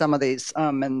seen some of these,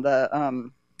 and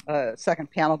the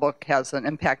second panel book has an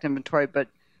impact inventory, but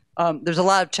there's a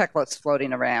lot of checklists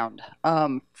floating around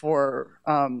for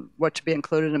what should be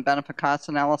included in benefit cost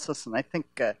analysis, and I think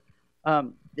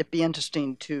it'd be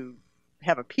interesting to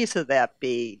have a piece of that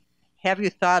be, have you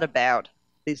thought about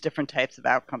these different types of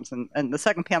outcomes? And the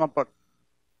second panel book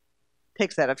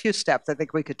takes that a few steps. I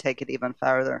think we could take it even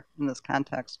farther in this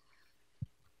context.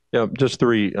 Yeah, just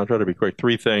three. I'll try to be quick.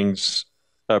 Three things: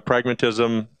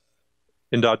 pragmatism,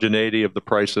 endogeneity of the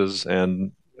prices,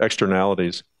 and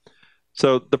externalities.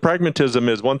 So the pragmatism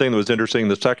is one thing that was interesting in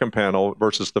the second panel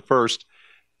versus the first,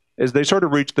 is they sort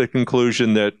of reached the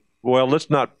conclusion that, well,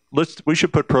 we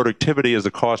should put productivity as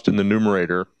a cost in the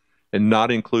numerator and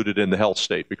not include it in the health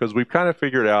state, because we've kind of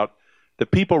figured out that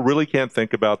people really can't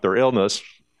think about their illness,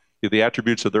 the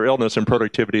attributes of their illness and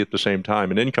productivity at the same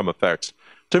time, and income effects.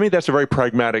 To me, that's a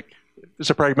pragmatic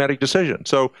decision.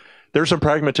 So there's some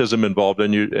pragmatism involved,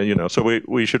 so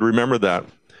we should remember that.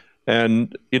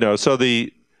 And, so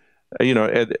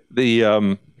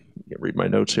read my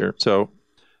notes here. So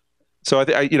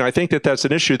I think that's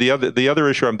an issue. The other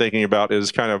issue I'm thinking about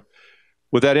is kind of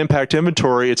with that impact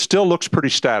inventory, it still looks pretty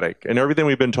static, and everything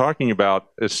we've been talking about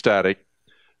is static.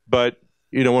 But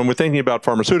when we're thinking about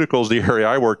pharmaceuticals, the area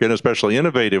I work in, especially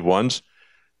innovative ones,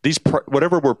 like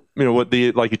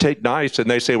you take NICE and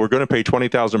they say we're going to pay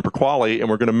 $20,000 per quality and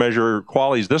we're going to measure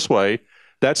qualities this way,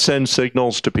 that sends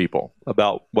signals to people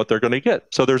about what they're going to get.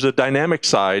 So there's a dynamic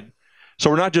side. So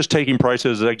we're not just taking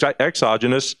prices as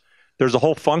exogenous. There's a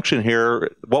whole function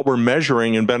here. What we're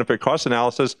measuring in benefit cost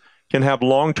analysis can have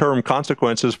long-term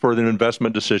consequences for the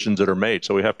investment decisions that are made.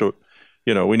 So we have to,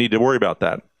 we need to worry about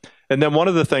that. And then one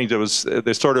of the things that was,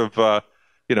 they sort of,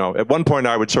 at one point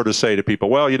I would sort of say to people,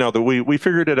 well, we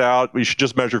figured it out. We should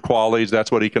just measure qualities.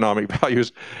 That's what economic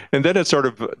values. And then I sort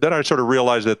of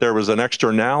realized that there was an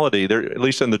externality there, at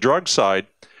least in the drug side,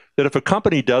 that if a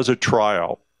company does a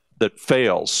trial that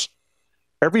fails,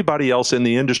 everybody else in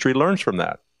the industry learns from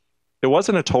that. It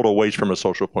wasn't a total waste from a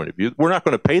social point of view. We're not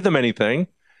going to pay them anything.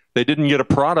 They didn't get a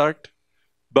product.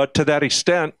 But to that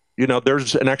extent,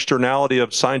 there's an externality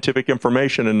of scientific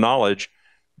information and knowledge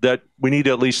that we need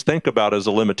to at least think about as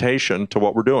a limitation to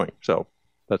what we're doing. So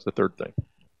that's the third thing.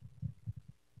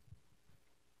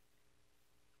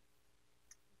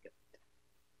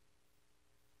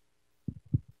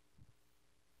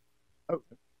 Oh,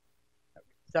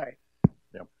 sorry.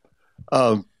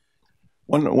 Yeah.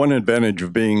 One advantage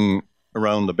of being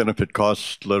around the benefit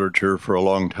cost literature for a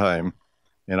long time,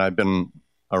 and I've been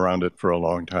around it for a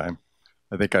long time.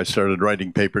 I think I started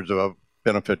writing papers about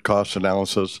benefit cost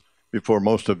analysis before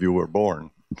most of you were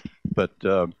born. But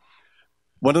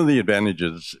one of the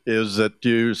advantages is that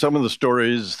some of the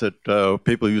stories that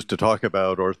people used to talk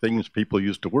about or things people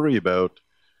used to worry about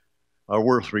are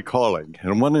worth recalling.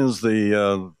 And one is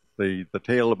the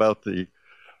tale about the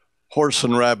horse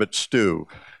and rabbit stew.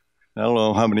 I don't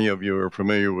know how many of you are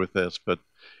familiar with this, but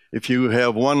if you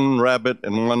have one rabbit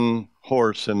and one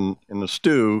horse in the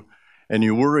stew, and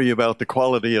you worry about the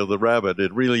quality of the rabbit,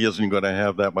 it really isn't going to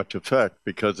have that much effect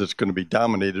because it's going to be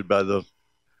dominated by the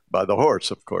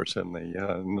horse, of course, in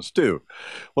the stew.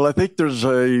 Well, I think there's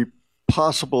a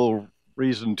possible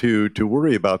reason to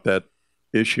worry about that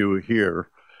issue here,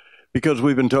 because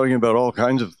we've been talking about all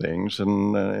kinds of things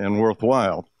and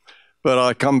worthwhile. But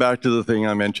I come back to the thing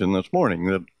I mentioned this morning,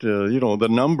 that the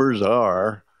numbers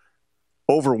are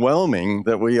overwhelming,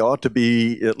 that we ought to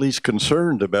be at least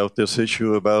concerned about this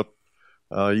issue about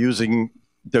using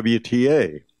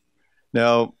WTA.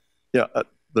 Now,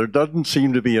 there doesn't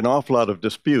seem to be an awful lot of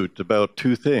dispute about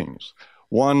two things.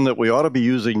 One, that we ought to be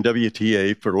using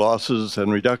WTA for losses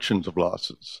and reductions of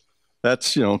losses.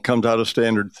 That's, comes out of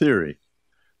standard theory.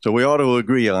 So we ought to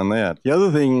agree on that. The other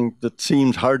thing that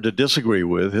seems hard to disagree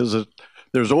with is that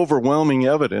there's overwhelming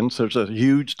evidence there's a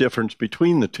huge difference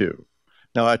between the two.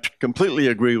 Now, I completely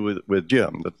agree with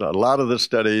Jim that a lot of the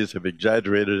studies have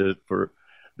exaggerated it for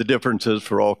the differences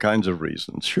for all kinds of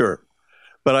reasons, sure.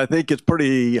 But I think it's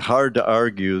pretty hard to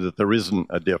argue that there isn't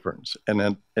a difference,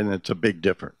 and it's a big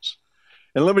difference.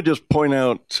 And let me just point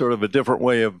out sort of a different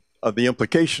way of the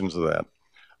implications of that.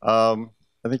 I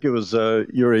think it was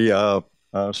Yuri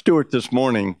Stewart this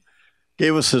morning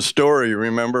gave us a story,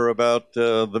 remember, about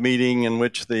the meeting in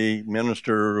which the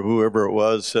minister or whoever it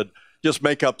was said, just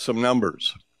make up some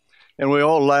numbers. And we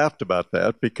all laughed about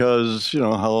that because,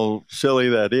 how silly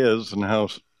that is and how,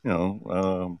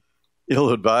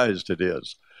 ill-advised it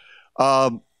is.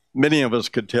 Many of us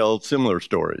could tell similar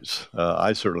stories.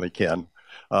 I certainly can,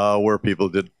 where people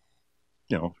did,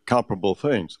 comparable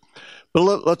things. But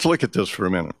let's look at this for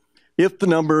a minute. If the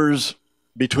numbers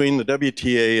between the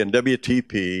WTA and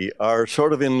WTP are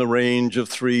sort of in the range of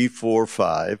 3, 4,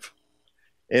 5,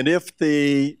 and if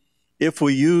we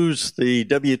use the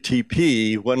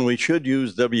WTP when we should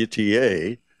use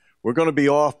WTA, we're going to be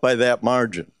off by that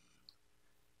margin.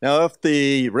 Now, if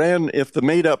the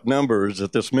made-up numbers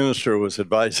that this minister was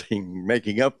advising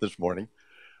making up this morning,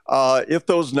 if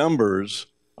those numbers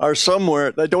are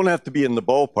somewhere, they don't have to be in the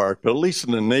ballpark, but at least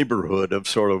in the neighborhood of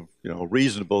sort of,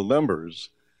 reasonable numbers,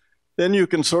 then you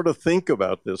can sort of think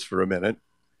about this for a minute.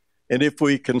 And if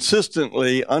we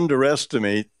consistently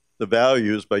underestimate the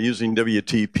values by using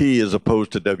WTP as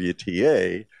opposed to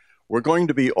WTA, we're going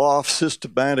to be off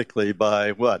systematically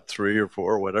by, 3 or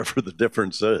 4, whatever the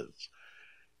difference is.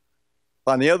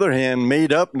 On the other hand,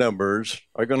 made-up numbers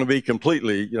are going to be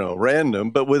completely, random,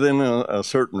 but within a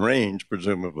certain range,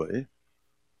 presumably.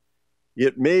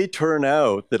 It may turn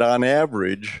out that on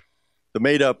average, the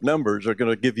made-up numbers are going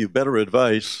to give you better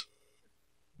advice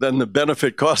than the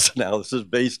benefit-cost analysis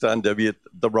based on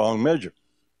the wrong measure.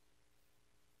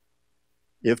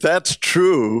 If that's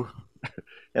true,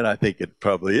 and I think it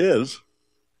probably is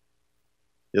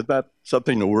that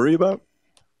something to worry about?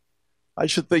 I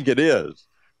should think it is.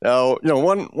 Now,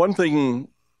 one thing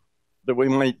that we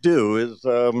might do is,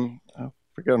 I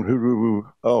forget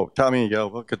Tommy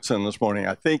Wilkinson this morning,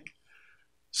 I think,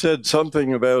 said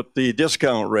something about the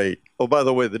discount rate. Oh, by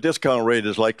the way, the discount rate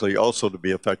is likely also to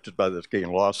be affected by this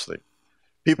gain-loss thing.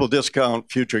 People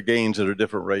discount future gains at a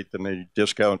different rate than they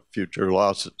discount future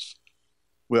losses.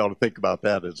 We ought to think about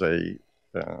that as a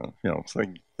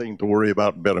thing to worry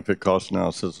about in benefit cost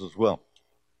analysis as well.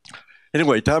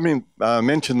 Anyway, Tommy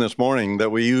mentioned this morning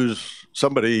that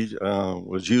somebody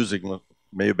was using,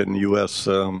 may have been U.S.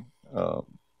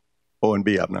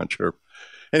 O&B, I'm not sure.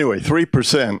 Anyway,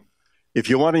 3%. If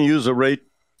you want to use a rate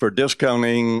for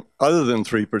discounting other than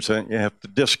 3%,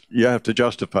 you have to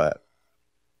justify it.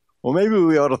 Well, maybe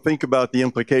we ought to think about the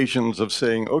implications of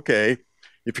saying, okay,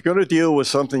 if you're going to deal with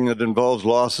something that involves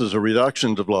losses or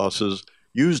reductions of losses,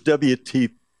 use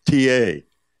WTA,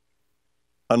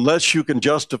 unless you can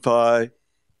justify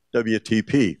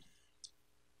WTP.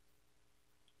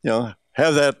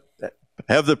 Have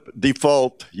the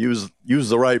default use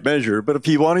the right measure, but if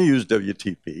you want to use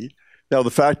WTP, now the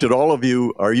fact that all of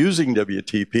you are using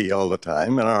WTP all the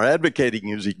time and are advocating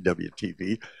using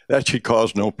WTP, that should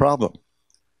cause no problem.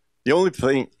 The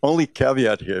only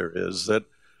caveat here is that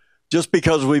just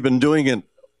because we've been doing it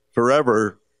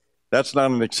forever, that's not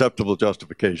an acceptable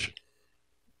justification.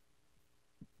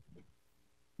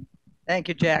 Thank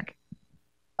you, Jack.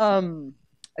 I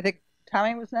think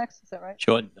Tommy was next. Is that right?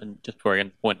 Sure. And just before I get to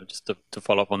the point, just to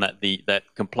follow up on that, that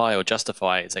comply or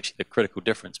justify is actually the critical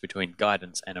difference between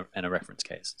guidance and a reference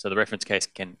case. So the reference case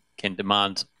can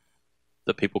demand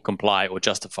that people comply or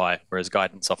justify, whereas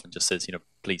guidance often just says,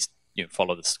 please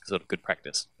follow this sort of good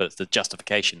practice. But it's the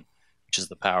justification, which is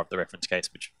the power of the reference case,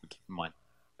 which we keep in mind.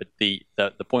 But the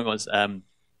point was,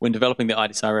 when developing the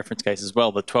IDSI reference case as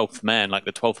well, the 12th man, like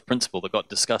the 12th principle that got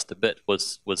discussed a bit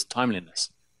was timeliness.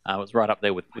 It was right up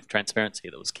there with transparency.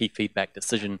 That was key feedback.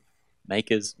 Decision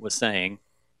makers were saying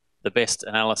the best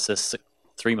analysis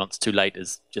 3 months too late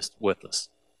is just worthless.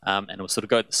 And it was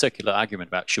sort of the circular argument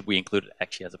about should we include it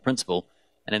actually as a principle.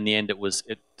 And in the end, it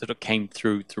sort of came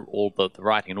through all the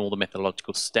writing and all the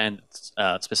methodological standards,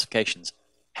 specifications,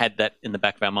 had that in the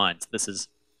back of our minds. This is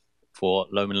for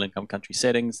low middle income country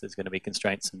settings. There's going to be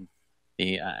constraints in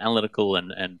the analytical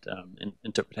and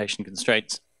interpretation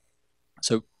constraints.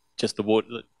 So just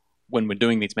when we're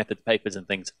doing these method papers and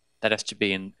things, that has to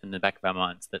be in the back of our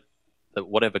minds, that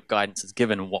whatever guidance is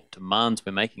given and what demands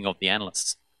we're making of the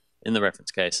analysts in the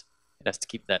reference case, it has to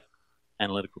keep that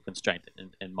analytical constraint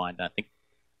in mind. I think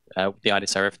the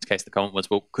IDSI reference case, the comment was,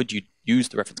 well, could you use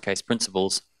the reference case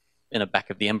principles in a back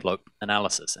of the envelope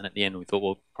analysis? And at the end we thought,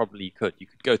 well, probably you could. You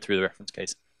could go through the reference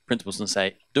case principles and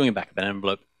say, doing a back of an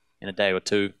envelope in a day or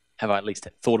two, have I at least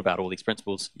thought about all these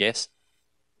principles? Yes.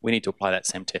 We need to apply that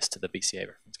same test to the BCA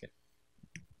reference case.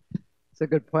 That's a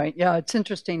good point. Yeah, it's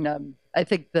interesting. I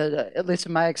think that, at least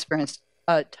in my experience,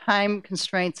 time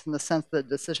constraints in the sense that the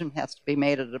decision has to be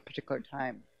made at a particular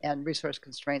time, and resource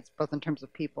constraints, both in terms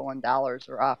of people and dollars,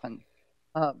 are often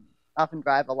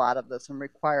drive a lot of this and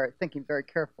require thinking very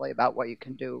carefully about what you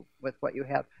can do with what you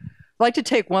have. I'd like to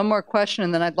take one more question,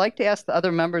 and then I'd like to ask the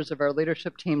other members of our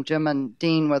leadership team, Jim and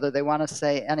Dean, whether they want to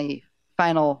say any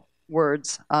final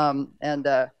words, and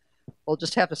we'll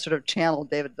just have to sort of channel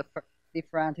David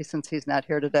DeFranti since he's not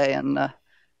here today, and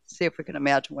see if we can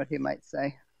imagine what he might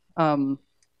say. Are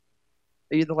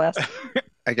you the last?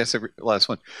 I guess the last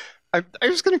one. I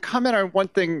was going to comment on one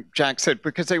thing Jack said,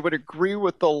 because I would agree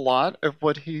with a lot of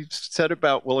what he said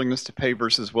about willingness to pay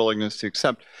versus willingness to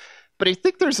accept. But I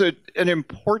think there's an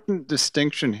important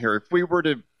distinction here. If we were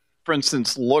to, for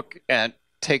instance, look at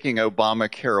taking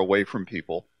Obamacare away from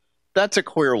people, that's a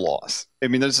clear loss. I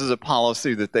mean, this is a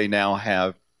policy that they now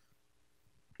have.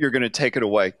 You're going to take it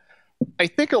away. I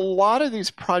think a lot of these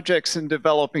projects in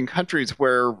developing countries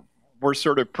where we're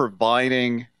sort of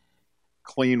providing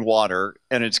clean water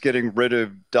and it's getting rid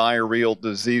of diarrheal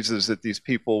diseases that these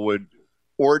people would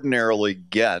ordinarily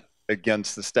get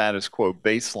against the status quo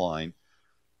baseline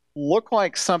look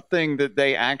like something that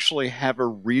they actually have a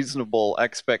reasonable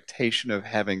expectation of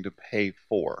having to pay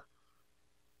for.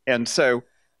 And so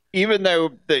even though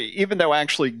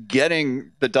actually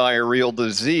getting the diarrheal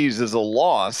disease is a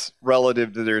loss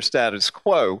relative to their status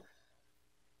quo,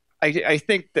 I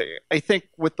think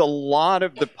with a lot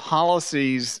of the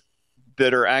policies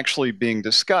that are actually being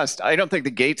discussed, I don't think the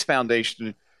Gates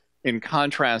Foundation, in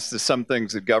contrast to some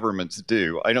things that governments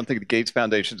do, I don't think the Gates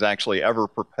Foundation is actually ever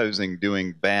proposing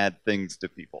doing bad things to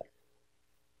people.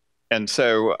 And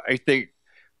so I think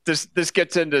this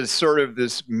gets into sort of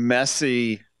this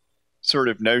messy sort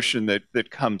of notion that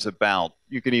comes about.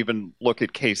 You can even look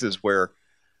at cases where,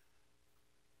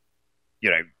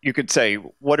 you could say,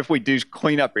 what if we do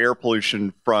clean up air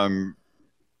pollution from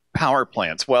power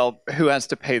plants? Well, who has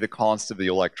to pay the cost of the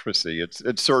electricity?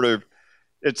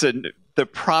 The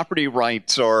property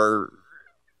rights are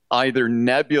either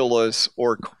nebulous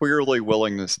or clearly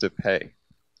willingness to pay.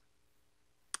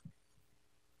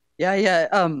 Yeah.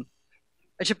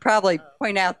 I should probably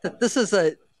point out that this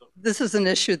is an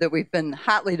issue that we've been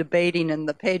hotly debating in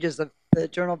the pages of the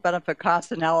Journal Benefit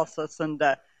Cost Analysis, and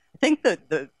I think that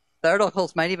the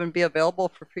articles might even be available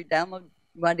for free download.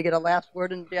 You wanted to get a last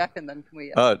word in, Jack, and then can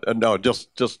we? No,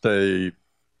 just a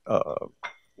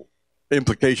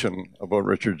implication of what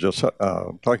Richard just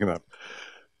talking about.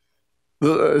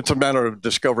 It's a matter of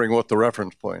discovering what the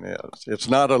reference point is. It's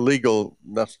not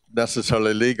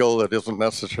necessarily legal. It isn't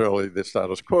necessarily the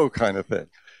status quo kind of thing.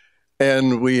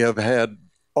 And we have had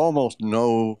almost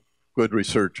no good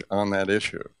research on that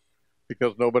issue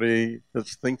because nobody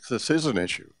thinks this is an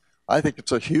issue. I think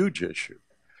it's a huge issue.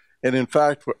 And in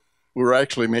fact, we're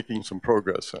actually making some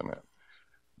progress on it.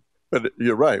 But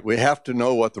you're right, we have to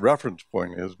know what the reference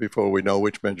point is before we know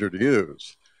which measure to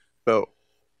use. So,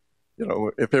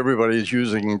 if everybody's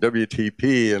using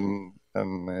WTP and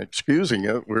excusing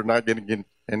it, we're not getting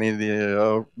any of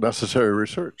the necessary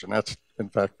research. And that's, in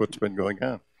fact, what's been going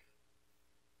on.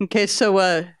 Okay, so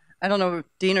I don't know if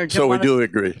Dean or Jim So we do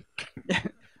agree.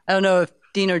 I don't know if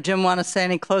Dean or Jim want to say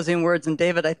any closing words. And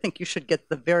David, I think you should get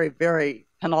the very, very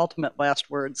penultimate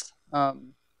last words.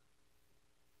 Dean,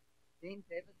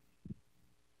 David?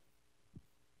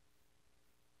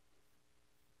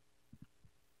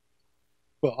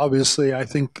 Well, obviously, I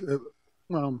think,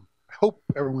 I hope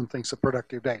everyone thinks a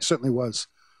productive day. It certainly was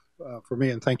for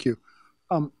me, and thank you.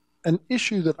 An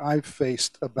issue that I've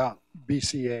faced about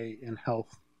BCA in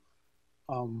health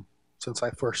since I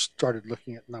first started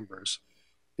looking at numbers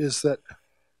is that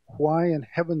why in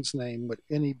heaven's name would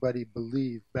anybody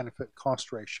believe benefit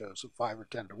cost ratios of 5 or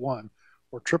 10 to 1,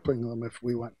 or tripling them if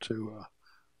we went to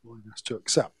willingness to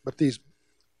accept? But these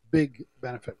big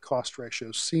benefit cost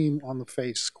ratios seem on the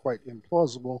face quite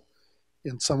implausible.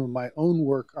 In some of my own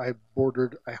work, I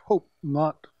bordered, I hope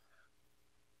not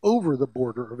over the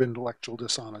border of intellectual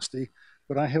dishonesty,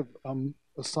 but I have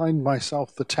assigned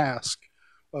myself the task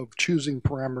of choosing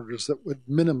parameters that would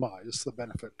minimize the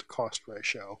benefit to cost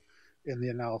ratio in the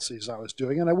analyses I was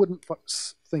doing, and I wouldn't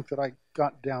think that I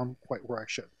got down quite where I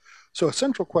should. So a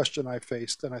central question I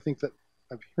faced, and I think that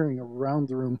I'm hearing around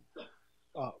the room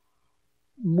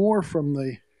more from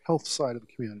the health side of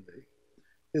the community,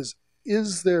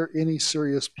 is there any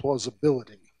serious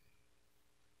plausibility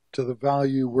to the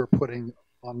value we're putting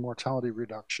on mortality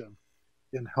reduction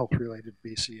in health-related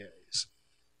BCAs?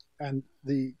 And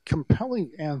the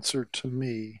compelling answer to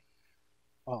me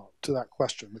to that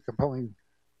question, the compelling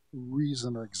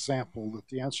reason or example that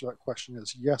the answer to that question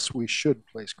is yes, we should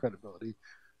place credibility,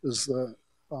 is the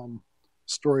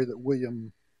story that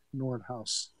William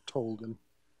Nordhaus told in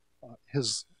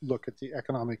his look at the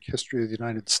economic history of the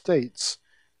United States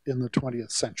in the 20th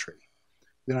century.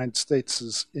 The United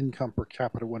States' income per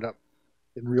capita went up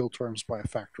in real terms by a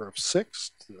factor of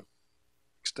 6, to the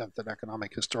extent that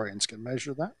economic historians can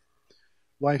measure that.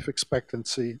 Life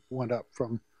expectancy went up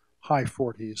from high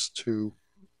 40s to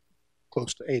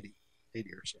close to 80. 80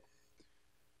 or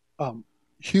so.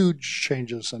 Huge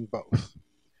changes in both.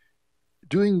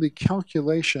 Doing the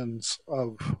calculations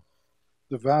of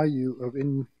the value of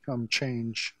income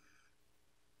change,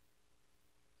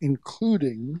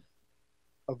 including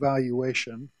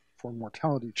evaluation for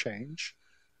mortality change,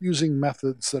 using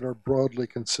methods that are broadly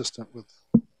consistent with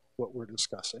what we're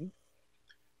discussing,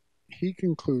 he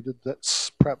concluded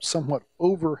that perhaps somewhat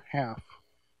over half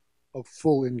of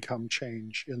full income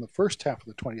change in the first half of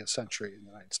the 20th century in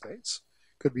the United States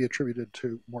could be attributed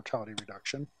to mortality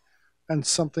reduction, and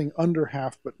something under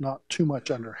half, but not too much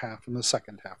under half, in the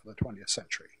second half of the 20th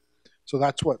century. So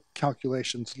that's what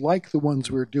calculations like the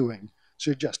ones we're doing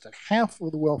suggest, a half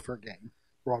of the welfare gain,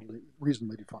 broadly,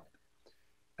 reasonably defined.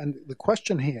 And the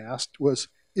question he asked was,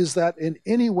 is that in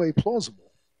any way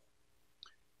plausible?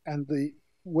 And the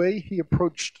way he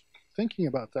approached thinking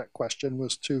about that question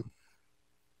was to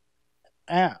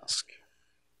ask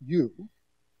you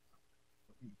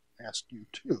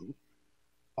too,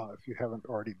 if you haven't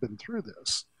already been through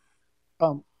this,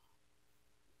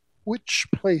 which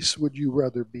place would you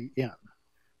rather be in?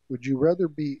 Would you rather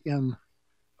be in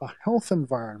a health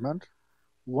environment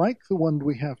like the one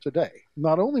we have today,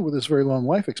 not only with this very long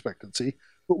life expectancy,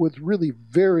 but with really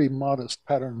very modest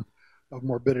pattern of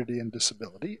morbidity and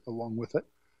disability along with it,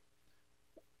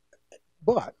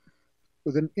 but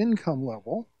with an income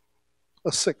level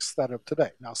a sixth that of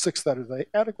today? Now, sixth that of today,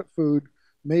 adequate food,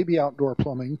 maybe outdoor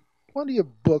plumbing, plenty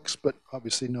of books, but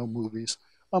obviously no movies.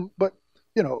 But,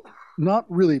 you know, not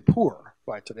really poor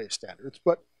by today's standards,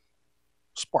 but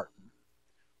Spartan.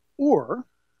 Or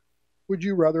would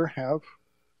you rather have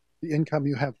the income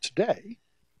you have today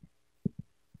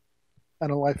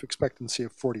and a life expectancy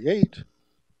of 48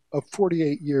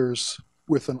 years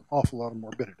with an awful lot of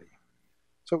morbidity?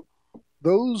 So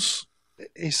those,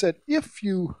 he said, if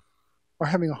you are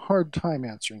having a hard time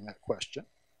answering that question,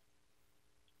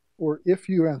 or if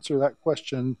you answer that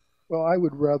question, well, I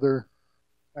would rather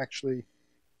actually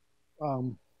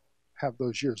have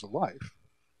those years of life,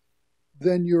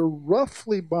 then you're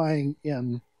roughly buying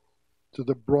in to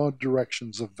the broad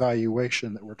directions of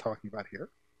valuation that we're talking about here.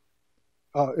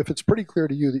 If it's pretty clear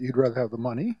to you that you'd rather have the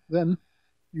money, then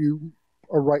you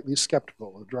are rightly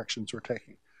skeptical of the directions we're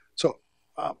taking. So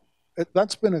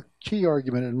that's been a key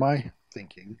argument in my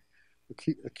thinking,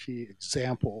 a key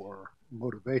example or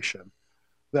motivation,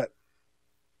 that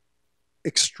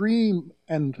extreme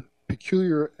and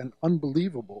peculiar and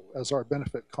unbelievable as our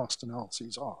benefit cost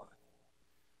analyses are,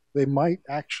 they might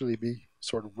actually be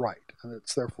sort of right, and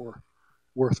it's therefore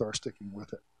worth our sticking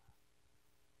with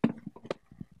it.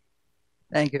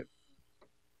 Thank you.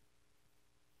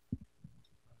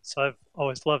 So I've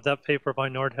always loved that paper by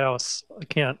Nordhaus. I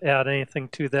can't add anything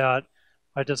to that.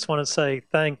 I just want to say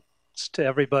thanks to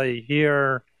everybody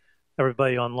here,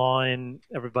 everybody online,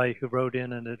 everybody who wrote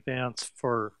in advance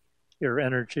for your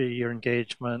energy, your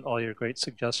engagement, all your great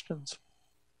suggestions.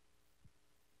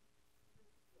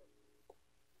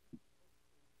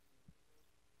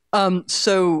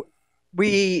 So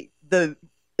as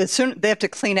soon they have to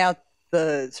clean out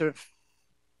the sort of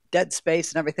dead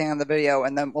space and everything on the video,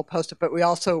 and then we'll post it. But we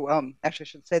also actually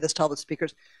should say this to all the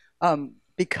speakers.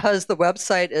 Because the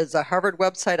website is a Harvard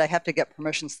website, I have to get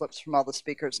permission slips from all the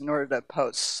speakers in order to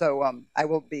post. So I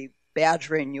will be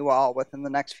badgering you all within the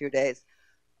next few days.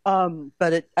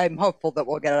 But I'm hopeful that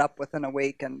we'll get it up within a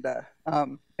week, and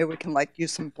maybe we can like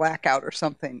use some blackout or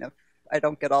something if I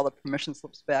don't get all the permission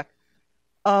slips back.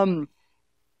 Where'd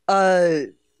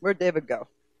David go?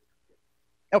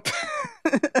 Oh.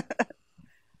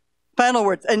 Final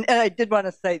words. And I did want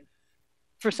to say,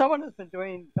 for someone who's been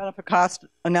doing benefit cost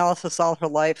analysis all her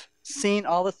life, seeing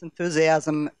all this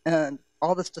enthusiasm and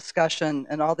all this discussion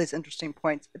and all these interesting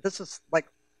points, this is like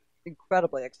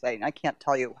incredibly exciting. I can't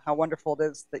tell you how wonderful it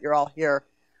is that you're all here,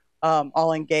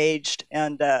 all engaged,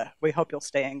 and we hope you'll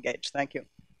stay engaged. Thank you.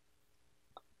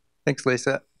 Thanks,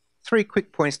 Lisa. 3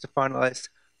 quick points to finalize.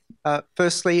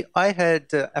 Firstly, I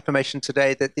had affirmation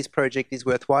today that this project is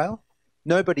worthwhile.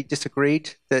 Nobody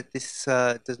disagreed that this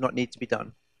does not need to be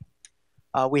done.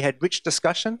 We had rich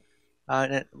discussion,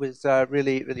 and it was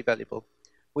really, really valuable.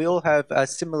 We all have a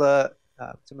similar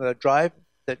drive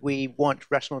that we want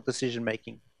rational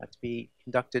decision-making to be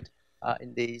conducted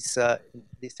in these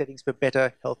settings for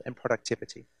better health and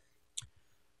productivity.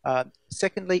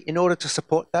 Secondly, in order to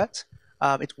support that,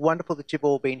 it's wonderful that you've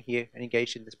all been here and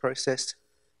engaged in this process,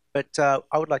 but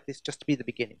I would like this just to be the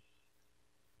beginning.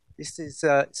 This is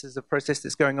a process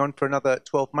that's going on for another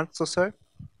 12 months or so.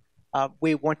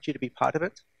 We want you to be part of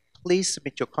it. Please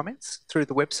submit your comments through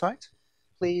the website.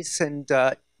 Please send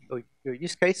your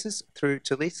use cases through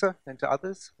to Lisa and to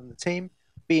others on the team.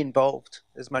 Be involved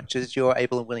as much as you're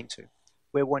able and willing to.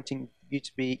 we're wanting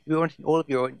all of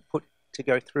your input to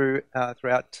go through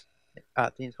throughout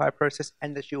the entire process,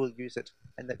 and that you will use it,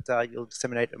 and that you'll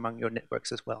disseminate it among your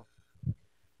networks as well.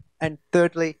 And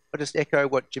thirdly, I'll just echo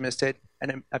what Jim has said,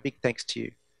 and a big thanks to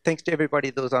you. Thanks to everybody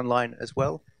that was online as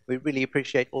well. We really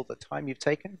appreciate all the time you've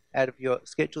taken out of your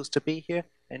schedules to be here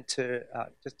and to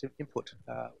just to input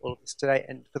all of this today.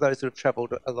 And for those who have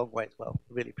travelled a long way as well,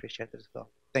 we really appreciate it as well.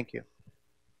 Thank you.